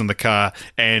Tom Cruise in the car,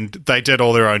 and they did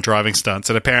all their own driving stunts.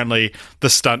 And apparently, the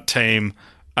stunt team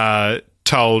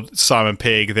told Simon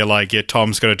Pegg, they're like, yeah,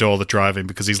 Tom's going to do all the driving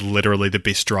because he's literally the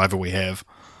best driver we have.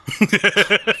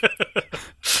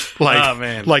 Oh,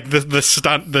 man. Like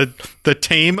the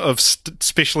team of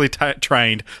specially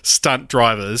trained stunt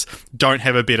drivers don't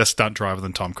have a better stunt driver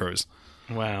than Tom Cruise.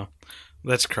 Wow,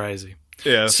 that's crazy.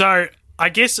 Yeah. So I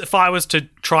guess if I was to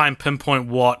try and pinpoint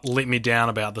what let me down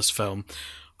about this film,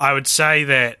 I would say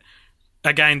that,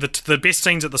 again, the best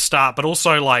scenes at the start, but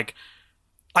also like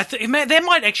I think that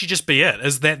might actually just be it.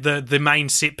 Is that the main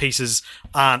set pieces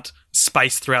aren't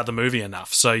spaced throughout the movie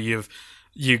enough, so you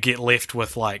get left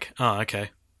with like, oh, okay.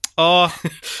 Oh,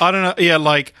 I don't know. Yeah,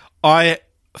 like I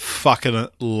fucking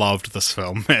loved this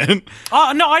film, man.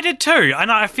 Oh no, I did too, and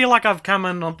I feel like I've come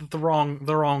in on the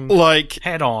wrong like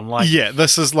head on. Like, yeah,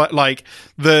 this is like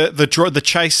the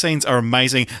chase scenes are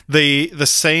amazing. The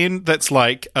scene that's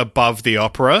like above the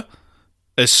opera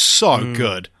is so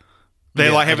good.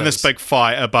 They're like having this big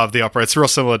fight above the opera. It's real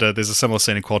similar to, there's a similar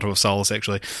scene in Quantum of Solace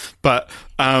actually, but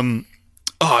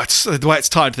it's the way it's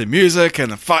tied to the music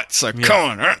and the fight's so cool.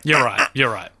 You're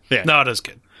right. Yeah, no, it is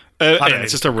good.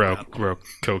 It's just a real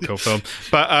cool film.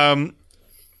 But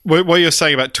what you were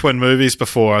saying about twin movies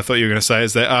before, I thought you were going to say,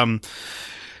 is that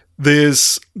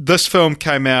this film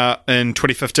came out in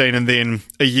 2015, and then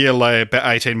a year later,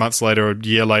 about 18 months later, or a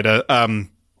year later,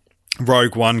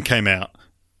 Rogue One came out.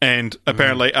 And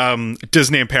apparently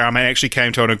Disney and Paramount actually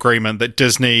came to an agreement that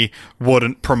Disney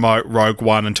wouldn't promote Rogue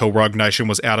One until Rogue Nation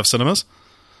was out of cinemas.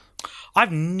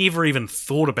 I've never even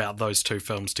thought about those two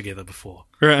films together before.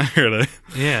 Really?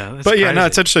 Yeah. That's but yeah, crazy. no,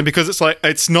 it's interesting because it's like,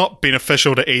 it's not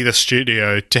beneficial to either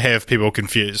studio to have people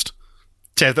confused.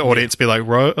 To have the audience be like,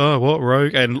 what,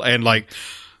 Rogue? And like,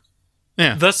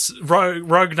 yeah. This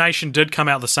Rogue Nation did come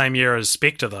out the same year as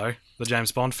Spectre, though, the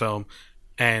James Bond film,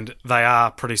 and they are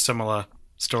pretty similar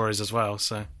stories as well.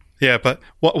 So yeah, but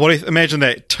what do you imagine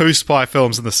that 2 spy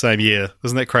films in the same year?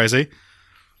 Isn't that crazy?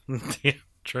 Yeah.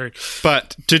 True.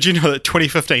 But did you know that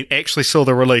 2015 actually saw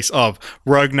the release of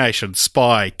Rogue Nation,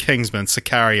 Spy, Kingsman,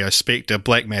 Sicario, Spectre,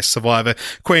 Black Mass, Survivor,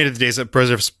 Queen of the Desert, Bridge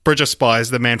of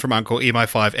Spies, The Man from U.N.C.L.E.,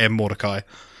 MI5, and Mordecai,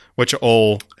 which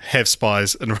all have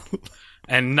spies.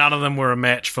 And none of them were a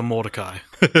match for Mordecai.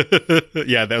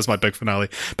 Yeah, that was my big finale.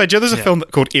 But yeah, there's a film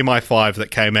called MI5 that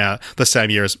came out the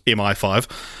same year as MI5,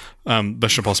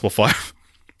 Mission Impossible 5.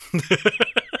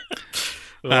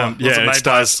 It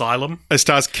stars Asylum. It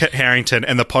stars Kit Harington,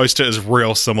 and the poster is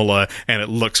real similar, and it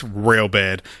looks real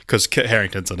bad because Kit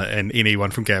Harington's in it, and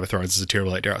anyone from Game of Thrones is a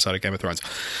terrible actor outside of Game of Thrones.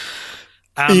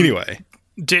 Anyway,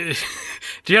 do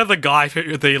you know the guy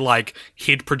the like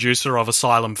head producer of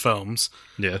Asylum Films?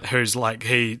 Yeah, who's like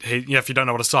he if you don't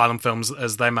know what Asylum Films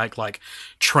is, they make like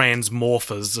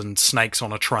Transmorphers and Snakes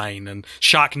on a Train and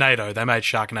Sharknado. They made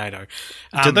Sharknado.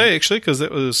 Did they actually? Because it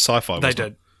was sci-fi. They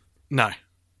did. No.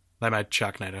 They made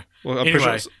Sharknado. Well, I'm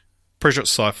anyway, pretty sure it's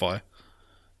sci-fi.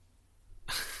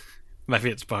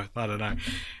 Maybe it's both. I don't know.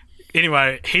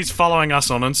 Anyway, he's following us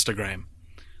on Instagram.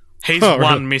 He's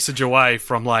one message away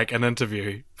from like an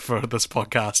interview for this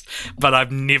podcast, but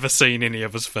I've never seen any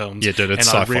of his films. Yeah, dude,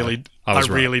 it's and sci-fi. I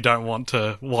really don't want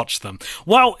to watch them.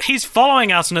 Well, he's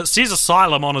following us, and it says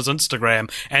Asylum on his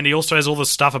Instagram, and he also has all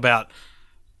this stuff about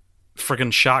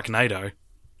friggin' Sharknado.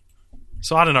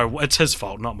 So I don't know. It's his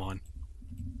fault, not mine.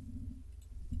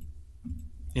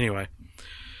 Anyway.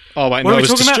 Oh wait, no,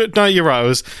 no, you're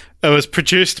right. It was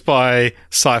produced by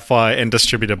Sci-Fi and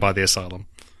distributed by the Asylum.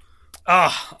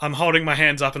 I'm holding my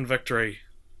hands up in victory,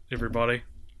 everybody.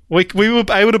 We were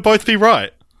able to both be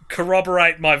right.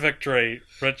 Corroborate my victory,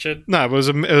 Richard. No, it was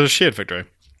a shared victory.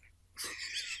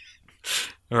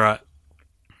 All right.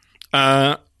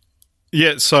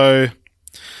 Yeah. So,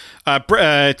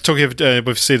 talking of,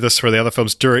 we've said this for the other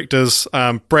films, directors.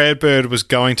 Brad Bird was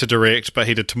going to direct, but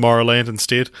he did Tomorrowland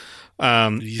instead.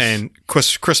 And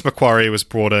Chris McQuarrie was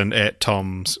brought in at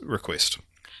Tom's request.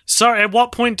 So, at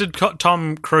what point did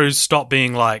Tom Cruise stop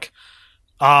being like,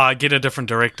 get a different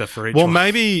director for each one? Well,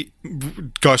 maybe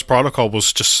Ghost Protocol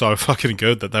was just so fucking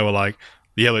good that they were like,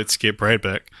 yeah, let's get Brad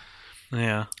back.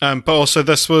 Yeah. But also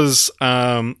this is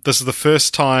the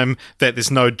first time that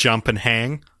there's no jump and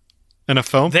hang in a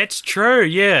film. That's true,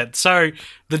 yeah. So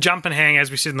the jump and hang,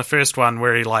 as we said in the first one,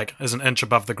 where he like is an inch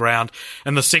above the ground,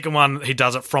 and the second one he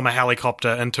does it from a helicopter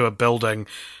into a building.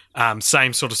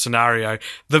 Same sort of scenario.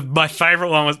 My favorite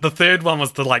one was the third one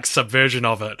was the like subversion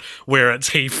of it, where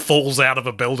he falls out of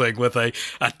a building with a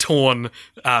torn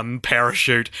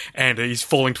parachute, and he's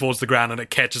falling towards the ground, and it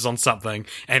catches on something,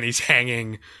 and he's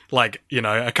hanging like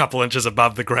a couple inches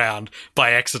above the ground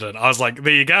by accident. I was like,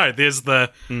 there you go. There's the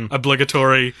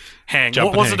obligatory hang.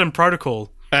 What was it in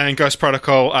Protocol? And Ghost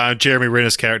Protocol, Jeremy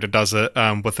Renner's character does it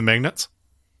with the magnets.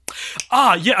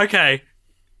 Yeah, okay.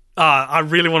 I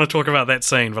really want to talk about that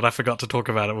scene, but I forgot to talk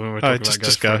about it when we were talking about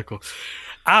Ghost Protocol.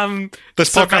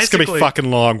 This podcast is going to be fucking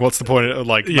long. What's the point?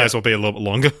 May as well be a little bit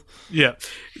longer. Yeah.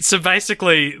 So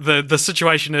basically, the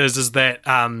situation is that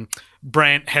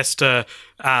Brandt has to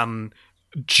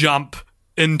jump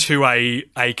into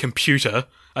a computer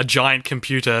a giant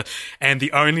computer, and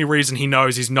the only reason he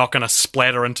knows he's not going to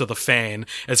splatter into the fan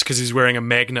is because he's wearing a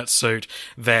magnet suit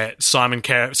that Simon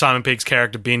Pegg's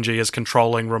character Benji is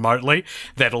controlling remotely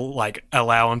that'll like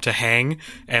allow him to hang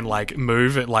and like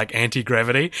move at like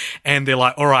anti-gravity. And they're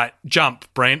like, all right, jump,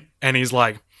 Brent. And he's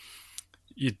like,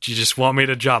 you just want me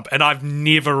to jump? And I've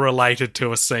never related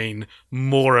to a scene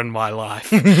more in my life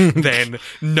than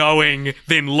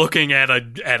looking at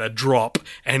a drop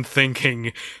and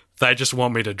thinking, they just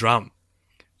want me to jump.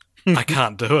 I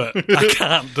can't do it. I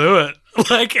can't do it.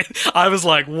 Like, I was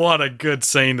like, what a good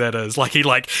scene that is. Like, he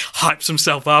like hypes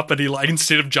himself up and he like,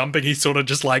 instead of jumping, he sort of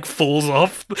just like falls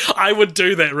off. I would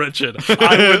do that, Richard.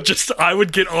 I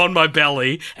would get on my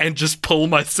belly and just pull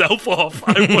myself off.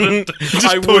 I wouldn't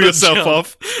just pull yourself jump.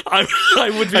 off. I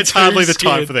would be It's hardly the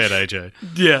scared. time for that, AJ.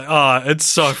 Yeah, it's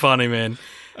so funny, man.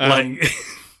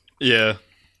 Yeah.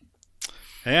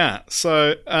 Yeah.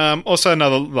 So, also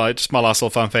another, like, just my last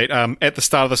little fun fact. At the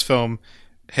start of this film,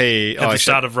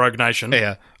 start of Rogue Nation.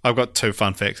 Yeah. I've got 2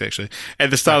 fun facts, actually. At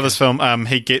the start of this film,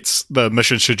 he gets the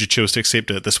mission, should you choose to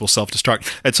accept it, this will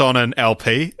self-destruct. It's on an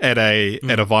LP at a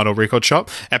vinyl record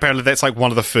shop. Apparently, that's, like,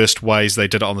 one of the first ways they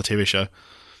did it on the TV show.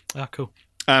 Oh, cool.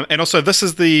 And also, this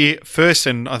is the first,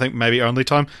 and I think maybe only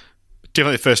time,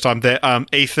 definitely the first time, that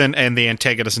Ethan and the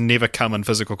antagonist never come in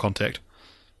physical contact.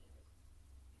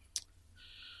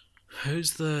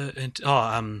 Who's the...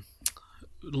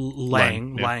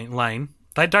 Lane.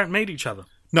 They don't meet each other.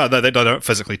 No, they don't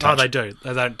physically touch. Oh, they do.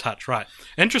 They don't touch, right.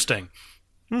 Interesting.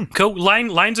 Cool.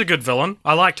 Lane's a good villain.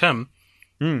 I liked him.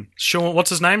 Sean, what's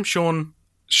his name? Sean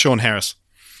Harris.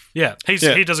 Yeah, he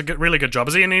does a really good job.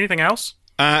 Is he in anything else?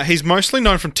 He's mostly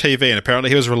known from TV, and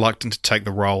apparently he was reluctant to take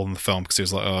the role in the film because he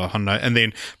was like, oh, I don't know.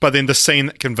 But then the scene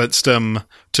that convinced him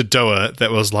to do it,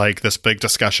 that was like this big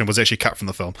discussion, was actually cut from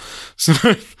the film. So...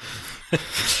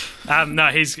 no,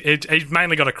 he's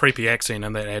mainly got a creepy accent,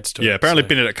 and that adds to it. Yeah, apparently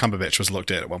Benedict Cumberbatch was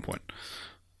looked at one point.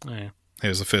 Oh, yeah. He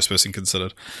was the first person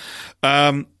considered.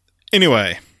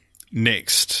 Anyway,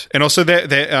 next. And also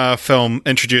that film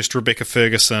introduced Rebecca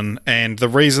Ferguson, and the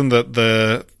reason that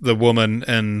the woman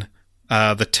in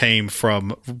the team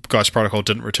from Ghost Protocol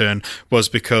didn't return was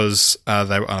because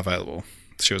they were unavailable.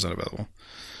 She was unavailable.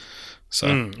 So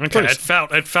okay,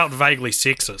 it felt vaguely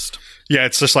sexist. Yeah,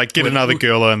 it's just like, get another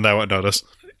girl and they won't notice.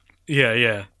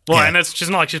 Yeah. Well, and it's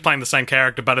just not like she's playing the same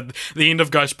character, but at the end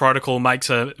of Ghost Protocol makes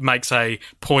a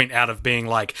point out of being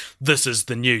like, this is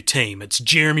the new team. It's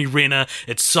Jeremy Renner,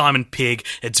 it's Simon Pegg,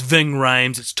 it's Ving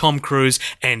Rhames, it's Tom Cruise,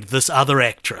 and this other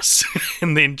actress.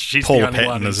 And then she's Paul the only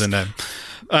Patton one. is in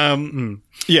name.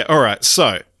 Yeah, all right.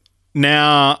 So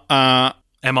now,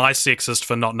 am I sexist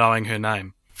for not knowing her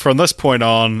name? From this point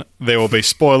on, there will be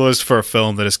spoilers for a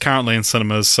film that is currently in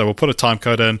cinemas, so we'll put a time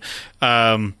code in.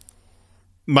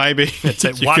 Maybe it's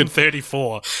at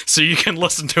 1:34, so you can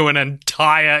listen to an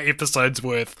entire episode's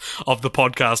worth of the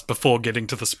podcast before getting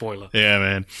to the spoiler. Yeah,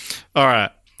 man. All right,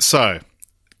 so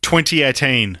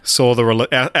 2018 saw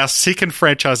our second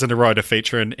franchise in a row to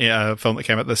feature in a film that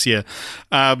came out this year.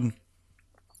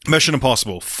 Mission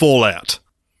Impossible: Fallout.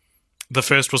 The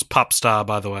first was Pup Star,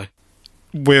 by the way.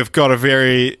 We've got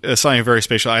something very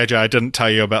special. AJ, I didn't tell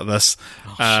you about this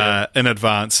in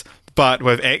advance, but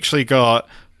we've actually got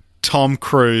Tom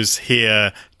Cruise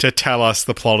here to tell us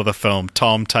the plot of the film.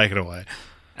 Tom, take it away.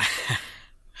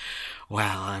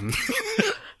 Wow,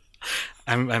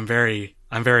 I'm very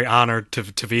honored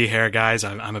to be here, guys.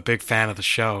 I'm a big fan of the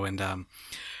show, and I'm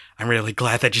really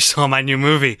glad that you saw my new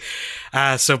movie.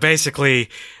 So basically,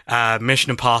 Mission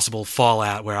Impossible: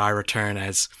 Fallout, where I return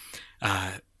as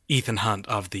Ethan Hunt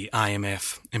of the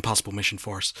IMF Impossible Mission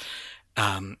Force.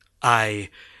 I've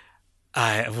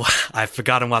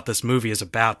forgotten what this movie is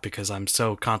about because I'm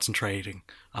so concentrating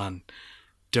on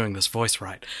doing this voice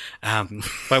right.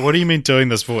 Wait, what do you mean doing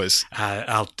this voice?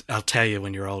 I'll tell you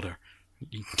when you're older.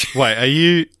 Wait, are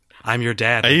you? I'm your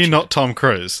dad. Are you not Tom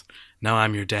Cruise? No,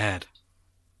 I'm your dad.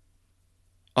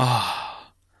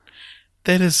 Oh,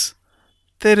 that is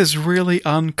really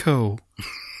uncool.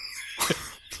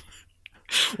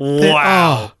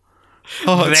 Wow.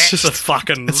 That's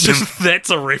that's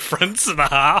a reference and a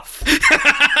half.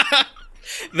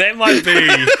 That might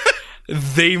be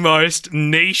the most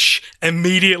niche,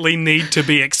 immediately need to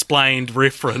be explained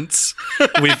reference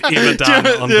we've ever done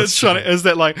on this show. Funny, is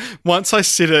that like, once I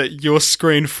said it, your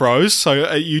screen froze,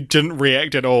 so you didn't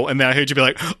react at all, and then I heard you be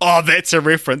like, oh, that's a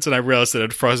reference, and I realised that it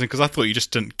had frozen because I thought you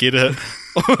just didn't get it.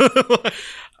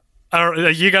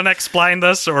 Are you going to explain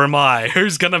this, or am I?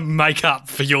 Who's going to make up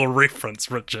for your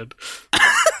reference, Richard?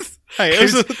 Hey,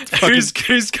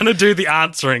 who's going to do the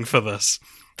answering for this?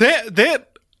 That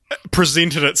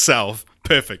presented itself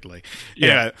perfectly.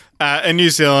 Yeah. In New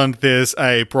Zealand, there's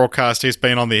a broadcaster who's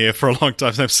been on the air for a long time,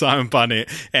 his name's Simon Barnett,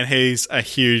 and he's a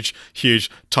huge, huge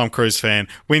Tom Cruise fan.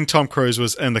 When Tom Cruise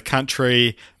was in the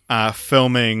country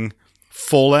filming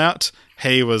Fallout,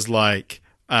 he was like,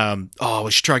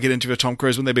 we should try to get an interview with Tom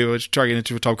Cruise. Wouldn't they be? We should try to get an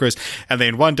interview with Tom Cruise. And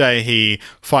then one day he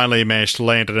finally managed to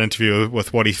land an interview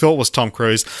with what he thought was Tom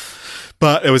Cruise.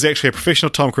 But it was actually a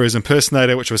professional Tom Cruise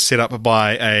impersonator, which was set up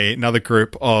by another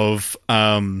group of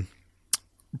broadcasters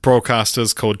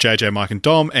called JJ, Mike, and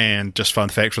Dom. And just fun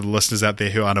fact for the listeners out there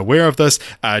who aren't aware of this,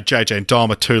 JJ and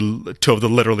Dom are two of the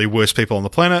literally worst people on the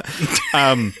planet.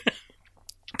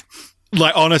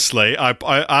 Like, honestly, I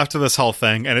after this whole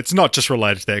thing, and it's not just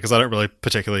related to that because I don't really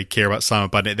particularly care about Simon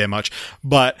Barnett that much,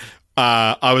 but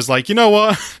I was like, you know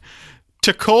what?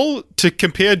 To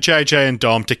compare JJ and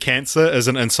Dom to cancer is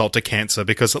an insult to cancer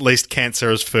because at least cancer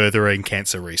is furthering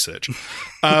cancer research.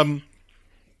 But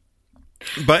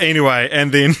anyway,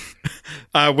 and then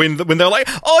when they were like,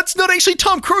 "Oh, it's not actually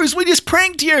Tom Cruise, we just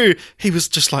pranked you," he was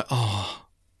just like, "Oh,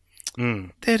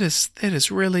 that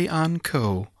is really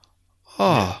uncool."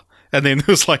 Oh, yeah. And then it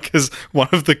was like one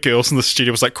of the girls in the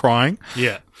studio was like crying.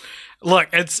 Yeah. Look,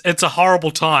 it's a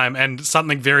horrible time, and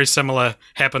something very similar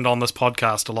happened on this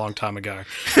podcast a long time ago.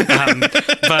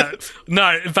 But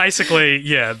no, basically,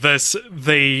 yeah.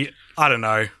 I don't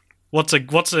know what's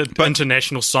an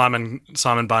international Simon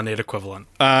Barnett equivalent.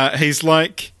 He's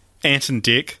like Ant and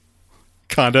Dec,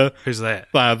 kind of. Who's that?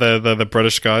 The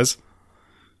British guys.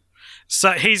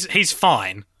 So he's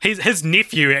fine. His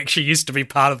nephew actually used to be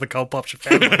part of the Kolpopsha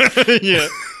family. Yeah.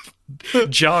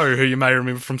 Joe, who you may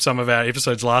remember from some of our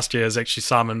episodes last year, is actually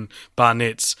Simon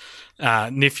Barnett's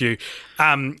nephew.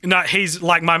 No, he's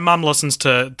like, my mum listens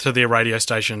to their radio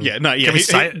station. Yeah, no, yeah,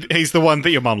 he's the one that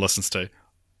your mum listens to.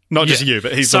 Not just you,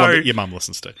 but he's the one that your mum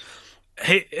listens to.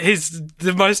 He's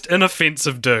the most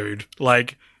inoffensive dude.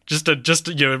 Like, just your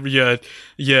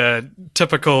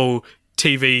typical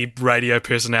TV radio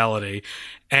personality,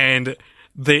 and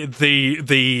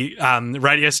the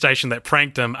radio station that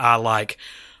pranked him are like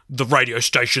the radio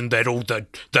station that all the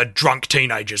drunk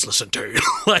teenagers listen to.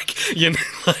 Like, you know,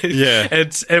 like, yeah.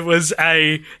 It was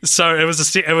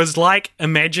like,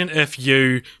 imagine if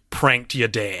you pranked your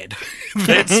dad.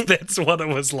 That's what it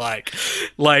was like.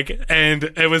 Like, and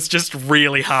it was just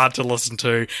really hard to listen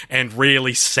to and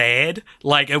really sad.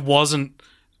 Like, it wasn't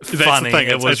funny. That's the thing.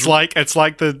 It's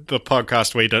like the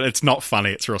podcast we did. It's not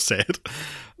funny. It's real sad.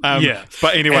 Yeah.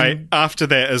 But anyway, after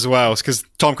that as well, because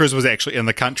Tom Cruise was actually in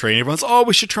the country, and everyone's,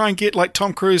 we should try and get like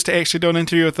Tom Cruise to actually do an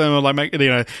interview with him, or like make,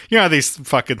 you know these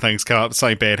fucking things come up,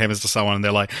 something bad happens to someone, and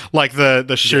they're like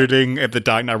the shooting at the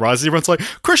Dark Knight Rises. Everyone's like,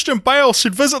 Christian Bale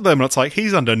should visit them, and it's like,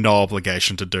 he's under no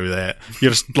obligation to do that. You're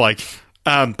just like,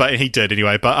 but he did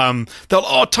anyway. But they're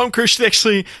like, Tom Cruise should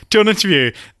actually do an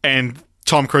interview, and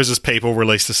Tom Cruise's people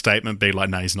released a statement being like,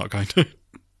 no, he's not going to.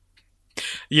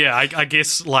 Yeah, I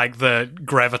guess like the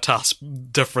gravitas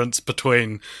difference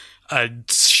between a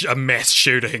mass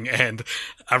shooting and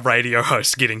a radio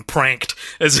host getting pranked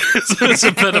is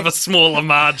a bit of a smaller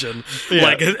margin. Yeah.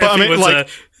 Like, if but I it mean, was like,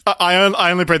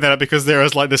 I only bring that up because there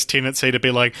is like this tendency to be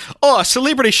like, a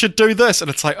celebrity should do this, and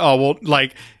it's like, well,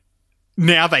 like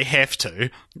now they have to,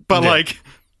 but like.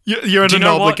 You're in an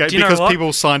obligation because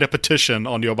people signed a petition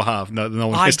on your behalf. No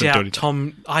one has to do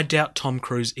anything. I doubt Tom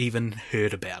Cruise even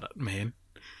heard about it, man.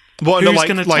 Well, Who's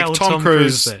going to tell Tom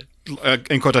Cruise that?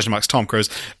 In quotation marks, Tom Cruise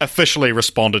officially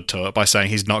responded to it by saying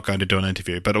he's not going to do an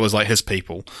interview, but it was like his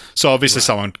people. So obviously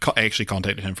someone actually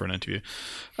contacted him for an interview.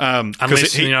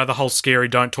 Unless, the whole scary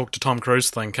don't talk to Tom Cruise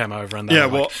thing came over and they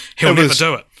were like, he'll never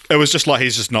do it. It was just like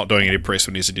he's just not doing any press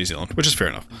when he's in New Zealand, which is fair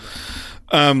enough.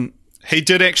 He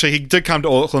did come to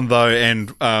Auckland though,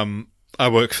 and I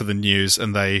work for the news,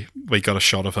 and we got a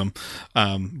shot of him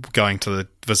going to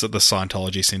visit the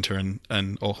Scientology Center in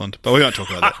Auckland. But we won't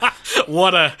talk about that.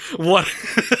 What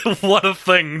a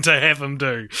thing to have him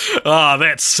do. Oh,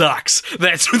 that sucks.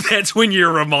 That's when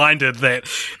you're reminded that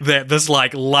this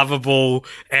like lovable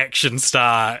action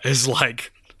star is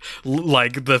like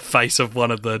the face of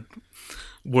one of the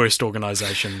worst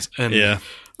organizations in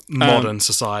modern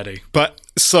society. But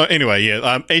so anyway,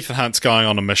 Ethan Hunt's going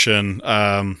on a mission.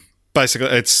 Basically,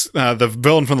 it's the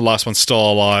villain from the last one's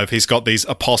still alive. He's got these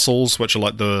apostles, which are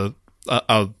like the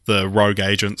rogue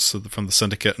agents from the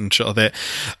syndicate and shit like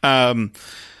that.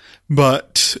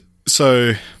 But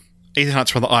so Ethan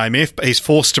Hunt's from the IMF, but he's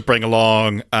forced to bring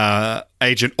along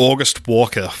Agent August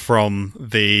Walker from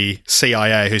the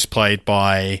CIA, who's played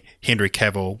by Henry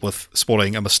Cavill, with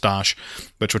sporting a moustache,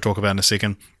 which we'll talk about in a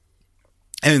second.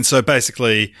 And so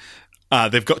basically,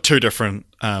 they've got two different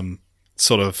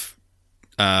sort of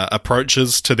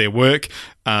approaches to their work.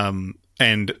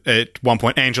 and at one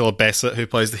point Angela Bassett, who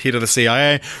plays the head of the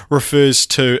CIA, refers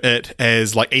to it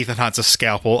as like, Ethan Hunt's a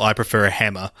scalpel, I prefer a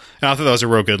hammer. And I thought that was a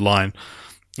real good line,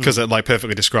 because it like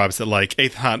perfectly describes that, like,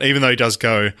 Ethan Hunt, even though he does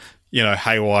go, you know,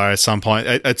 haywire at some point,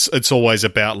 it's always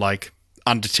about like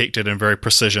undetected and very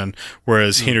precision,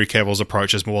 whereas Henry Cavill's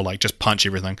approach is more like just punch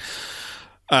everything.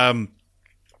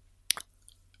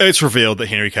 It's revealed that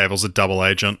Henry Cavill's a double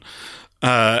agent,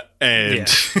 and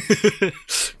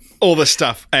all this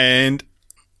stuff, and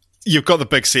you've got the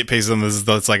big set piece, and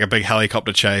there's like a big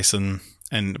helicopter chase and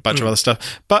a bunch of other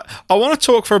stuff. But I want to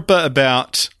talk for a bit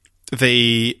about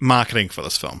the marketing for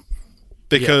this film,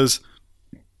 because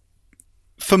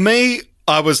for me,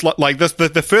 I was like this,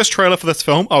 the first trailer for this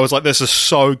film, I was like, this is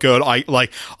so good. I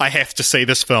have to see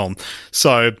this film.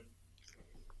 So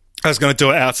I was going to do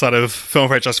it outside of Film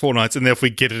Franchise Fortnights, and then if we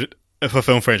get it for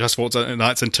Film Franchise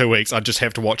Fortnights in 2 weeks, I'd just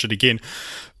have to watch it again.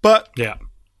 But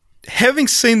having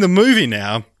seen the movie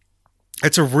now,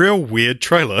 it's a real weird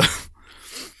trailer.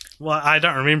 Well, I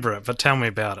don't remember it, but tell me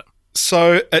about it.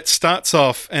 So it starts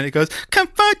off and it goes, "Come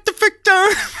fight the victor."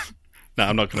 No,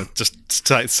 I'm not going to just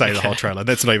say the whole trailer.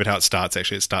 That's not even how it starts,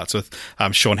 actually. It starts with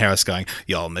Sean Harris going,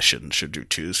 "Your mission, should you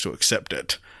choose to accept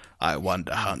it. I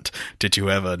wonder, Hunt, did you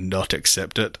ever not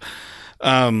accept it?"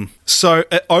 So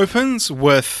it opens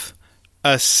with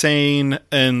a scene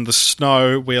in the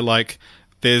snow where, like,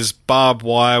 there's barbed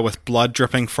wire with blood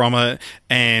dripping from it,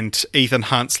 and Ethan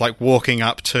Hunt's, like, walking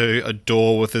up to a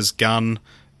door with his gun,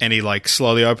 and he, like,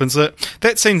 slowly opens it.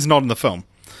 That scene's not in the film.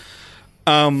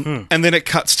 And then it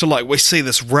cuts to, like, we see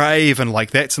this rave, and,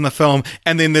 like, that's in the film,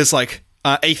 and then there's, like,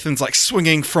 Ethan's, like,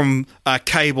 swinging from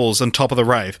cables on top of the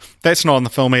rave. That's not in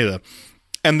the film either.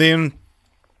 And then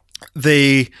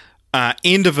the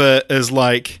end of it is,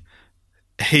 like,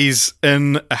 he's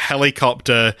in a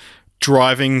helicopter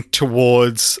driving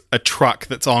towards a truck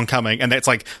that's oncoming, and that's,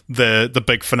 like, the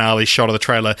big finale shot of the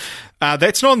trailer.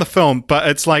 That's not in the film, but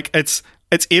it's, like, it's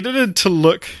edited to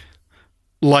look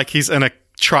like he's in a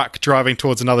truck driving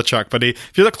towards another truck, but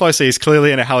if you look closely, he's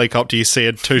clearly in a helicopter. You see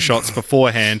it 2 shots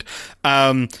beforehand,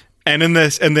 and in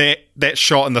that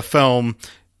shot in the film,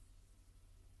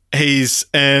 he's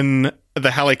in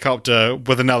the helicopter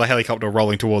with another helicopter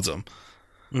rolling towards him.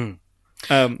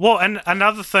 Well, and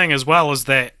another thing as well is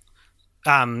that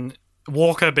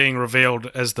Walker being revealed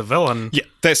as the villain. Yeah,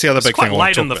 that's the other big thing. Quite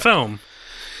late in the film.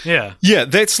 Yeah,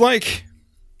 that's like.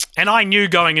 And I knew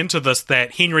going into this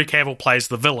that Henry Cavill plays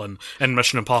the villain in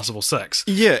Mission Impossible 6.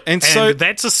 Yeah, and so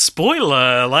that's a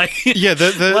spoiler. Like, yeah,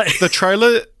 the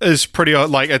trailer is pretty,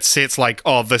 like, it sets like,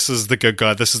 oh, this is the good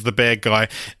guy, this is the bad guy,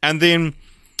 and then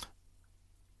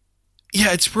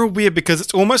it's real weird because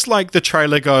it's almost like the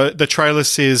trailer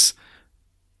says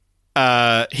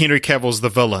Henry Cavill's the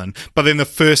villain, but then the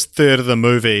first third of the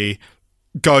movie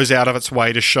goes out of its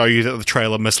way to show you that the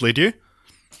trailer misled you.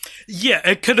 Yeah,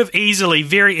 it could have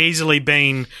very easily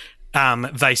been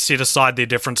they set aside their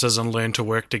differences and learn to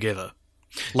work together.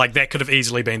 Like, that could have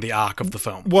easily been the arc of the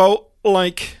film. Well,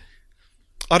 like,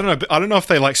 I don't know if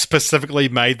they, like, specifically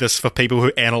made this for people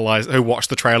who watch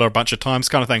the trailer a bunch of times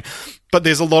kind of thing. But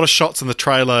there's a lot of shots in the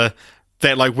trailer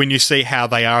that, like, when you see how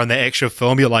they are in the actual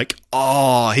film, you're like,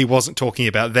 oh, he wasn't talking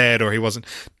about that, or he wasn't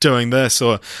doing this,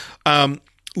 or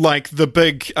like the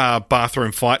big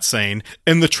bathroom fight scene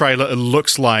in the trailer, it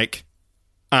looks like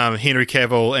Henry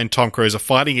Cavill and Tom Cruise are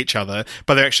fighting each other,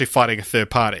 but they're actually fighting a third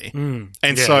party.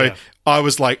 I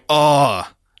was like, oh.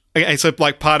 And so,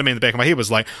 like, part of me in the back of my head was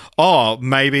like, oh,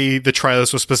 maybe the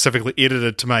trailers were specifically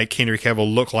edited to make Henry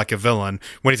Cavill look like a villain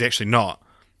when he's actually not.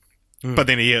 But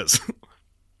then he is.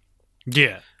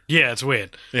 Yeah, it's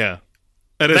weird. Yeah.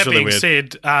 It is really weird.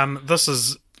 That being said, this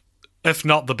is, if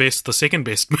not the best, the second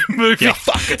best movie. Yeah,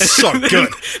 fuck, it's so good.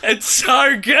 It's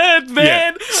so good,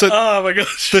 man. Yeah. So oh my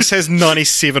gosh. This has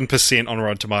 97% on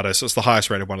Rotten Tomatoes, so it's the highest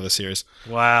rated one of the series.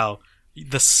 Wow.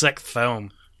 The sixth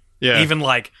film. Yeah. Even,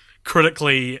 like,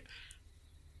 critically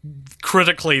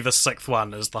the sixth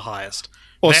one is the highest.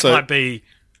 Also, that might be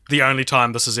the only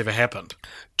time this has ever happened.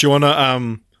 Do you want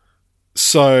to,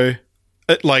 so,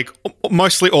 like,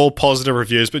 mostly all positive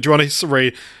reviews, but do you want to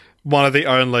read one of the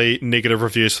only negative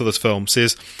reviews for this film?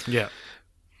 Says,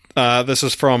 this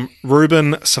is from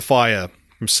Ruben Safaya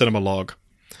from CinemaLog.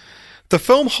 The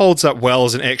film holds up well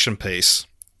as an action piece,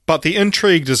 but the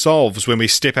intrigue dissolves when we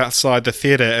step outside the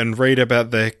theatre and read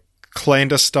about the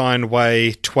clandestine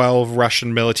way 12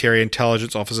 Russian military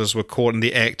intelligence officers were caught in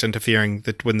the act interfering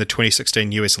in the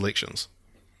 2016 US elections.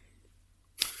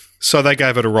 So they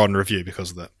gave it a rotten review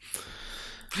because of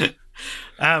that.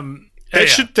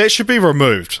 That should be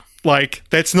removed. Like,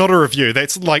 that's not a review.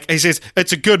 That's like, he says,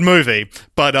 it's a good movie,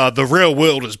 but the real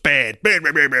world is bad.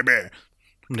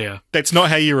 Yeah. That's not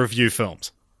how you review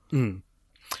films.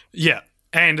 Yeah.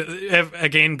 And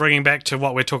again, bringing back to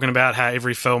what we're talking about, how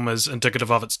every film is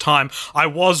indicative of its time, I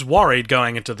was worried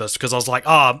going into this because I was like,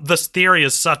 this theory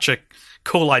is such a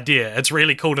cool idea. It's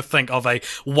really cool to think of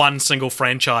one single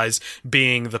franchise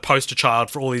being the poster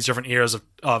child for all these different eras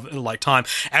of like time.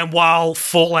 And while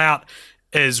Fallout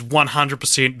is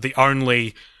 100% the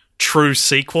only true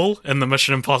sequel in the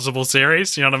Mission Impossible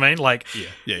series, you know what I mean? Like,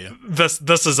 yeah. This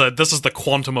is the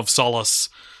quantum of solace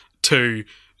to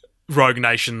Rogue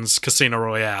Nation's Casino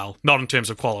Royale, not in terms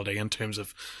of quality, in terms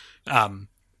of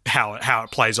how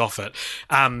it plays off it.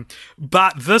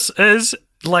 But this is,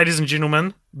 ladies and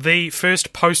gentlemen, the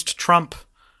first post-Trump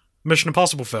Mission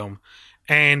Impossible film.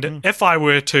 And if I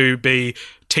were to be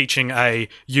teaching a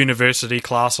university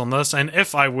class on this, and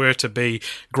if I were to be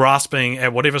grasping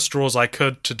at whatever straws I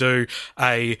could to do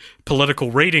a political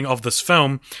reading of this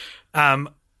film, the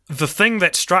thing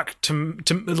that struck to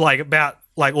like about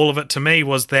like all of it to me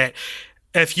was that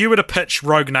if you were to pitch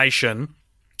Rogue Nation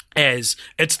as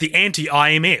it's the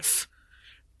anti-IMF,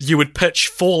 you would pitch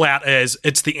Fallout as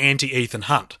it's the anti-Ethan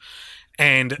Hunt.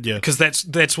 And because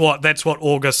that's what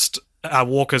August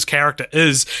Walker's character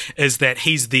is that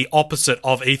he's the opposite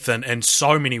of Ethan in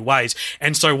so many ways.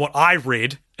 And so what I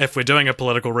read, if we're doing a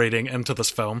political reading into this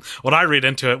film, what I read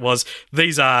into it was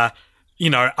these are,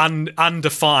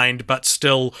 undefined but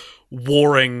still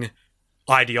warring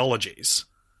ideologies.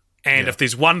 And if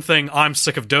there's one thing I'm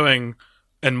sick of doing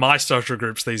in my social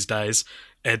groups these days,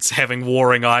 it's having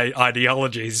warring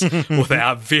ideologies with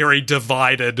our very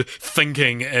divided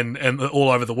thinking and all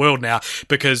over the world now.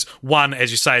 Because one, as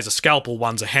you say, is a scalpel,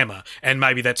 one's a hammer. And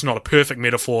maybe that's not a perfect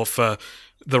metaphor for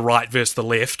the right versus the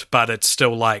left, but it's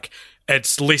still like,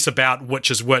 it's less about which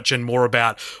is which and more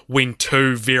about when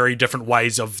two very different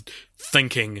ways of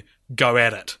thinking go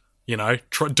at it.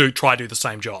 Try do the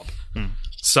same job.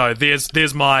 So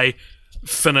there's my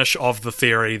finish of the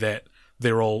theory that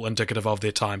they're all indicative of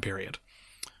their time period.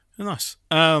 Nice.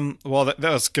 Well, that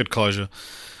was good closure.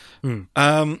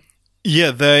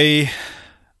 They.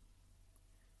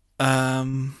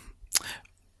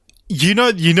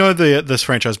 This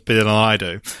franchise better than I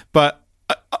do, but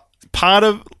part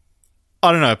of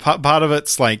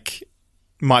it's like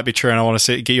might be true, and I want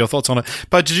to get your thoughts on it.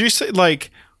 But did you see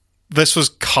this was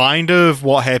kind of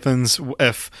what happens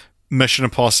if Mission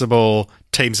Impossible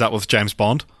teams up with James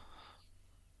Bond?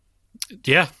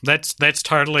 Yeah, that's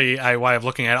totally a way of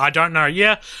looking at it. I don't know.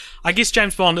 Yeah, I guess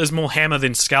James Bond is more hammer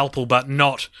than scalpel, but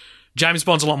not... James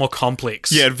Bond's a lot more complex.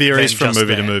 Yeah, it varies from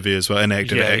movie to movie as well, and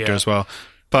actor to actor as well.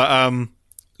 But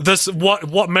this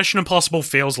what Mission Impossible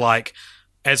feels like,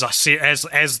 as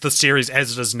the series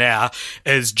as it is now,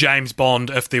 is James Bond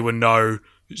if there were no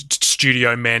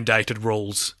studio mandated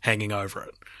rules hanging over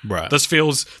it. Right. This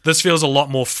feels a lot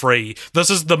more free.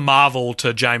 This is the Marvel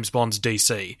to James Bond's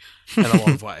DC in a lot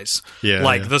of ways.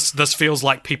 This feels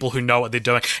like people who know what they're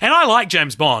doing. And I like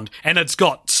James Bond, and it's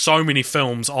got so many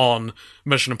films on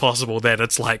Mission Impossible that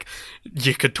it's like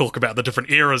you could talk about the different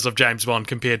eras of James Bond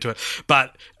compared to it.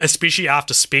 But especially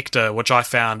after Spectre, which I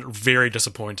found very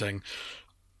disappointing,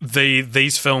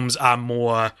 these films are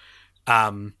more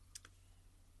hands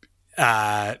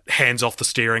off the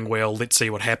steering wheel, let's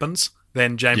see what happens,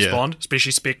 than James Bond,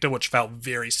 especially Spectre, which felt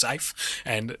very safe,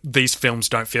 and these films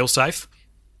don't feel safe.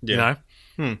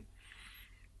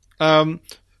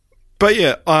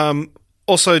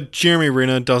 Also Jeremy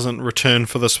Renner doesn't return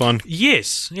for this one.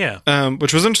 Yes,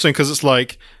 which was interesting because it's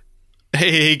like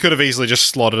he could have easily just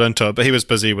slotted into it, but he was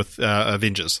busy with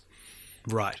Avengers.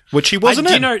 Right. Which he wasn't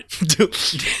in.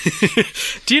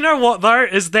 Do you know what, though,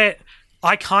 is that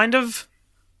I kind of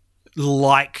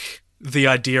like the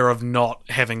idea of not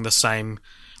having the same...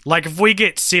 Like, if we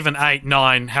get 7, 8,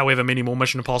 9, however many more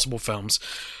Mission Impossible films,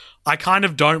 I kind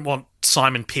of don't want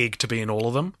Simon Pegg to be in all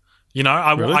of them.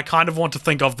 Really? I kind of want to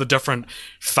think of the different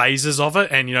phases of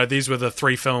it, and, these were the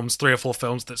 3 or 4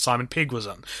 films that Simon Pegg was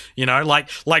in. Like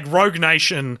Rogue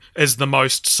Nation is the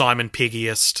most Simon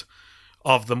Peggiest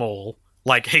of them all.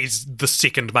 Like, he's the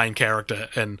second main character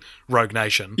in Rogue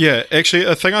Nation. Yeah, actually,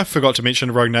 a thing I forgot to mention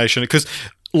in Rogue Nation, because,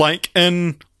 like,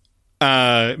 in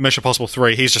Mission Impossible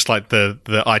 3, he's just like the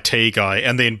IT guy,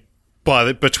 and then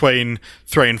between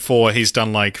 3 and 4, he's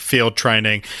done like field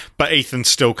training, but Ethan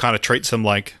still kind of treats him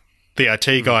like the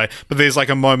IT guy. But there's like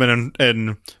a moment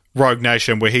in Rogue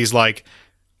Nation where he's like,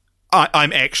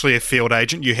 I'm actually a field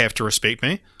agent, you have to respect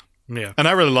me. Yeah. And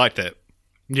I really like that.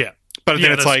 Yeah. But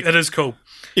then it's like... It is cool.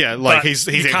 Yeah, like he's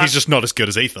just not as good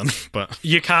as Ethan. But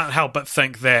you can't help but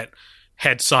think that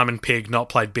had Simon Pegg not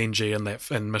played Benji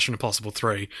in Mission Impossible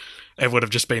 3, it would have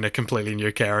just been a completely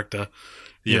new character.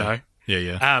 You know?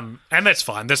 Yeah. And that's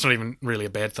fine. That's not even really a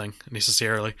bad thing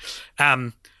necessarily.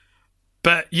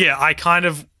 But yeah, I kind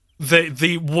of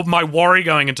my worry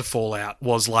going into Fallout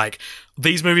was like,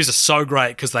 these movies are so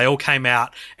great because they all came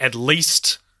out at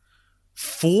least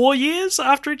 4 years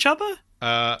after each other.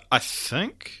 I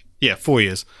think 4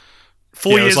 years.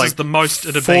 4 years is the most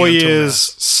it had been. 4 until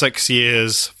years, now. 6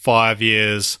 years, 5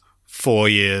 years, 4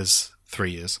 years,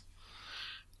 3 years.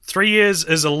 3 years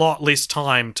is a lot less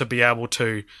time to be able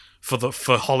to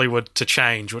for Hollywood to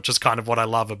change, which is kind of what I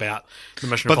love about the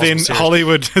Mission Impossible But then series.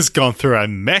 Hollywood has gone through a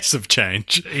massive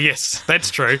change. Yes,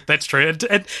 that's true. That's true.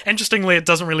 Interestingly, it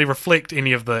doesn't really reflect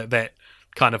any of that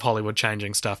kind of Hollywood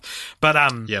changing stuff. But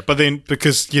but then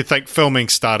because you think filming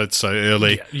started so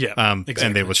early, exactly.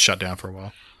 and then was shut down for a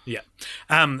while. Yeah.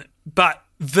 But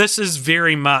this is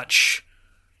very much,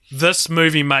 this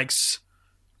movie makes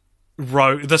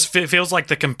this feels like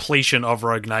the completion of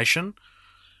Rogue Nation.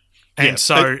 And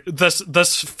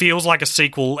this feels like a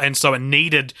sequel, and so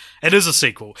it is a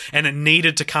sequel, and it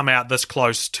needed to come out this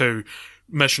close to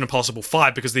Mission Impossible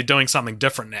 5 because they're doing something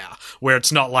different now, where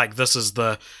it's not like this is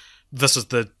the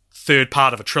third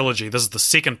part of a trilogy. This is the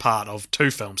second part of 2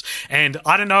 films, and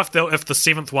I don't know if the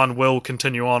 7th one will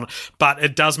continue on, but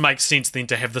it does make sense then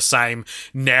to have the same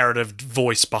narrative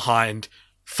voice behind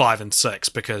 5 and 6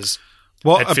 because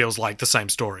it feels like the same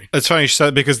story. It's funny you say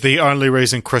that because the only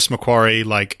reason Chris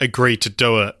McQuarrie agreed to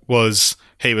do it was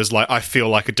he was like, I feel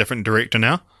like a different director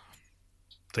now.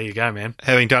 There you go, man.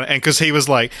 Having done it, and because he was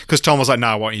like, because Tom was like, no,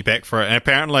 I want you back for it, and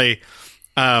apparently,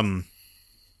 they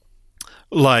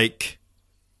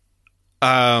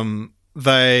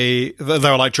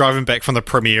were like driving back from the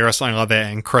premiere or something like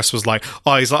that, and Chris was like,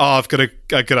 I've got a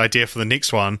good idea for the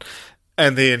next one.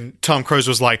 And then Tom Cruise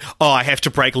was like, I have to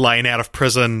break Lane out of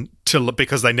prison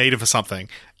because they need him for something.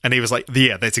 And he was like,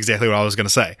 yeah, that's exactly what I was going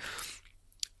to say.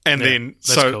 And then,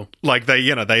 so, cool.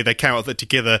 They came up with it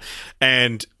together.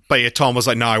 But yeah, Tom was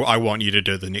like, no, I want you to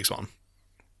do the next one.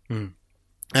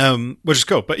 Which is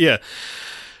cool. But yeah,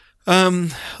 a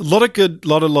lot of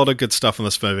good stuff in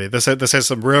this movie. This has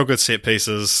some real good set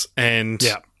pieces. And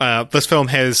this film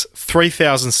has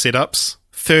 3,000 setups.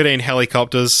 13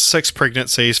 helicopters, 6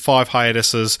 pregnancies, 5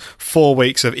 hiatuses, 4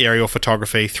 weeks of aerial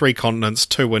photography, 3 continents,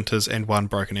 2 winters, and 1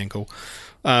 broken ankle.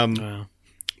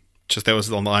 Just that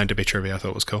was on the IMDb trivia. I thought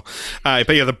it was cool.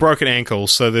 But yeah, the broken ankle.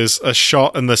 So there's a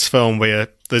shot in this film where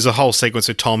there's a whole sequence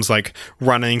of Tom's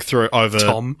running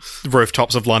over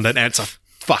rooftops of London, and it's a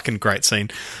fucking great scene.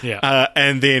 Yeah.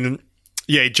 And then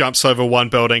he jumps over one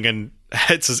building and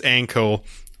hits his ankle.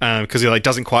 Because he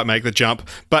doesn't quite make the jump,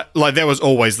 but that was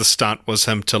always the stunt, was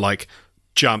him to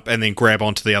jump and then grab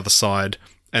onto the other side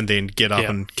and then get up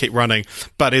and keep running.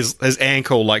 But his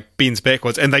ankle bends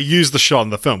backwards, and they use the shot in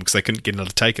the film because they couldn't get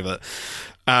another take of it.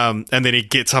 And then he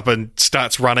gets up and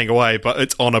starts running away, but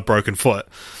it's on a broken foot,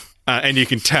 and you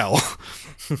can tell.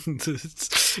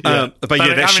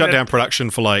 That shut down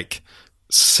production for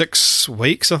 6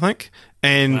 weeks, I think,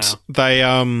 and they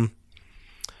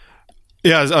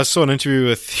Yeah, I saw an interview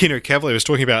with Henry Cavill. He was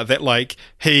talking about that,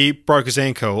 he broke his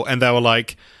ankle, and they were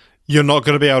like, you're not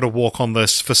going to be able to walk on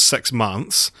this for 6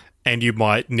 months, and you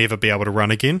might never be able to run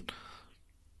again.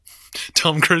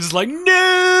 Tom Cruise is like,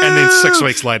 no! And then 6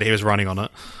 weeks later, he was running on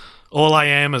it. All I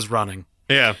am is running.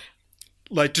 Yeah.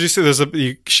 Did you see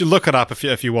you should look it up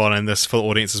if you want, and this for the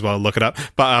audience as well, look it up.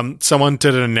 But someone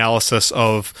did an analysis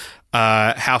of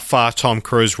how far Tom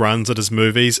Cruise runs at his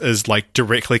movies is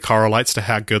directly correlates to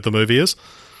how good the movie is.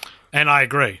 And I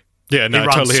agree. Yeah, no, he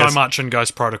runs totally so is. much in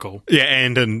Ghost Protocol. Yeah,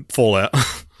 and in Fallout.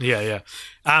 Yeah.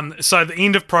 So the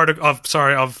end of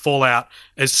Fallout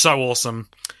is so awesome.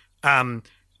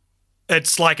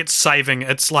 It's it's saving.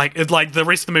 It's the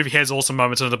rest of the movie has awesome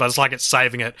moments in it, but it's it's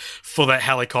saving it for that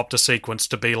helicopter sequence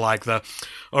to be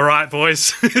all right,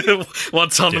 boys,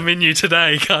 what's on the menu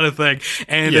today kind of thing.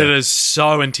 And it is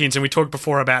so intense. And we talked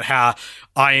before about how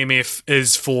IMF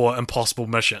is for impossible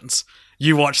missions.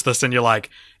 You watch this and you're like,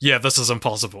 yeah, this is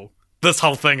impossible. This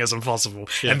whole thing is impossible.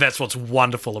 Yeah. And that's what's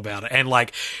wonderful about it. And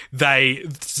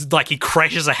he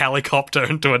crashes a helicopter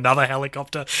into another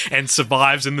helicopter and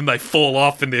survives, and then they fall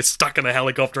off and they're stuck in a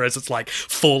helicopter as it's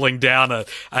falling down a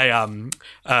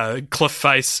cliff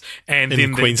face. And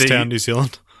in Queenstown, New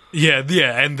Zealand. Yeah.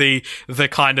 And the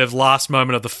kind of last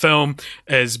moment of the film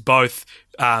is both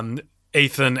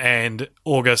Ethan and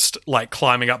August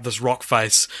climbing up this rock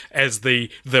face as the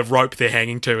rope they're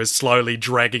hanging to is slowly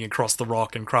dragging across the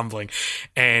rock and crumbling,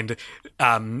 and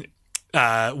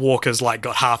Walker's like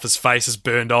got half his face is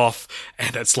burned off,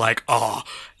 and it's like, oh,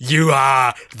 you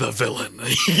are the villain.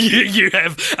 you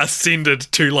have ascended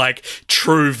to like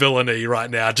true villainy right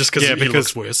now, just because he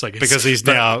looks worse, I guess. Because he's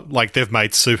now like they've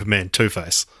made Superman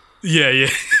Two-Face. Yeah.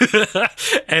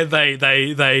 And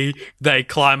they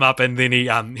climb up, and then he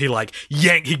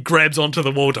grabs onto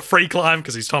the wall to free climb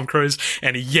because he's Tom Cruise,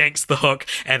 and he yanks the hook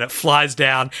and it flies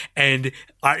down. And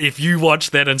if you watch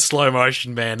that in slow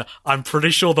motion, man, I'm pretty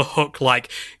sure the hook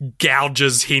like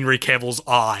gouges Henry Cavill's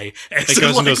eye. It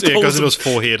goes into his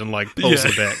forehead and like pulls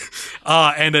it back.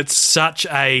 And it's such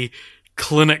a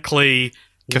clinically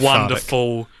cathartic.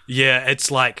 Wonderful. Yeah, it's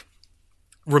like,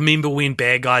 remember when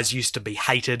bad guys used to be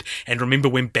hated, and remember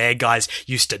when bad guys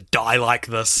used to die like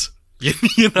this.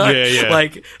 You know? Yeah.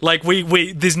 Like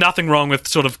we there's nothing wrong with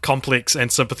sort of complex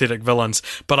and sympathetic villains,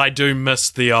 but I do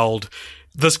miss the old,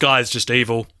 this guy's just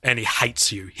evil and he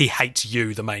hates you. He hates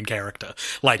you, the main character.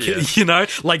 Like, you know,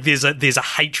 like there's a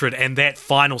hatred, and that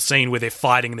final scene where they're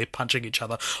fighting and they're punching each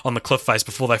other on the cliff face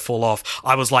before they fall off,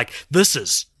 I was like, this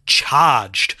is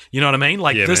charged, you know what I mean?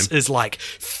 Like, this is like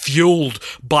fueled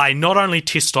by not only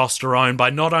testosterone, by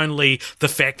not only the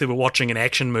fact that we're watching an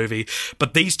action movie,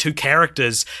 but these two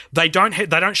characters, they don't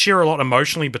share a lot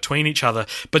emotionally between each other,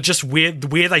 but just where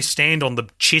they stand on the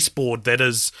chessboard that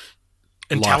is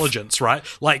intelligence, right?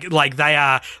 Like they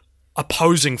are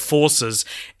opposing forces,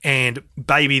 and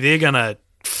baby, they're gonna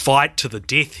fight to the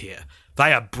death here.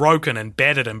 They are broken and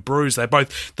battered and bruised.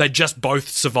 They just both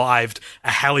survived a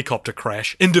helicopter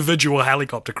crash, individual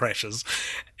helicopter crashes,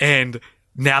 and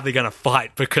now they're going to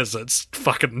fight because it's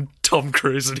fucking Tom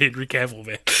Cruise and Henry Cavill,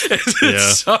 man.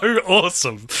 It's so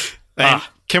awesome. And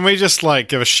can we just like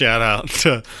give a shout out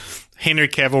to Henry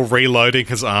Cavill reloading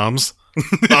his arms?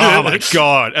 Oh my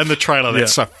god! In the trailer,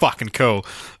 that's so fucking cool.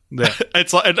 Yeah.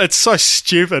 It's so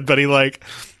stupid, but he like,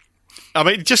 I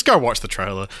mean, just go watch the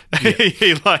trailer. Yeah.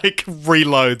 He like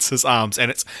reloads his arms,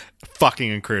 and it's fucking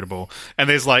incredible. And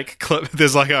there's like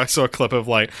I saw a clip of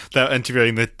like they're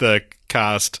interviewing the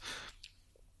cast,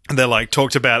 and they're like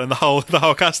talked about, and the whole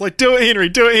cast like, do it, Henry,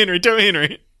 do it, Henry, do it,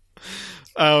 Henry.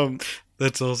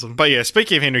 That's awesome. But yeah,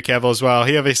 speaking of Henry Cavill as well,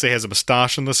 he obviously has a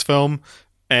moustache in this film,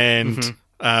 and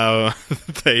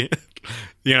they,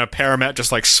 you know, Paramount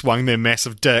just like swung their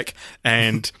massive dick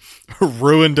and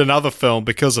ruined another film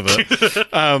because of it.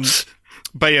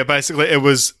 But yeah, basically it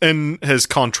was in his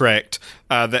contract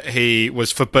that he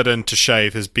was forbidden to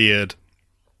shave his beard.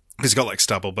 He's got like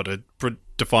stubble but a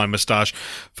defined moustache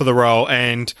for the role,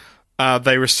 and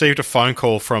they received a phone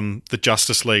call from the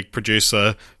Justice League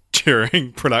producer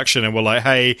during production and were like,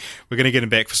 hey, we're going to get him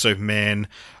back for Superman.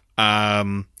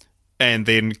 And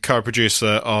then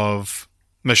co-producer of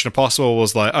Mission Impossible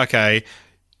was like, okay,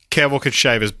 Cavill could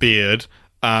shave his beard,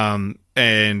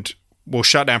 and we'll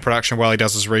shut down production while he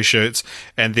does his reshoots,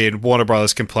 and then Warner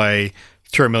Brothers can pay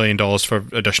 $3 million for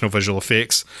additional visual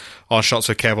effects on shots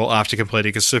of Cavill after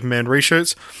completing his Superman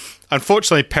reshoots.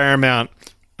 Unfortunately, Paramount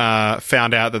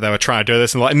found out that they were trying to do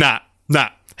this and like, nah,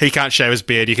 he can't shave his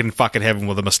beard, you can fucking have him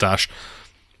with a moustache.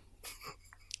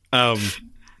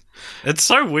 It's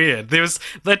so weird.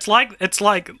 It's like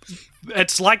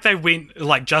they went,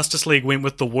 like Justice League went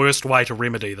with the worst way to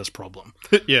remedy this problem.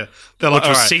 Yeah, they're like,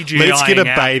 all right, let's get a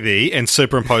baby and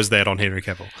superimpose that on Henry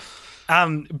Cavill.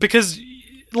 Because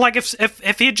like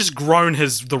if he had just grown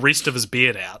the rest of his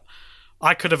beard out,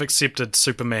 I could have accepted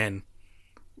Superman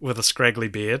with a scraggly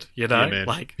beard. You know, yeah,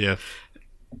 like yeah.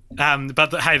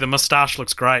 But hey, the moustache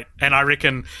looks great, and I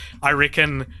reckon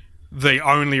the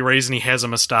only reason he has a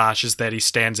moustache is that he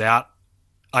stands out,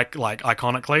 like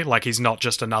iconically. Like he's not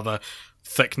just another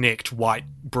thick-necked white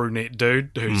brunette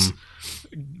dude who's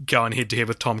going head to head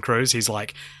with Tom Cruise. He's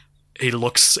like, he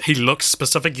looks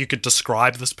specific. You could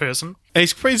describe this person.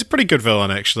 He's a pretty good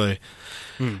villain, actually.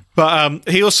 But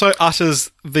he also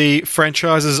utters the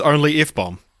franchise's only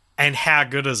F-bomb. And how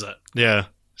good is it? Yeah,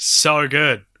 so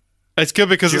good. It's good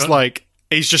because it's like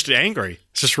he's just angry.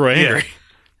 It's just real angry. Yeah.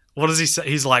 What does he say?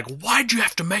 He's like, why'd you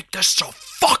have to make this so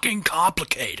fucking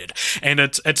complicated? And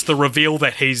it's the reveal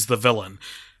that he's the villain.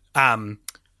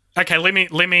 Okay, let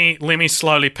me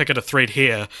slowly pick at a thread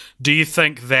here. Do you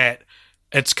think that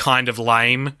it's kind of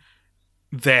lame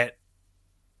that,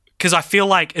 because I feel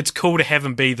like it's cool to have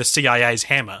him be the CIA's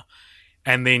hammer,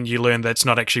 and then you learn that's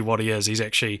not actually what he is. He's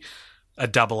actually a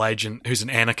double agent who's an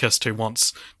anarchist who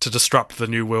wants to disrupt the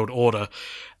New World Order.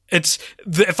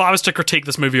 If I was to critique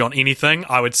this movie on anything,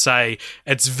 I would say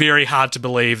it's very hard to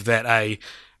believe that a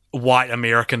white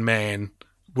American man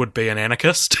would be an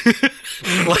anarchist.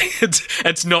 Like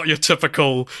it's not your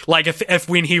typical, like if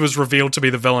when he was revealed to be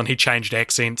the villain, he changed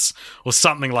accents or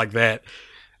something like that.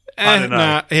 I don't know.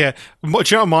 Nah, yeah. Do you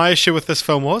know what my issue with this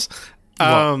film was?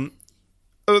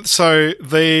 So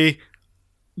the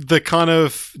kind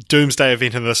of doomsday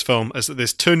event in this film is that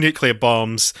there's 2 nuclear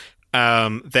bombs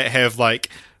that have, like,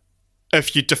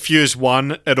 if you defuse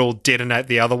one, it'll detonate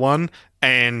the other one,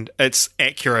 and it's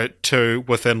accurate to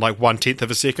within, like, 1/10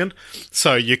 of a second.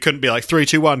 So you couldn't be like, 3,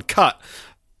 2, 1, cut.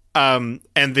 And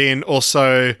then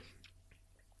also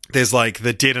there's, like,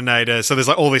 the detonator. So there's,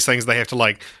 like, all these things they have to,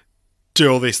 like, do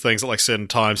all these things at, like, certain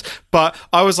times. But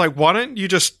I was like, why don't you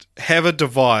just have a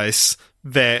device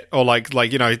that, or like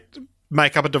you know,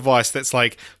 make up a device that's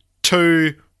like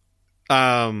 2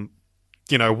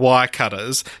 you know, wire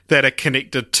cutters that are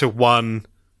connected to one,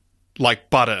 like,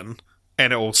 button,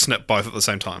 and it will snip both at the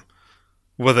same time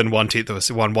within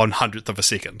 1/100th of a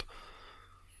second.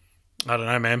 I don't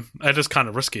know, man. It is kind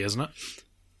of risky, isn't it?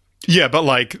 Yeah, but,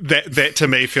 like, that to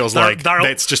me feels like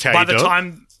that's just how you do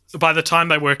it. By the time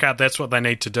they work out that's what they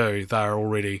need to do, they're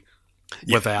already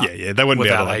without. Yeah, they wouldn't be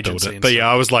able to build it. But yeah,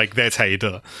 I was like, that's how you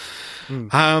do it.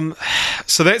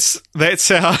 So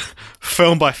that's our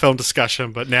film by film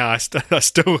discussion. But now I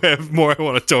still have more I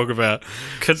want to talk about.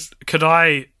 Could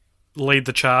I lead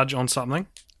the charge on something?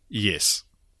 Yes.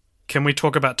 Can we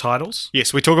talk about titles?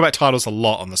 Yes, we talk about titles a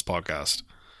lot on this podcast.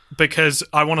 Because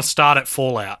I want to start at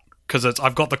Fallout. Because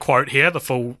I've got the quote here, the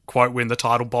full quote when the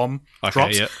title bomb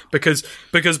drops. Yeah. Because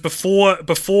before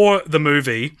the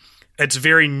movie, it's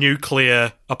very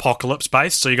nuclear apocalypse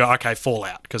based. So you go, okay,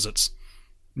 Fallout, because it's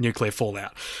nuclear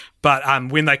fallout. But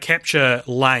when they capture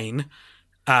Lane,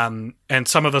 and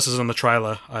some of this is in the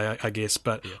trailer, I guess,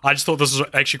 but yeah. I just thought this was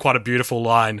actually quite a beautiful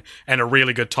line and a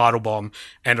really good title bomb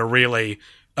and a really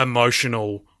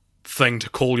emotional thing to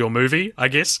call your movie, I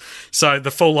guess. So the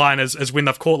full line is when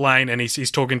they've caught Lane and he's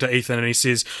talking to Ethan and he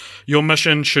says, "Your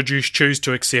mission, should you choose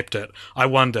to accept it. I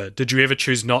wonder, did you ever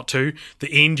choose not to?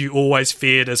 The end you always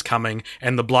feared is coming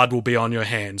and the blood will be on your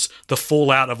hands. The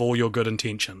fallout of all your good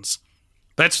intentions."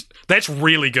 That's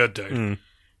really good, dude.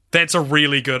 That's a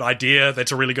really good idea.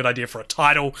 That's a really good idea for a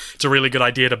title. It's a really good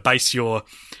idea to base your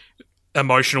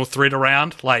emotional thread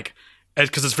around, like,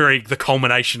 because it's very the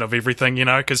culmination of everything, you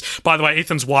know. Because, by the way,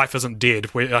 Ethan's wife isn't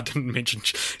dead. I didn't mention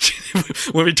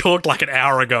when we talked like an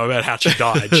hour ago about how she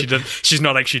died. She's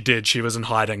not actually dead. She was in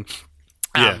hiding.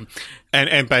 Yeah,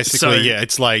 and basically,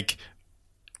 it's like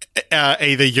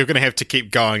either you're going to have to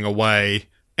keep going away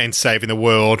and saving the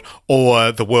world,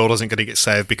 or the world isn't going to get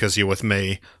saved because you're with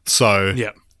me. So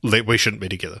we shouldn't be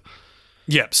together.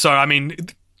 Yeah. So I mean,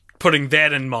 putting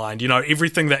that in mind, you know,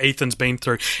 everything that Ethan's been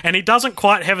through, and he doesn't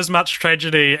quite have as much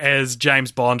tragedy as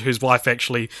James Bond, whose wife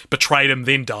actually betrayed him,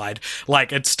 then died.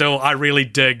 Like, it's still, I really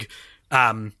dig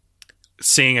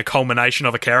seeing a culmination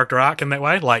of a character arc in that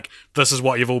way. Like, this is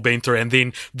what you've all been through, and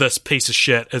then this piece of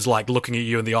shit is like looking at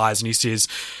you in the eyes, and he says,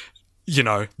 you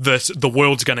know, the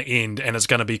world's going to end, and it's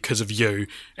going to be because of you,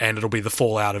 and it'll be the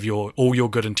fallout of all your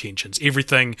good intentions.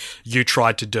 Everything you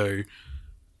tried to do,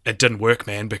 it didn't work,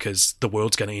 man, because the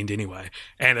world's going to end anyway.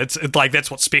 And it's like, that's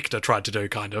what Spectre tried to do,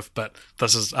 kind of. But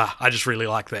this is, I just really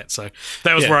like that. So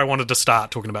that was where I wanted to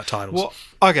start talking about titles. Well,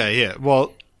 okay, yeah.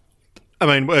 Well,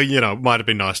 I mean, you know, it might have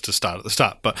been nice to start at the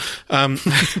start, but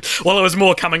well, it was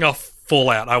more coming off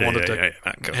Fallout. I wanted to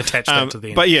attach them to the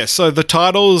end. But yeah, so the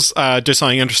titles do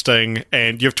something interesting,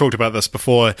 and you've talked about this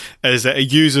before, is that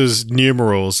it uses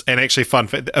numerals, and actually fun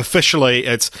fact, officially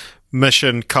it's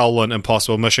Mission: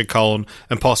 Impossible, Mission: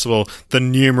 Impossible, the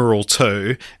numeral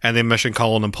 2, and then Mission: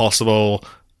 Impossible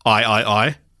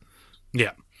I.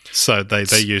 Yeah. So they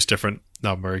use different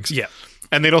numberings. Yeah.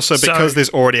 And then also, because there's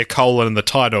already a colon in the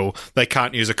title, they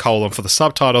can't use a colon for the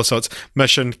subtitle, so it's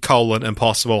Mission: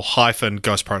 Impossible -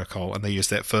 Ghost Protocol, and they use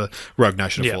that for Rogue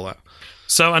Nation and Fallout.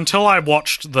 So until I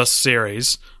watched this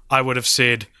series, I would have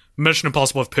said Mission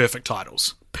Impossible have perfect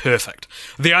titles. Perfect.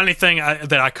 The only thing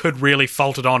that I could really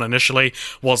fault it on initially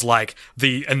was, like,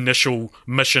 the initial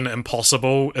Mission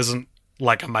Impossible isn't,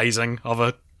 like, amazing of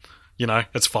a, you know,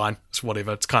 it's fine. It's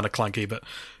whatever. It's kind of clunky, but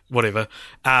whatever.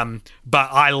 But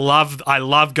I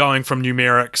love going from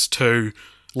numerics to,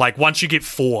 like, once you get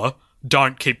 4,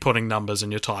 don't keep putting numbers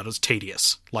in your title. It's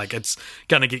tedious. Like, it's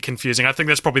going to get confusing. I think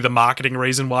that's probably the marketing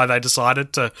reason why they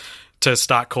decided to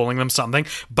start calling them something.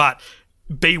 But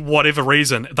be whatever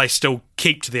reason, they still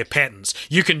keep to their patterns.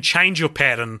 You can change your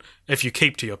pattern if you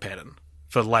keep to your pattern.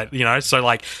 For later, you know, so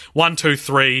like 1, 2,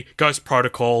 3, Ghost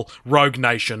Protocol, Rogue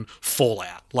Nation,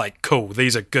 Fallout. Like, cool,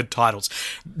 these are good titles.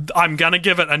 I'm gonna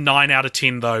give it a 9 out of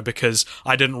 10 though, because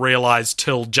I didn't realize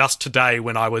till just today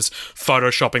when I was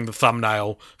photoshopping the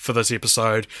thumbnail for this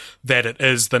episode that it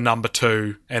is the number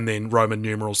 2 and then Roman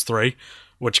numerals 3.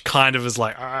 which kind of is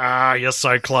like, you're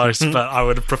so close, but I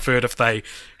would have preferred if they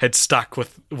had stuck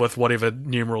with whatever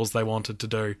numerals they wanted to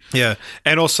do. Yeah,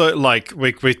 and also, like,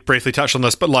 we briefly touched on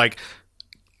this, but, like,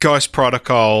 Ghost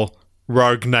Protocol,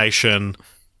 Rogue Nation,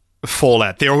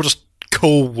 Fallout, they're all just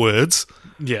cool words.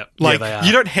 Yeah, like, they are.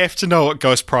 You don't have to know what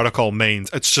Ghost Protocol means.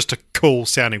 It's just a cool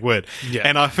sounding word. Yeah.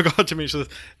 And I forgot to mention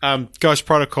this, Ghost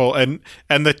Protocol and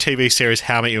the TV series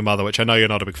How I Met Your Mother, which I know you're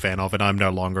not a big fan of, and I'm no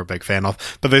longer a big fan of.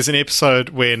 But there's an episode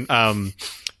when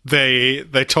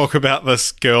they talk about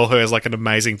this girl who has like an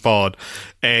amazing bod,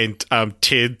 and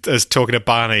Ted is talking to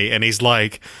Barney, and he's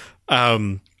like,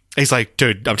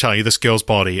 dude, I'm telling you, this girl's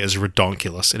body is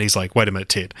redonkulous. And he's like, wait a minute,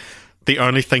 Ted. The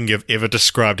only thing you've ever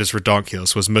described as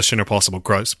redonkulous was Mission Impossible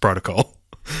Ghost Protocol.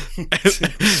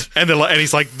 and they're like, and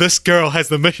he's like, this girl has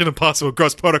the Mission Impossible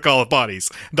Ghost Protocol of bodies.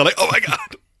 And they're like, oh my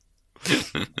god.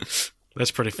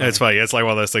 That's pretty funny. It's funny. It's like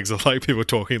one of those things of like people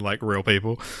talking like real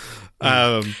people.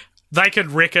 They could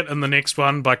wreck it in the next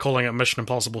one by calling it Mission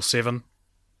Impossible 7.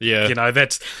 Yeah. You know,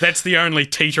 that's the only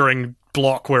teetering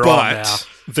block we're on now.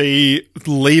 The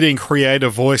leading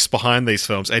creative voice behind these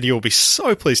films, and you'll be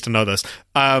so pleased to know this,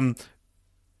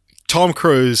 Tom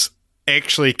Cruise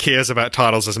actually cares about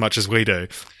titles as much as we do.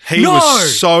 He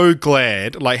was so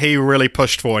glad, like he really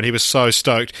pushed for, and he was so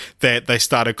stoked that they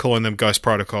started calling them Ghost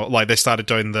Protocol. Like they started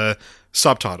doing the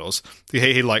subtitles.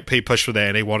 He pushed for that,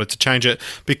 and he wanted to change it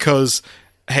because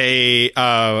he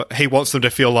wants them to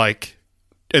feel like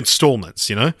installments,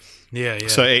 you know? Yeah.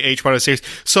 So each one of the series.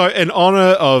 So in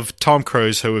honor of Tom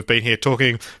Cruise, who we've been here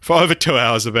talking for over 2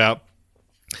 hours about,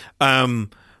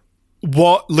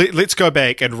 let's go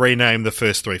back and rename the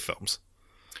first 3 films.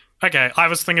 Okay, I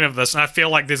was thinking of this, and I feel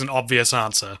like there's an obvious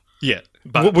answer. Yeah.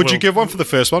 But would you give one for the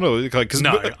first one? Or,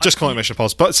 no. Just call it Mission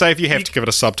Impossible. But say if you have to give it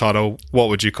a subtitle, what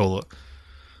would you call it?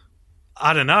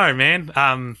 I don't know, man.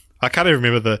 I can't even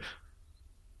remember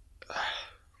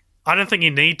I don't think you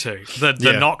need to.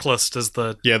 The knock list is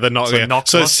the... Yeah, the knock list.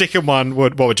 So the second one,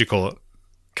 what would you call it?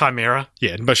 Chimera.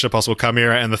 Yeah, Mission Impossible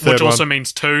Chimera, and the third which one... also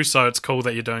means 2, so it's cool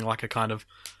that you're doing like a kind of...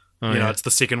 it's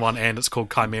the second one and it's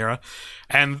called Chimera.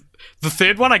 And the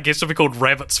third one, I guess, would be called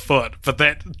Rabbit's Foot, but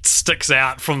that sticks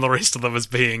out from the rest of them as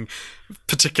being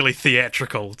particularly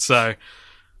theatrical, so...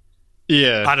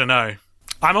 Yeah. I don't know.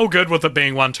 I'm all good with it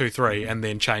being 1, 2, 3 and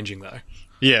then changing, though.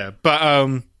 Yeah,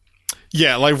 but...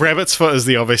 yeah, like Rabbit's Foot is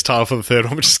the obvious title for the third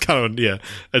one, which is kind of,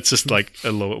 it's just like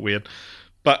a little bit weird.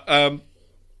 But,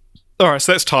 alright,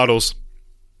 so that's titles.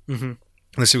 Mm-hmm.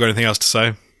 Unless you've got anything else to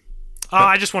say.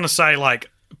 I just want to say, like,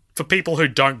 for people who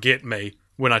don't get me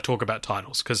when I talk about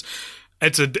titles, because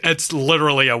it's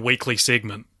literally a weekly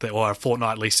segment, or a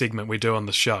fortnightly segment we do on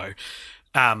the show.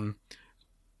 And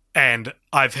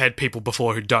I've had people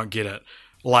before who don't get it.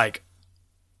 Like,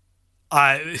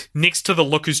 next to the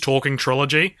Look Who's Talking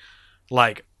trilogy...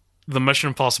 Like, the Mission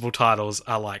Impossible titles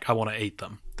are like, I want to eat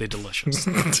them. They're delicious.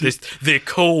 They're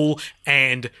cool,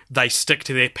 and they stick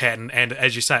to their pattern, and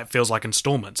as you say, it feels like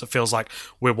installments. It feels like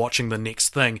we're watching the next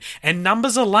thing. And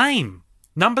numbers are lame.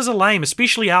 Numbers are lame,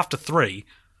 especially after 3.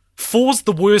 4's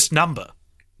the worst number.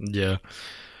 Yeah.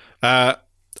 And,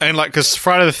 like, because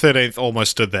Friday the 13th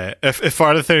almost did that. If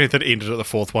Friday the 13th had ended at the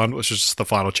 4th one, which was just the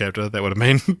final chapter, that would have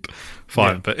been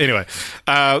fine. Yeah. But anyway...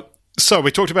 So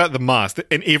we talked about the mask.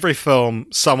 In every film,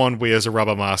 someone wears a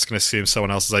rubber mask and assumes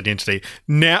someone else's identity.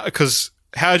 Now, because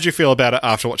how did you feel about it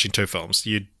after watching 2 films?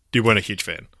 You weren't a huge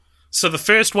fan. So the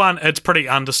first one, it's pretty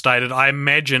understated. I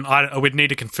imagine, I would need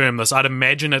to confirm this, I'd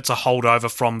imagine it's a holdover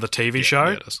from the TV show.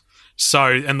 Yeah, it is. So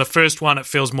in the first one, it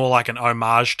feels more like an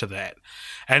homage to that.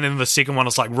 And in the second one,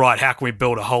 it's like, right, how can we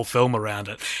build a whole film around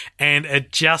it? And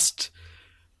it just...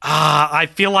 I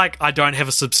feel like I don't have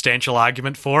a substantial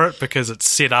argument for it because it's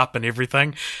set up and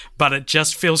everything, but it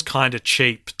just feels kind of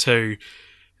cheap to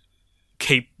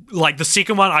keep... Like, the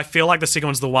second one, I feel like the second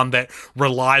one's the one that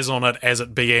relies on it as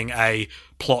it being a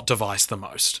plot device the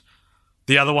most.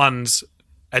 The other ones,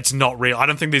 it's not real. I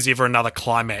don't think there's ever another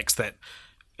climax that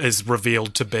is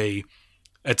revealed to be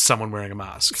it's someone wearing a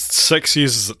mask. 6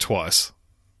 uses it twice.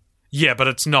 Yeah, but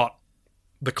it's not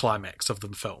the climax of the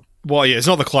film. Well, yeah, it's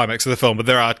not the climax of the film, but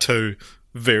there are 2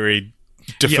 very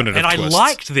definitive twists. twists. I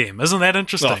liked them. Isn't that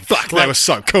interesting? Oh, fuck, they were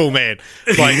so cool, man.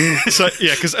 Like,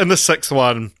 because in the 6th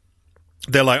one,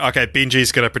 they're like, okay,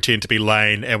 Benji's going to pretend to be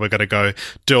Lane, and we're going to go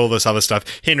do all this other stuff.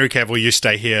 Henry Cavill, you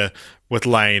stay here with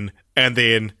Lane, and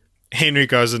then Henry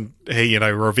goes and he,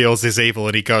 reveals his evil,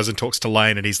 and he goes and talks to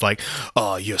Lane, and he's like,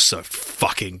 oh, you're so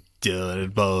fucking... Blah, blah,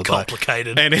 blah.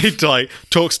 Complicated. And he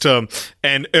talks to him,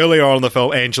 and earlier on in the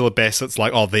film, Angela Bassett's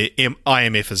like, oh, the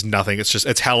IMF is nothing,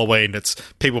 it's Halloween, it's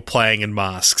people playing in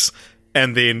masks.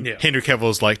 And then Henry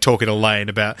Cavill's like talking to Lane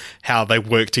about how they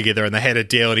work together and they had a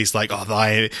deal, and he's like,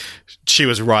 "Oh, she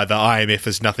was right. The IMF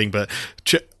is nothing but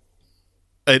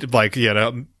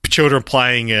children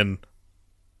playing in."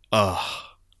 And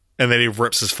then he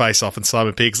rips his face off, and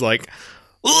Simon Pegg's like,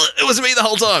 "It was me the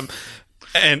whole time."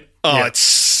 And it's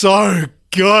so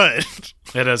good.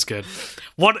 It is good.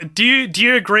 What do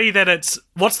you agree that it's?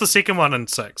 What's the second one in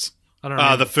 6? I don't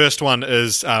know. The first one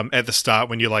is at the start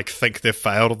when you like think they've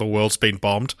failed or the world's been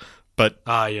bombed. But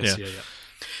yes.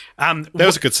 That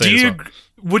was a good scene as well.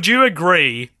 Would you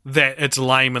agree that it's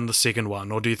lame in the second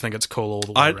one, or do you think it's cool all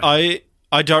the way around?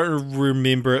 I don't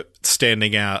remember it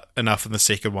standing out enough in the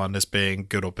second one as being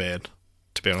good or bad,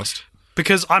 to be honest.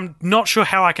 Because I'm not sure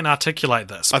how I can articulate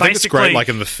this. I think it's great, like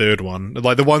in the third one.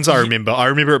 Like the ones I remember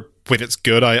it when it's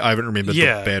good. I haven't remembered the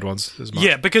bad ones as much.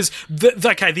 Yeah, because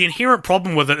the inherent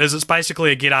problem with it is it's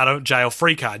basically a get out of jail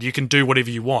free card. You can do whatever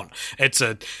you want. It's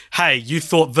hey, you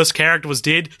thought this character was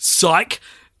dead? Psych!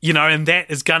 And that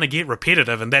is going to get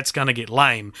repetitive, and that's going to get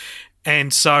lame.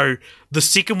 And so the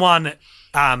second one,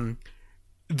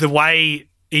 the way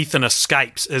Ethan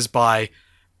escapes is by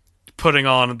putting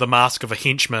on the mask of a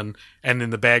henchman, and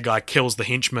then the bad guy kills the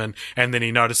henchman, and then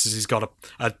he notices he's got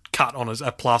a cut on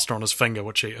a plaster on his finger,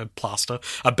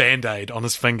 a band-aid on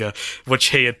his finger, which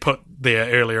he had put there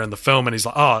earlier in the film, and he's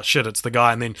like, oh shit, it's the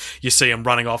guy, and then you see him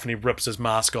running off and he rips his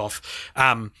mask off.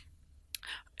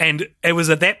 And it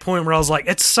was at that point where I was like,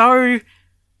 it's so...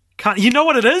 You know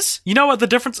what it is? You know what the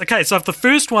difference... Okay, so if the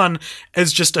first one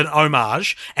is just an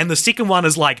homage, and the second one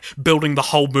is like building the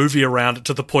whole movie around it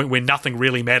to the point where nothing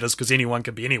really matters because anyone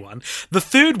can be anyone, the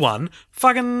third one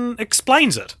fucking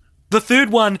explains it. The third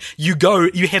one, you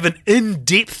have an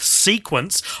in-depth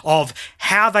sequence of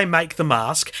how they make the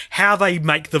mask, how they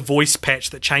make the voice patch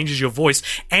that changes your voice.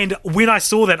 And when I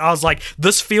saw that, I was like,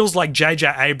 this feels like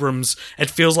J.J. Abrams. It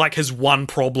feels like his one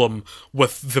problem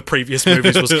with the previous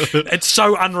movies was it's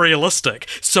so unrealistic.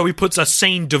 So he puts a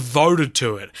scene devoted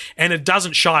to it. And it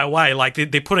doesn't shy away. Like,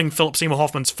 they're putting Philip Seymour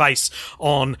Hoffman's face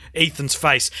on Ethan's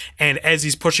face. And as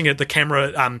he's pushing it, the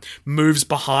camera moves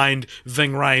behind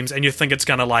Ving Rhames. And you think it's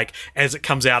going to, like, as it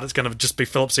comes out, it's going to just be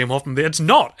Philip Seymour Hoffman there. It's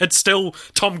not. It's still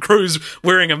Tom Cruise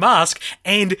wearing a mask,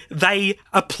 and they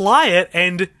apply it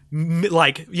and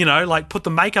put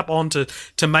the makeup on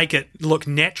to make it look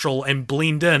natural and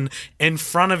blend in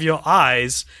front of your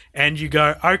eyes, and you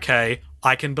go, okay,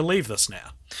 I can believe this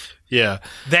now. Yeah.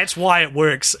 That's why it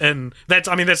works, and that's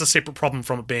a separate problem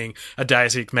from it being a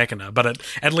Deus Ex Machina, but it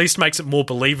at least makes it more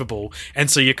believable, and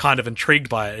so you're kind of intrigued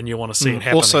by it, and you want to see it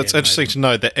happen. Also, it's interesting to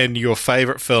know that in your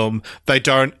favourite film, they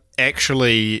don't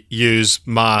actually use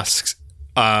masks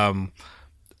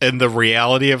in the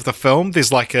reality of the film.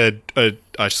 There's like I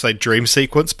should say dream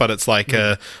sequence, but it's like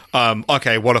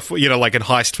okay, what if, like in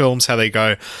heist films, how they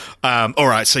go, all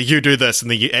right, so you do this,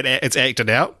 and then it's acted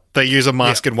out. They use a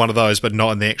mask in one of those, but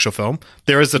not in the actual film.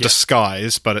 There is a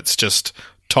disguise, but it's just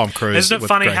Tom Cruise. Isn't it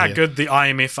funny how good the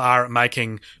IMF are at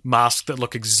making masks that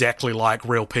look exactly like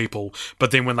real people,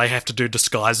 but then when they have to do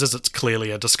disguises, it's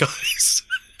clearly a disguise.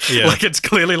 Yeah. Like, it's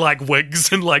clearly like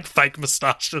wigs and like fake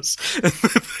moustaches and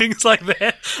things like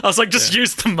that. I was like, just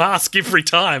use the mask every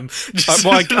time.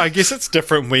 I guess it's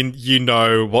different when you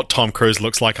know what Tom Cruise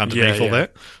looks like underneath all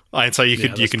that. And so you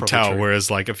can tell, true. Whereas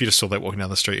like if you just saw that walking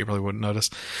down the street, you probably wouldn't notice.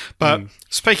 But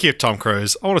speaking of Tom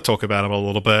Cruise, I want to talk about him a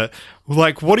little bit.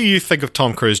 Like, what do you think of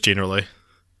Tom Cruise generally?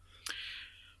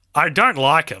 I don't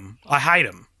like him. I hate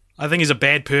him. I think he's a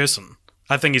bad person.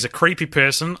 I think he's a creepy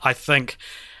person. I think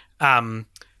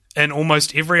in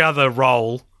almost every other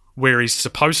role where he's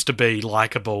supposed to be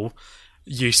likable,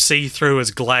 you see through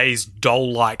his glazed,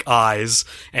 doll-like eyes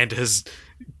and his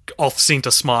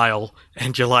off-center smile,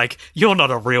 and you're like, you're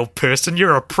not a real person,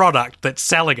 you're a product that's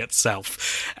selling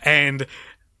itself. And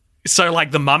so,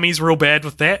 like, The Mummy's real bad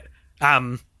with that.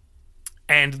 And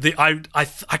I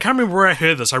can't remember where I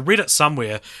heard this. I read it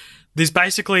somewhere. There's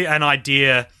basically an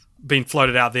idea being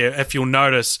floated out there, if you'll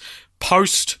notice,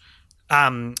 post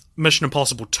Mission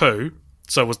Impossible 2,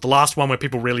 so it was the last one where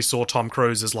people really saw Tom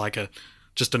Cruise as like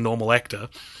just a normal actor.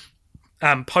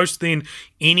 Post then,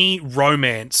 any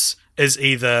romance is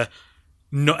either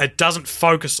it doesn't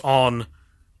focus on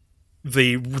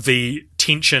the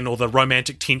tension or the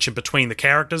romantic tension between the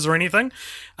characters or anything.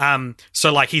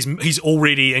 So like he's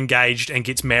already engaged and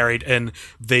gets married in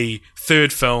the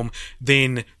third film.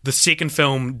 Then the second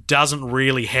film doesn't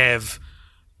really have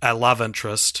a love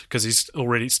interest because he's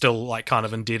already still like kind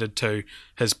of indebted to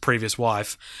his previous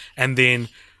wife. And then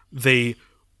the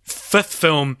fifth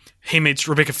film, he meets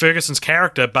Rebecca Ferguson's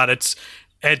character, but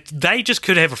they just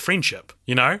could have a friendship,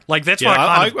 you know? Like, that's what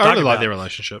I really like their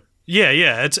relationship.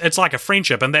 Yeah. It's like a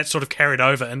friendship, and that's sort of carried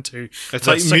over into it's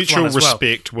the like sixth mutual one as well.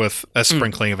 respect with a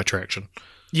sprinkling of attraction.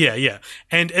 Yeah.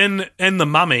 And in The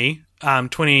Mummy,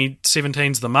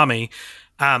 2017's The Mummy,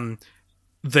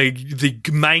 the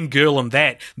main girl in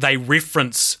that, they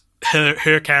reference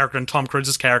her character and Tom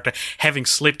Cruise's character having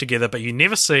slept together, but you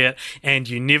never see it, and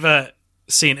you never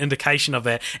see an indication of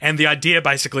that. And the idea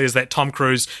basically is that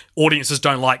audiences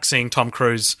don't like seeing Tom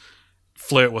Cruise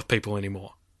flirt with people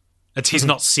anymore. He's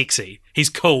not sexy. He's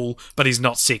cool, but he's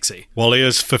not sexy. Well, he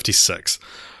is 56.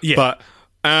 Yeah. But,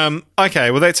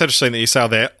 okay, well, that's interesting that you say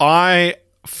that. I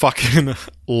fucking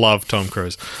love Tom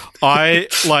Cruise.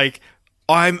 It's like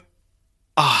a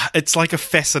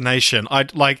fascination.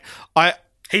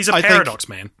 He's a paradox,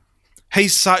 man.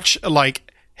 He's such,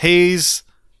 he's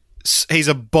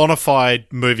a bona fide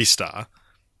movie star.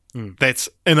 That's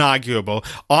inarguable.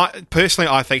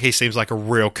 I think he seems like a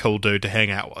real cool dude to hang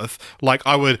out with. Like,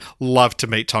 I would love to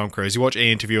meet Tom Cruise. You watch an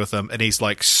interview with him, and he's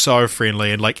like so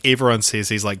friendly, and like everyone says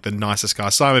he's like the nicest guy.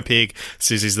 Simon Pegg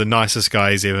says he's the nicest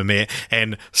guy he's ever met,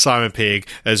 and Simon Pegg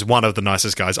is one of the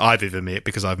nicest guys I've ever met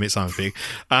because I've met Simon Pegg.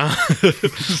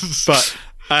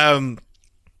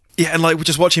 Yeah, and we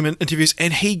just watch him in interviews,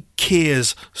 and he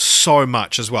cares so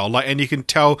much as well. And you can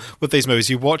tell with these movies,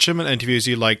 you watch him in interviews,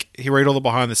 you read all the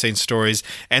behind the scenes stories,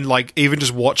 and even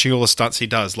just watching all the stunts he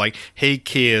does, he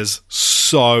cares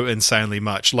so insanely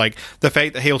much. The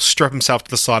fact that he'll strip himself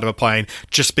to the side of a plane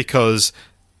just because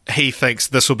he thinks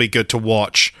this will be good to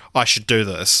watch, I should do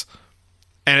this.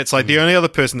 And it's the only other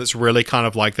person that's really kind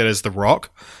of like that is The Rock,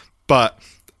 but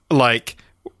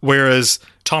whereas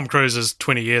Tom Cruise is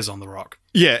 20 years on The Rock.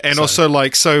 Yeah, and also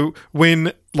so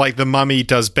when The Mummy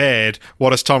does bad, what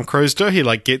does Tom Cruise do? He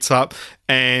gets up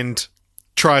and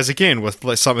tries again with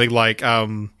something like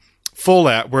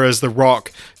Fallout, whereas The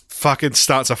Rock fucking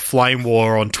starts a flame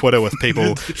war on Twitter with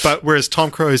people. But whereas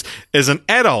Tom Cruise is an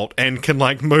adult and can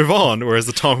move on, whereas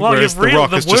The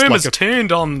Rock is just worm has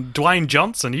turned on Dwayne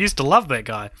Johnson. He used to love that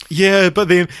guy. Yeah, but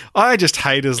then I just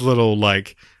hate his little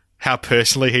how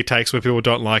personally he takes when people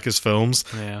don't like his films.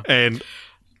 Yeah. And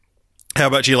how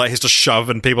about he has to shove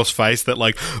in people's face that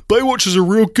Baywatch is a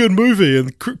real good movie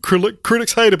and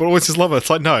critics hate it but always just love it. It's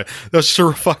no, that's just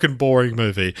a fucking boring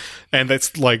movie, and that's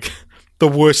the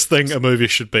worst thing a movie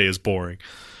should be is boring.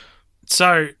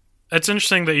 So it's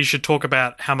interesting that you should talk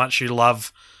about how much you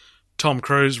love Tom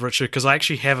Cruise, Richard, because I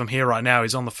actually have him here right now.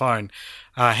 He's on the phone.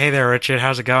 Hey there, Richard.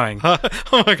 How's it going?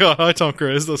 Oh my god, hi Tom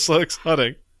Cruise. That's so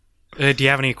exciting. Do you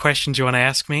have any questions you want to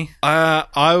ask me?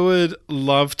 I would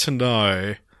love to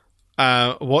know.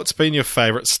 What's been your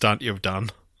favourite stunt you've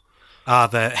done?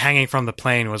 The hanging from the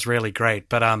plane was really great,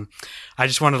 but I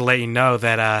just wanted to let you know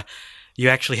that you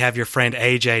actually have your friend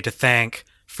AJ to thank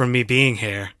for me being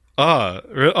here.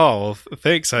 Oh,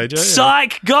 thanks, AJ.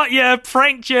 Psych! Got you!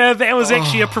 Pranked you! That was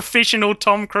actually a professional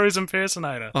Tom Cruise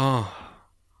impersonator. Oh.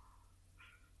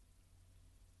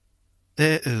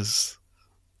 That is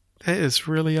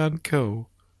really uncool.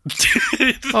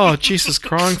 Oh, Jess is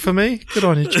crying for me. Good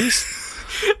on you, Jess.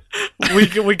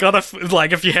 We gotta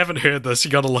if you haven't heard this,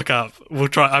 you gotta look up. We'll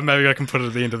try. Maybe I can put it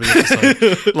at the end of the episode.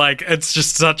 It's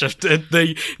just such a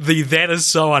the that is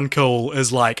so uncool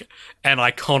is an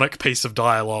iconic piece of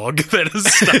dialogue that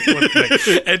has stuck with me.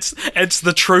 It's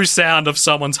the true sound of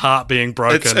someone's heart being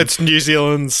broken. It's New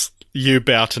Zealand's "You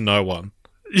Bow to No One,"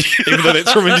 even though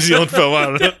that's from a New Zealand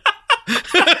film.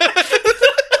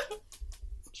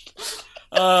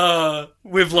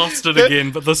 We've lost it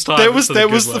again, but this time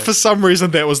for some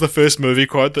reason that was the first movie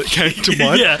quote that came to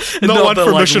mind. Yeah, not one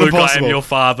from Mission Luke, Impossible. I am your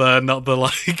father, not the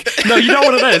No, you know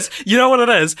what it is. You know what it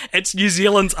is. It's New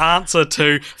Zealand's answer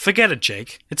to "Forget it,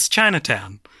 Jake. It's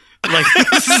Chinatown."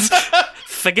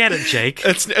 Forget it, Jake.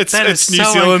 It's New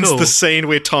so Zealand's uncool. The scene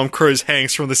where Tom Cruise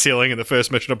hangs from the ceiling in the first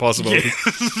Mission Impossible.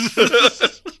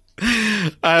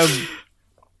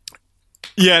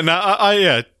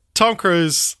 Yeah. Tom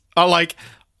Cruise.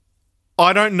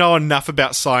 I don't know enough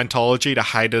about Scientology to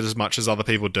hate it as much as other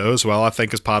people do as well, I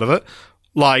think, as part of it.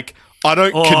 I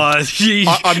don't...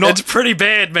 I'm not, it's pretty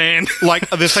bad, man.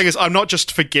 The thing is, I'm not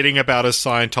just forgetting about his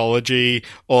Scientology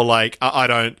or, I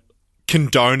don't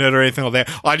condone it or anything like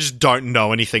that. I just don't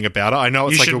know anything about it. I know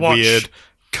it's weird,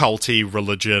 culty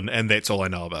religion, and that's all I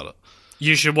know about it.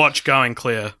 You should watch Going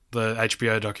Clear, the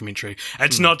HBO documentary.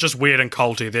 It's not just weird and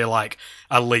culty. They're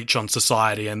a leech on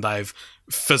society, and they've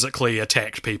physically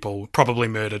attacked people, probably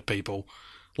murdered people.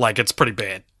 It's pretty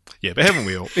bad. Yeah, but haven't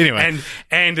we all? Anyway.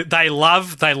 And they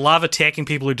love attacking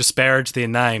people who disparage their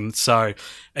name, so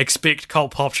expect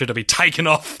Cult Popture to be taken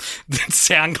off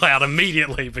SoundCloud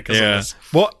immediately because of this.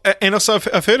 Well, and also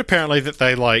I've heard apparently that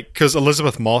they because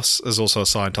Elizabeth Moss is also a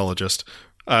Scientologist,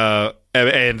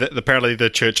 and apparently the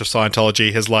Church of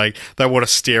Scientology has they want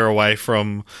to steer away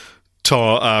from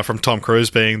Tom Cruise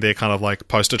being their kind of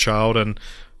poster child and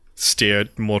steer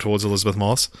more towards Elizabeth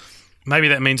Moss. Maybe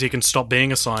that means he can stop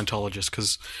being a Scientologist,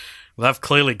 because they've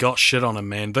clearly got shit on him,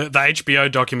 man. The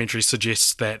HBO documentary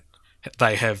suggests that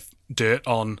they have dirt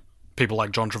on people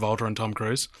like John Travolta and Tom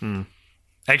Cruise.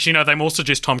 Actually, no, they more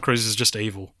suggest Tom Cruise is just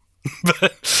evil.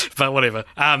 but whatever.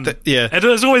 It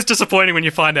is always disappointing when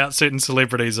you find out certain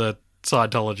celebrities are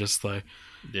Scientologists, though.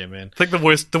 Yeah, man. I think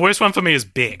the worst one for me is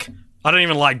Beck. I don't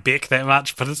even like Beck that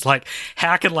much, but it's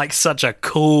how can such a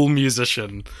cool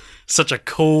musician, such a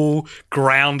cool,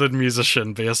 grounded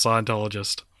musician be a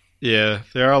Scientologist? Yeah,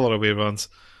 there are a lot of weird ones.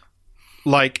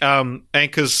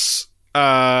 Anchor's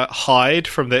Hyde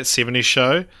from that 70s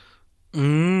show.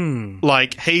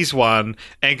 He's one,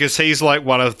 and because he's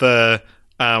one of the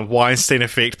Weinstein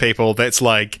effect people that's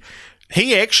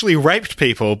he actually raped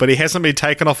people, but he hasn't been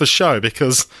taken off his show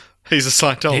because he's a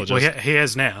Scientologist. He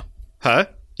has now. Huh?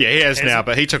 Yeah, he has now,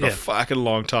 but he took a fucking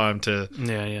long time to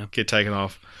get taken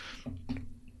off.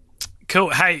 Cool.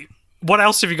 Hey, what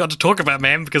else have you got to talk about,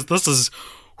 man? Because this is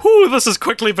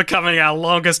quickly becoming our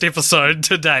longest episode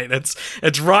to date.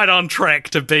 It's right on track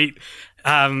to beat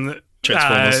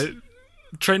Transformers.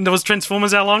 Was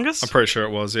Transformers our longest? I'm pretty sure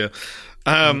it was, yeah.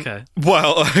 Okay.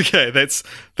 Well, okay,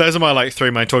 those are my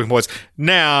three main talking points.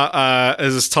 Now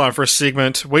is time for a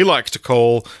segment we like to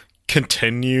call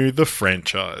Continue the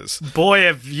Franchise. Boy,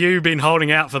 have you been holding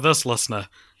out for this, listener.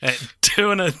 At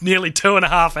nearly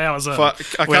 2.5 hours in.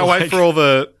 I can't wait for all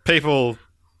the people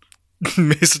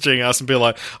messaging us and be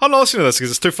like, I'm not listening to this because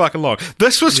it's too fucking long.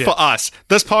 This was for us.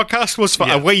 This podcast was for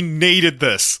us. We needed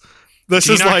this. This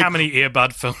Do you is know how many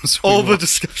Earbud films we all watched? The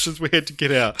discussions we had to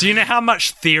get out. Do you know how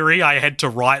much theory I had to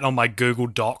write on my Google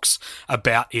Docs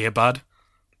about Earbud?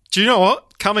 Do you know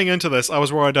what? Coming into this, I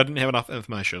was worried I didn't have enough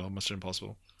information on Mission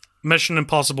Impossible. Mission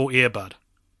Impossible Earbud.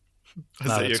 Is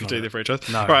that your Continue the Franchise?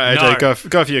 No. Right, AJ,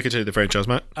 go for your Continue the Franchise,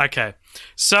 mate. Okay.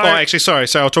 So... Oh, actually, sorry.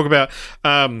 So I'll talk about...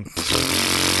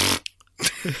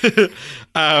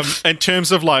 in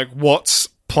terms of what's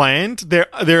planned,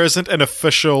 there isn't an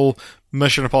official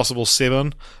Mission Impossible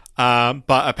 7, but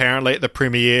apparently at the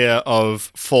premiere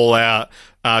of Fallout,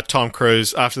 Tom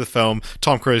Cruise, after the film,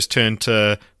 Tom Cruise turned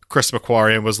to Chris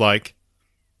McQuarrie and was like,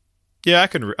 yeah,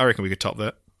 I reckon we could top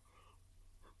that.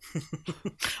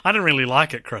 I didn't really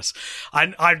like it, Chris.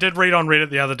 I did read on Reddit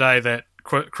the other day that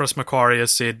Chris McQuarrie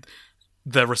has said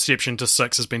the reception to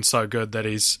 6 has been so good that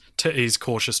he's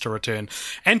cautious to return.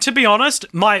 And to be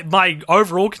honest, my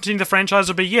overall Continue the Franchise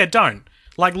would be, don't.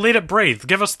 Let it breathe.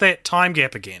 Give us that time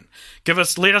gap again.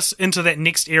 Let us into that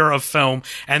next era of film,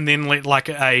 and then let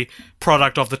a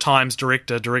product of the times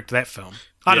director direct that film.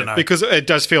 I don't know. Because it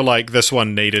does feel like this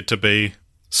one needed to be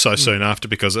so soon after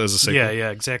because it is a sequel. Yeah,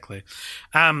 exactly.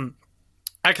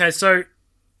 Okay, so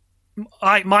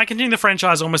my Continue the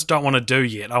Franchise I almost don't want to do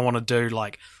yet. I want to do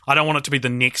I don't want it to be the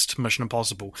next Mission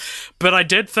Impossible. But I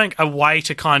did think a way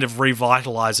to kind of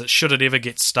revitalize it, should it ever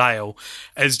get stale,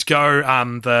 is to go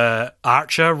the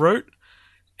Archer route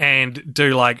and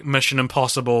do Mission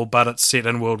Impossible, but it's set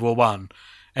in World War I.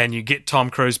 And you get Tom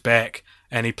Cruise back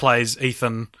and he plays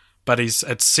Ethan, but it's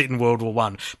set in World War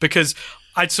I. Because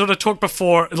I'd sort of talked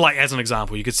before, as an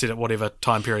example, you could set it whatever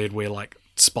time period where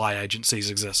spy agencies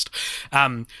exist.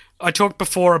 I talked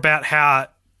before about how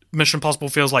Mission Impossible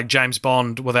feels like James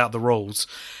Bond without the rules.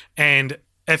 And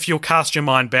if you'll cast your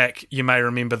mind back, you may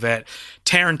remember that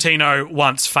Tarantino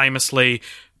once famously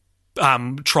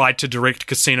tried to direct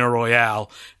Casino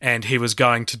Royale, and he was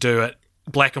going to do it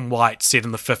black and white, set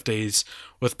in the 50s,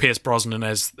 with Pierce Brosnan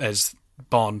as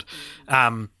Bond.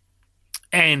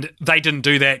 And they didn't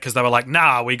do that because they were like,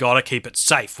 nah, we got to keep it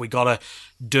safe. We got to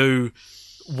do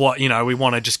what, we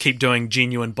want to just keep doing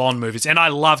genuine Bond movies. And I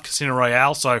love Casino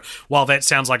Royale, so while that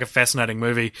sounds like a fascinating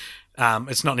movie,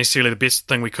 it's not necessarily the best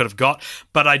thing we could have got.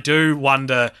 But I do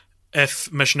wonder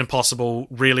if Mission Impossible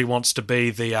really wants to be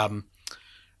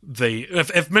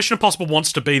if Mission Impossible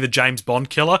wants to be the James Bond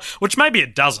killer, which maybe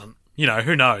it doesn't,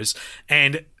 who knows,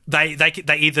 and they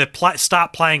either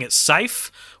start playing it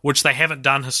safe, which they haven't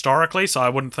done historically, so I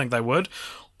wouldn't think they would,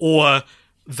 or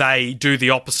they do the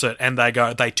opposite and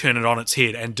they turn it on its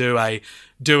head and do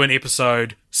an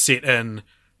episode set in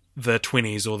the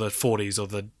 20s or the 40s or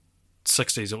the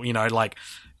 60s, or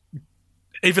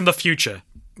even the future.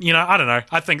 I don't know.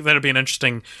 I think that'd be an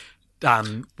interesting.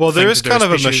 Well, there is kind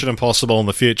of a Mission Impossible in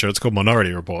the future. It's called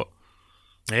Minority Report.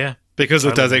 Yeah, because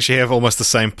it does actually have almost the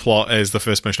same plot as the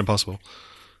first Mission Impossible.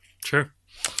 True.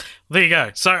 There you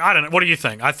go. So I don't know. What do you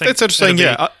think? I think it's interesting.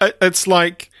 Yeah, it's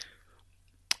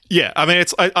Yeah, I mean,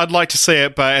 I'd like to see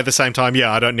it, but at the same time, yeah,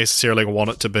 I don't necessarily want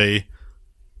it to be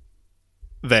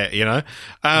that, you know?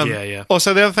 Yeah.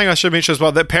 Also, the other thing I should mention as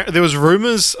well, that there was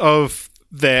rumours of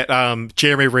that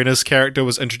Jeremy Renner's character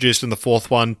was introduced in the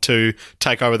fourth one to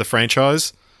take over the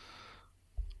franchise.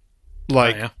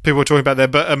 Like, people were talking about that,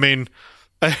 but I mean,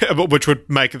 which would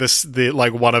make this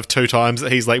one of two times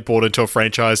that he's like brought into a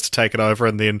franchise to take it over,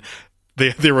 and then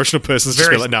the original person's just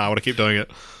like, no, I want to keep doing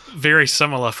it. Very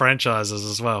similar franchises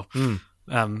as well.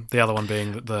 The other one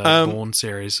being the Bourne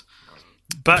series.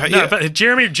 But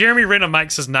Jeremy Renner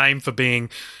makes his name for being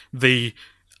the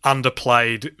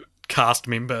underplayed cast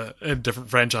member in different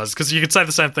franchises, because you could say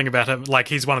the same thing about him. Like,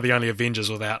 he's one of the only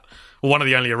one of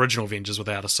the only original Avengers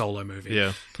without a solo movie.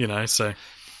 Yeah, you know. So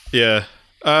yeah,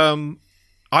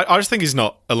 I just think he's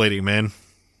not a leading man,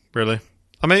 really.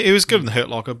 I mean, he was good in the Hurt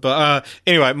Locker, but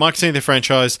anyway, Mike continuing the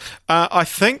franchise. I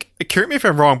think, correct me if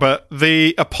I'm wrong, but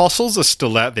the Apostles are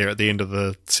still out there at the end of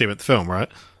the 7th film, right?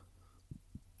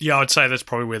 Yeah, I'd say that's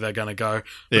probably where they're going to go,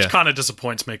 which kind of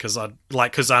disappoints me because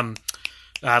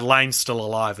Lane's still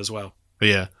alive as well.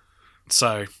 Yeah.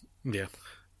 So, yeah.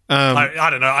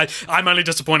 I don't know. I'm only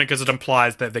disappointed because it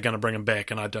implies that they're going to bring him back,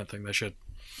 and I don't think they should.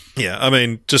 Yeah, I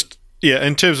mean,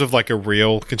 in terms of like a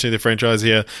real continue the franchise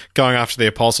here, going after the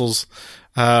Apostles,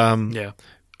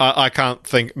 I can't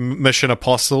think Mission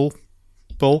Impossible.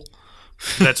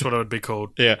 That's what it would be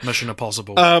called. Yeah. Mission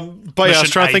Impossible. But yeah, I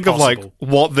was trying to think of like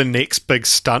what the next big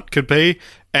stunt could be,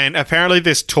 and apparently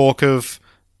there's talk of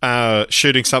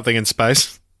shooting something in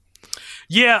space.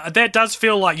 Yeah, that does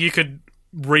feel like you could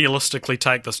realistically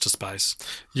take this to space.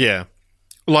 Yeah,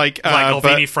 like of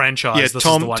any franchise. Yeah, this is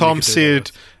the one Tom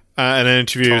said in an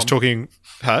interview, he was talking.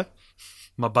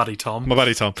 My buddy Tom.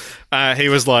 He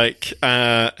was like,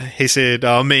 he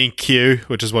said, me and Q,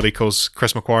 which is what he calls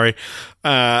Chris McQuarrie,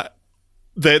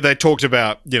 they talked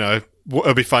about, you know,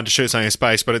 it'll be fun to shoot something in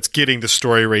space, but it's getting the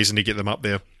story reason to get them up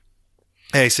there.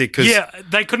 And he said,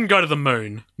 they couldn't go to the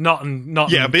moon.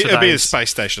 It'd be a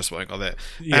space station or something like that.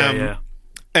 Yeah.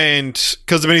 And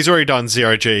because, I mean, he's already done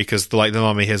Zero G, because the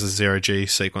Mummy has a Zero G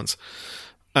sequence.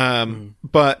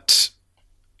 But,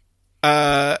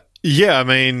 yeah, I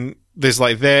mean, there's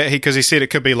like that, because he said it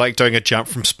could be like doing a jump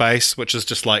from space, which is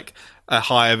just like a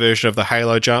higher version of the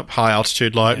Halo jump, high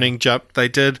altitude lightning jump they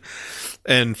did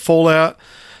in Fallout,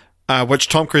 which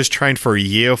Tom Cruise trained for a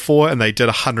year for, and they did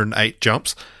 108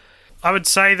 jumps. I would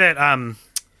say that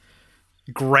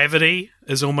gravity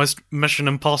is almost Mission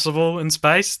Impossible in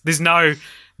space. There's no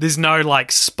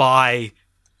like spy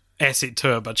asset to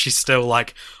her, but she's still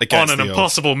like on an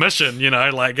impossible mission, you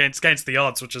know, like against the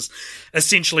odds, which is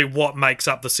essentially what makes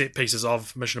up the set pieces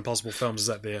of Mission Impossible films, is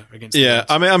that they're against the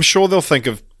odds. I mean, I'm sure they'll think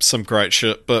of some great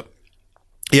shit, but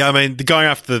yeah, I mean, going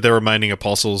after the remaining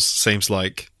Apostles seems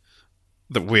like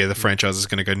where the franchise is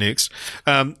going to go next.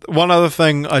 One other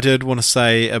thing I did want to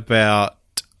say about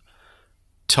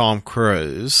Tom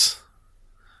Cruise.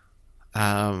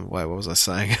 What was I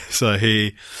saying? So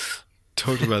he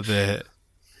talked about that.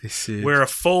 He said, We're a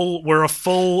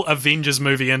full Avengers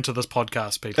movie into this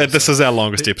podcast, people. This is our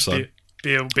longest episode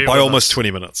by almost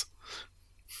 20 minutes.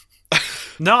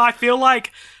 No, I feel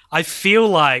like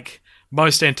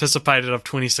most anticipated of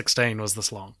 2016 was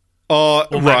this long. Oh,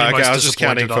 right. Okay, I was just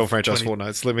counting film franchise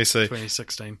fortnights. Let me see.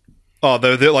 2016. Oh,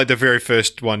 the very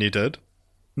first one you did?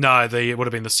 No, it would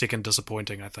have been the second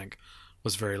disappointing, I think.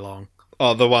 Was very long.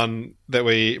 Oh, the one that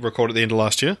we recorded at the end of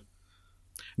last year?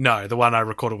 No, the one I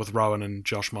recorded with Rowan and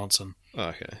Josh Monson. Oh,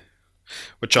 okay.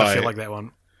 Which I feel like that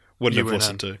one wouldn't have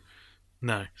listened to.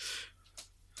 No.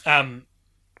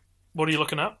 What are you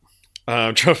looking up?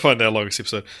 I'm trying to find our longest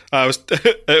episode.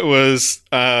 It was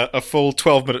a full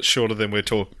 12 minutes shorter than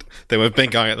we've been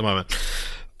going at the moment.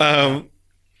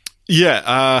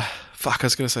 Fuck, I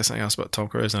was going to say something else about Tom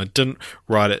Cruise, and I didn't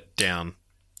write it down.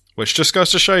 Which just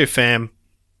goes to show you, fam,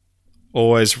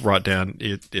 always write down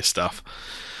your stuff.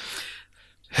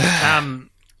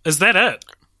 Is that it?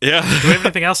 Yeah. Do we have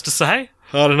anything else to say?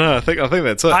 I don't know. I think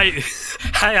that's it.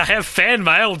 I have fan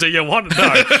mail. Do you want?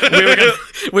 No,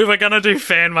 we were gonna do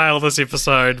fan mail this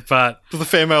episode, but the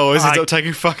fan mail always ends up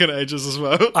taking fucking ages as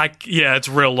well. It's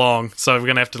real long, so we're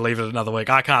gonna have to leave it another week.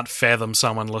 I can't fathom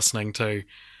someone listening to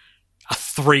a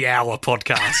 3-hour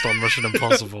podcast on Mission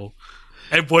Impossible.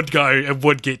 It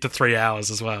would get to 3 hours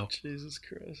as well. Jesus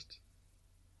Christ.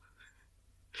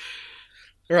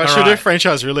 All right, should we do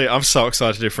franchise roulette? I'm so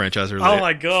excited to do franchise roulette. Oh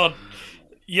my god.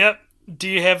 Yep. Do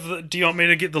you want me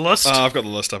to get the list? I've got the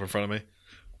list up in front of me.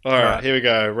 All right, here we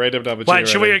go. Random number generator. Wait,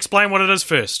 should we explain what it is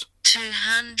first?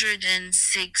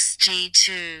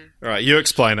 262. All right, you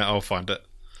explain it. I'll find it.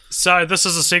 So this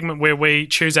is a segment where we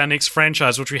choose our next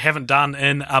franchise, which we haven't done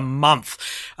in a month.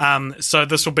 So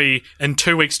this will be in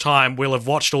 2 weeks' time. We'll have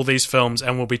watched all these films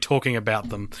and we'll be talking about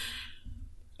them.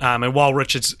 And while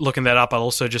Richard's looking that up, I'll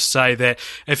also just say that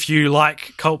if you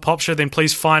like Cult Popture, then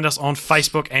please find us on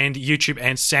Facebook and YouTube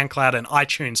and SoundCloud and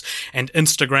iTunes and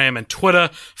Instagram and Twitter.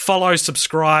 Follow,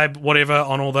 subscribe, whatever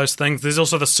on all those things. There's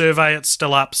also the survey. It's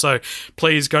still up, so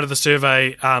please go to the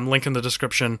survey, link in the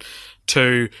description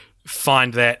to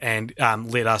find that and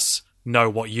let us know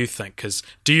what you think. Because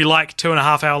do you like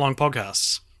 2.5 hour long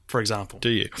podcasts, for example? Do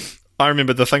you? I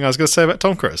remember the thing I was going to say about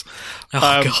Tom Cruise.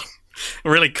 Oh, God.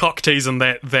 Really cock teasing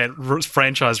that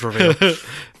franchise reveal.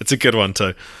 It's a good one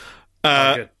too.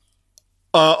 Good.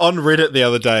 On Reddit the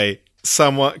other day,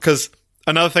 because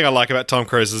another thing I like about Tom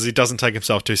Cruise is he doesn't take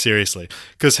himself too seriously.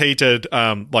 Because he did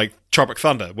like Tropic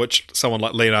Thunder, which someone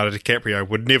like Leonardo DiCaprio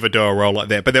would never do a role like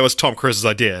that. But that was Tom Cruise's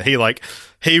idea.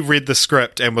 He read the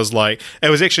script and was like, it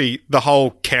was actually the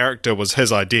whole character was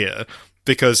his idea.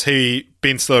 Because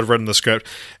Ben Stiller had written the script,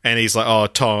 and he's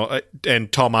like,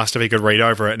 Tom asked if he could read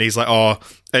over it, and he's like,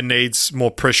 it needs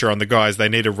more pressure on the guys. They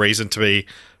need a reason to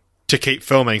keep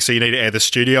filming, so you need to add the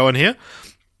studio in here.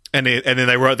 And then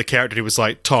they wrote the character. He was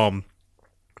like, Tom,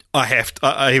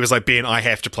 he was like, Ben, I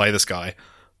have to play this guy.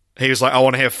 He was like, I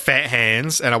want to have fat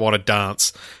hands and I want to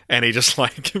dance, and he just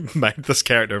like made this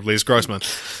character of Les Grossman.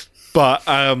 But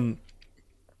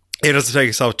he doesn't take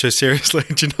himself too seriously.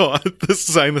 Do you know what?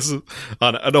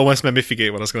 It almost made me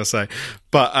forget what I was going to say.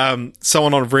 But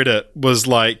someone on Reddit was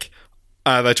like,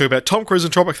 they talk about Tom Cruise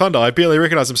and Tropic Thunder. I barely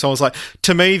recognize him. Someone was like,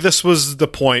 to me, this was the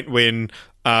point when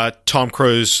Tom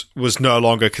Cruise was no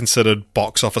longer considered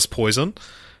box office poison.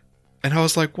 And I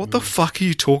was like, what the fuck are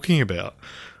you talking about?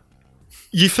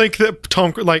 You think that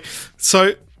Tom Cruise,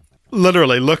 so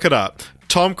literally look it up.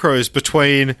 Tom Cruise,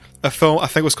 between a film, I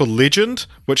think it was called Legend,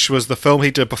 which was the film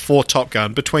he did before Top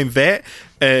Gun, between that,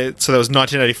 so that was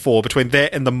 1984, between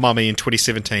that and The Mummy in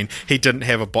 2017, he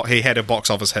had a box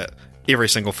office hit, every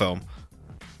single film.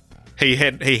 He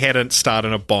hadn't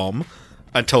started a bomb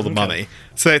until The Mummy.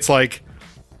 So that's like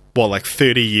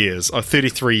 30 years, or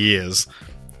 33 years,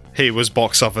 he was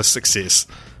box office success.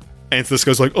 And this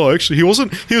guy's like, actually, he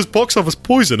was box office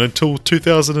poison until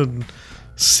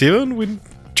 2007 when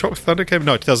Tropic Thunder came?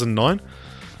 No, 2009.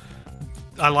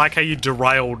 I like how you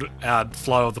derailed our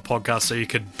flow of the podcast so you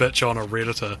could bitch on a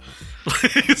Redditor. No,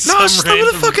 it's just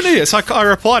a fucking idiot. So I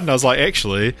replied and I was like,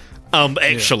 actually.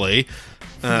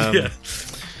 Yeah.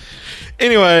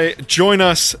 Anyway, join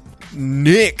us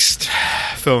next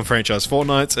Film Franchise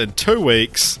Fortnights in 2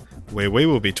 weeks, where we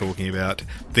will be talking about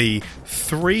the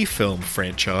 3-film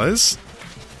franchise.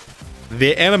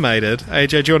 They're animated.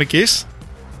 AJ, do you want to guess?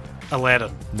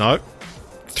 Aladdin. No.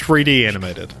 3D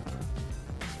animated.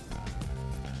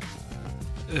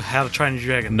 How to Train Your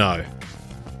Dragon. No.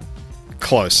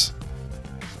 Close.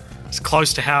 It's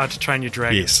close to How to Train Your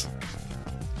Dragon. Yes.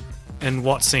 In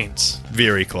what sense?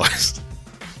 Very close.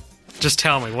 Just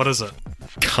tell me, what is it?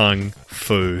 Kung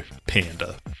Fu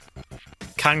Panda.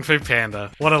 Kung Fu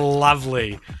Panda. What a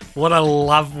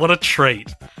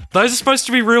treat. Those are supposed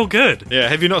to be real good. Yeah,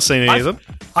 have you not seen any of them?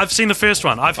 I've seen the first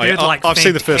one. I've seen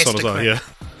the first one as well, yeah.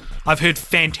 I've heard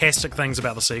fantastic things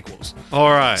about the sequels. All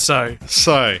right. So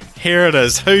here it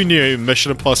is. Who knew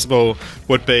Mission Impossible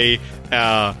would be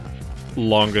our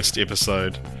longest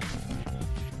episode?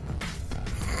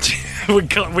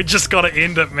 we just got to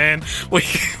end it, man. We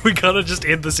got to just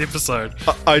end this episode.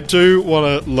 I do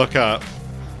want to look up.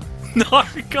 No,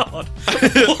 God.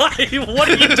 Why? What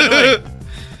are you doing?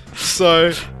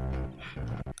 So,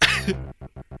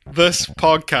 this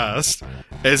podcast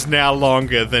is now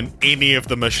longer than any of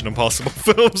the Mission Impossible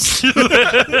films.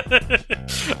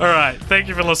 All right. Thank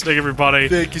you for listening, everybody.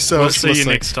 Thank you so much for listening. We'll see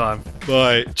you next time.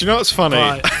 Bye. Do you know what's funny?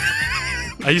 Bye.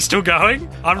 Are you still going?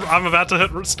 I'm about to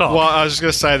hit stop. Well, I was just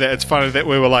going to say that it's funny that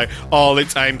we were like,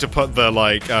 let's aim to put the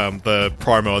the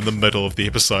promo in the middle of the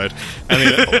episode. And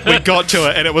then we got to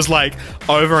it and it was like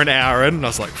over an hour in and I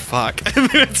was like, fuck. And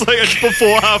then it's like it's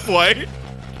before halfway.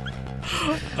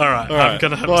 All right. I'm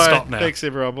going to hit stop now. Thanks,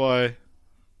 everyone. Bye.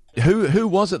 Who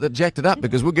was it that jacked it up?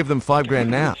 Because we'll give them $5,000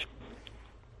 now.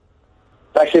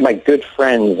 It's actually my good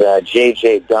friends,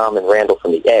 JJ, Dom, and Randall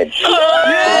from The Edge.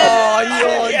 Oh,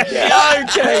 you're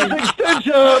joking!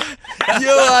 You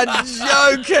are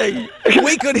joking!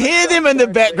 We could hear them in the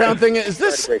background thinking, is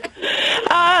this...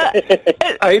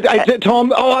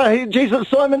 Tom, Jesus,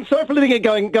 Simon, sorry for letting it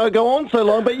go on so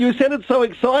long, but you sounded so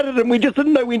excited and we just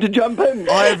didn't know when to jump in.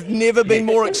 I've never been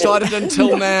more excited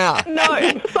until now. No,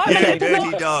 Simon,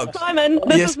 dirty dog. Simon,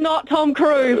 this is not Tom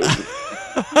Cruise.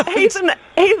 He's an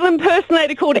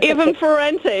impersonator called Evan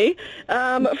Ferranti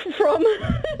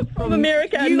from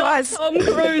America. You guys,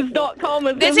 TomCruise.com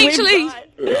is that's his actually.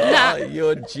 website. Nah. Oh,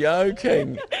 you're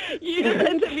joking. You just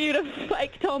interviewed a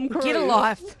fake Tom Cruise. Get a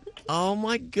life. Oh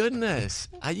my goodness.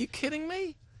 Are you kidding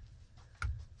me?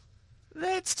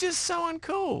 That's just so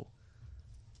uncool.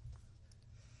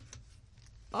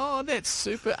 Oh, that's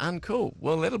super uncool.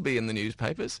 Well, that'll be in the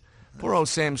newspapers. Poor old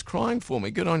Sam's crying for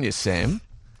me. Good on you, Sam.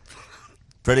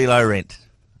 Pretty low rent,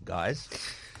 guys.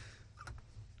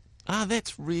 Ah,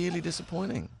 that's really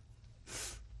disappointing.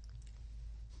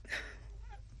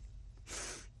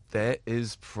 That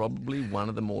is probably one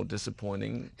of the more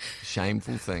disappointing,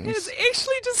 shameful things. It's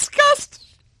actually disgusting.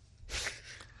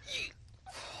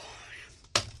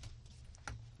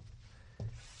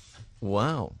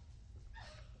 Wow.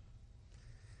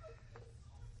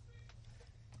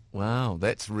 Wow,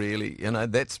 that's really,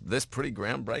 that's pretty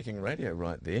groundbreaking radio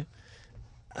right there.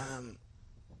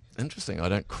 Interesting. I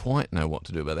don't quite know what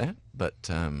to do about that, but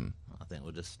I think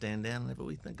we'll just stand down whenever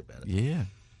we think about it. Yeah.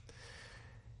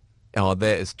 Oh,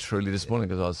 that is truly disappointing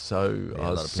because I was so Yeah,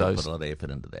 a lot of people put a lot of effort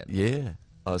into that. Yeah,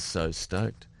 I was so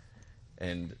stoked,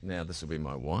 and now this will be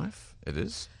my wife. It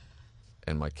is,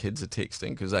 and my kids are texting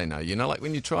because they know. Like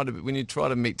when you try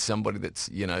to meet somebody that's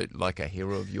like a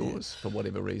hero of yours for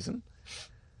whatever reason.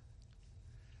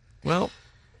 Well,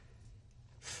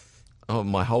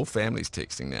 my whole family's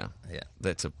texting now. Yeah,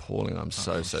 that's appalling. I'm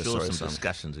so sure sorry. Some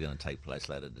discussions are going to take place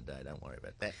later today. Don't worry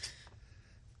about that.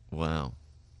 Wow.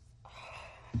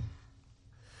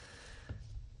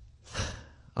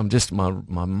 I'm just my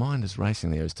mind is racing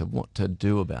there as to what to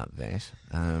do about that.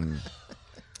 And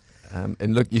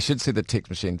look, you should see the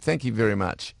text machine. Thank you very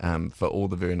much for all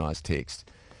the very nice text.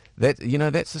 That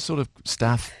that's the sort of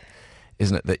stuff,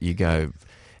 isn't it? That you go.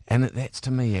 And that's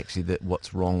to me actually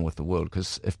what's wrong with the world,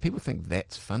 because if people think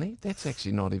that's funny, that's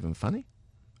actually not even funny.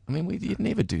 I mean, you'd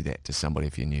never do that to somebody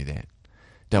if you knew that.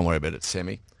 Don't worry about it,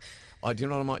 Sammy. Do you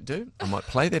know what I might do? I might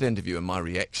play that interview and my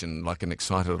reaction like an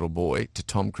excited little boy to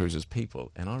Tom Cruise's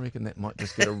people, and I reckon that might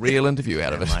just get a real interview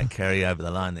out of it. Might carry over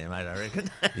the line there, mate, I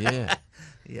reckon. Yeah.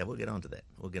 Yeah, we'll get on to that.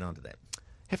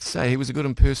 Have to say, he was a good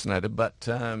impersonator, but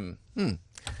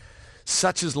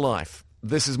such is life.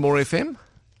 This is More FM.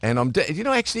 And do you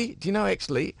know actually,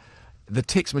 the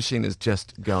text machine is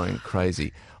just going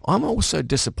crazy. I'm also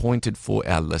disappointed for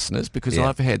our listeners because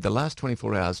I've had the last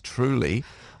 24 hours, truly,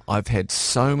 I've had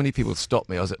so many people stop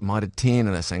me. I was at Mitre 10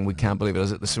 and they're saying, we can't believe it. I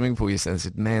was at the swimming pool yesterday and they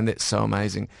said, man, that's so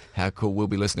amazing. How cool. We'll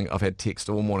be listening. I've had text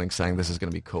all morning saying this is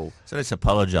going to be cool. So let's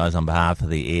apologise on behalf of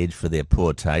The Edge for their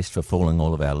poor taste for fooling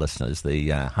all of our listeners, the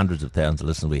hundreds of thousands of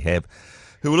listeners we have,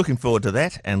 who were looking forward to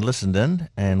that and listened in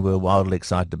and were wildly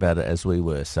excited about it as we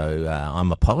were. So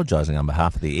I'm apologising on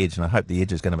behalf of The Edge, and I hope The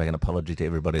Edge is going to make an apology to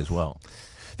everybody as well.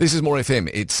 This is More FM.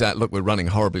 It's look, we're running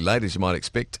horribly late, as you might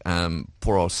expect.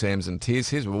 Poor old Sam's in tears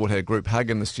here. We've all had a group hug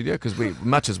in the studio because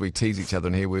much as we tease each other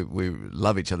in here, we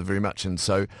love each other very much. And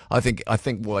so I think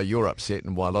why you're upset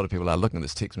and why a lot of people are looking at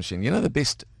this text machine, the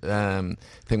best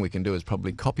thing we can do is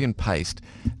probably copy and paste.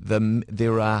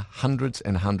 There are hundreds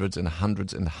and hundreds and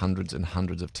hundreds and hundreds and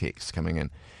hundreds of texts coming in,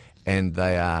 and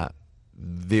they are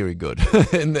very good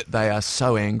in that they are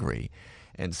so angry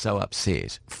and so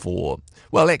upset for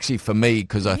me,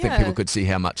 because I think people could see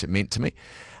how much it meant to me.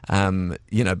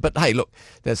 But hey, look,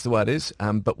 that's the way it is.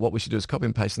 But what we should do is copy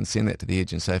and paste and send that to The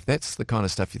Edge and say, if that's the kind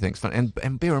of stuff you think's fun,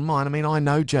 and bear in mind, I mean, I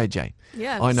know JJ.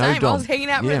 Yeah, I know same. Dom. I was hanging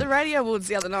out with the Radio Awards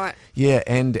the other night. Yeah,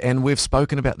 and we've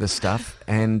spoken about this stuff,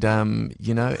 and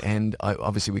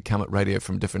obviously we come at radio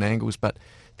from different angles, but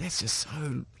that's just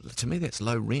to me, that's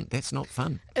low rent. That's not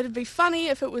fun. It'd be funny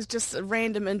if it was just a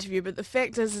random interview, but the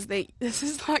fact is that this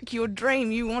is like your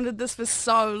dream. You wanted this for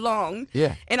so long.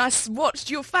 Yeah. And I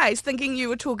watched your face thinking you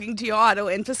were talking to your idol,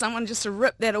 and for someone just to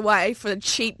rip that away for a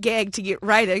cheap gag to get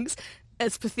ratings,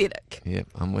 it's pathetic. Yeah,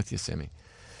 I'm with you, Sammy.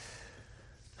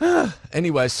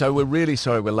 Anyway, so we're really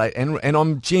sorry we're late, and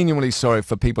I'm genuinely sorry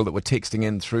for people that were texting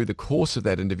in through the course of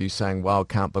that interview saying, wow,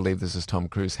 can't believe this is Tom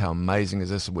Cruise, how amazing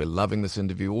is this, we're loving this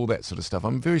interview, all that sort of stuff.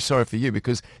 I'm very sorry for you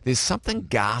because there's something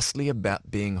ghastly about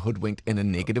being hoodwinked in a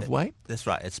negative way. That's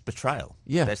right, it's betrayal.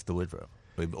 Yeah. That's the word for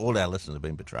it. All our listeners have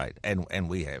been betrayed, and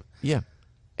we have. Yeah,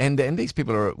 and these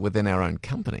people are within our own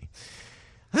company.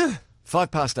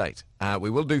 8:05. We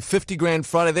will do 50 Grand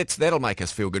Friday. That'll make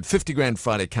us feel good. 50 Grand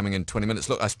Friday coming in 20 minutes.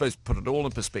 Look, I suppose put it all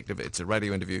in perspective. It's a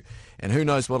radio interview, and who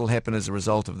knows what will happen as a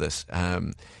result of this.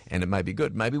 And it may be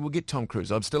good. Maybe we'll get Tom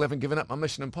Cruise. I still haven't given up my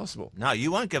Mission Impossible. No,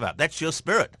 you won't give up. That's your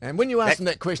spirit. And when you asked him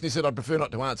that question, he said, I'd prefer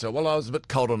not to answer. Well, I was a bit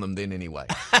cold on him then anyway.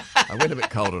 I went a bit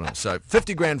cold on him. So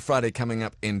 50 Grand Friday coming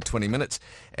up in 20 minutes,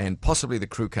 and possibly the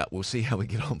Crew Cup. We'll see how we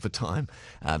get on for time.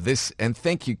 And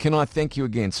thank you. Can I thank you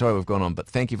again? Sorry we've gone on, but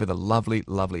thank you for the lovely,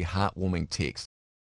 lovely, heartwarming text.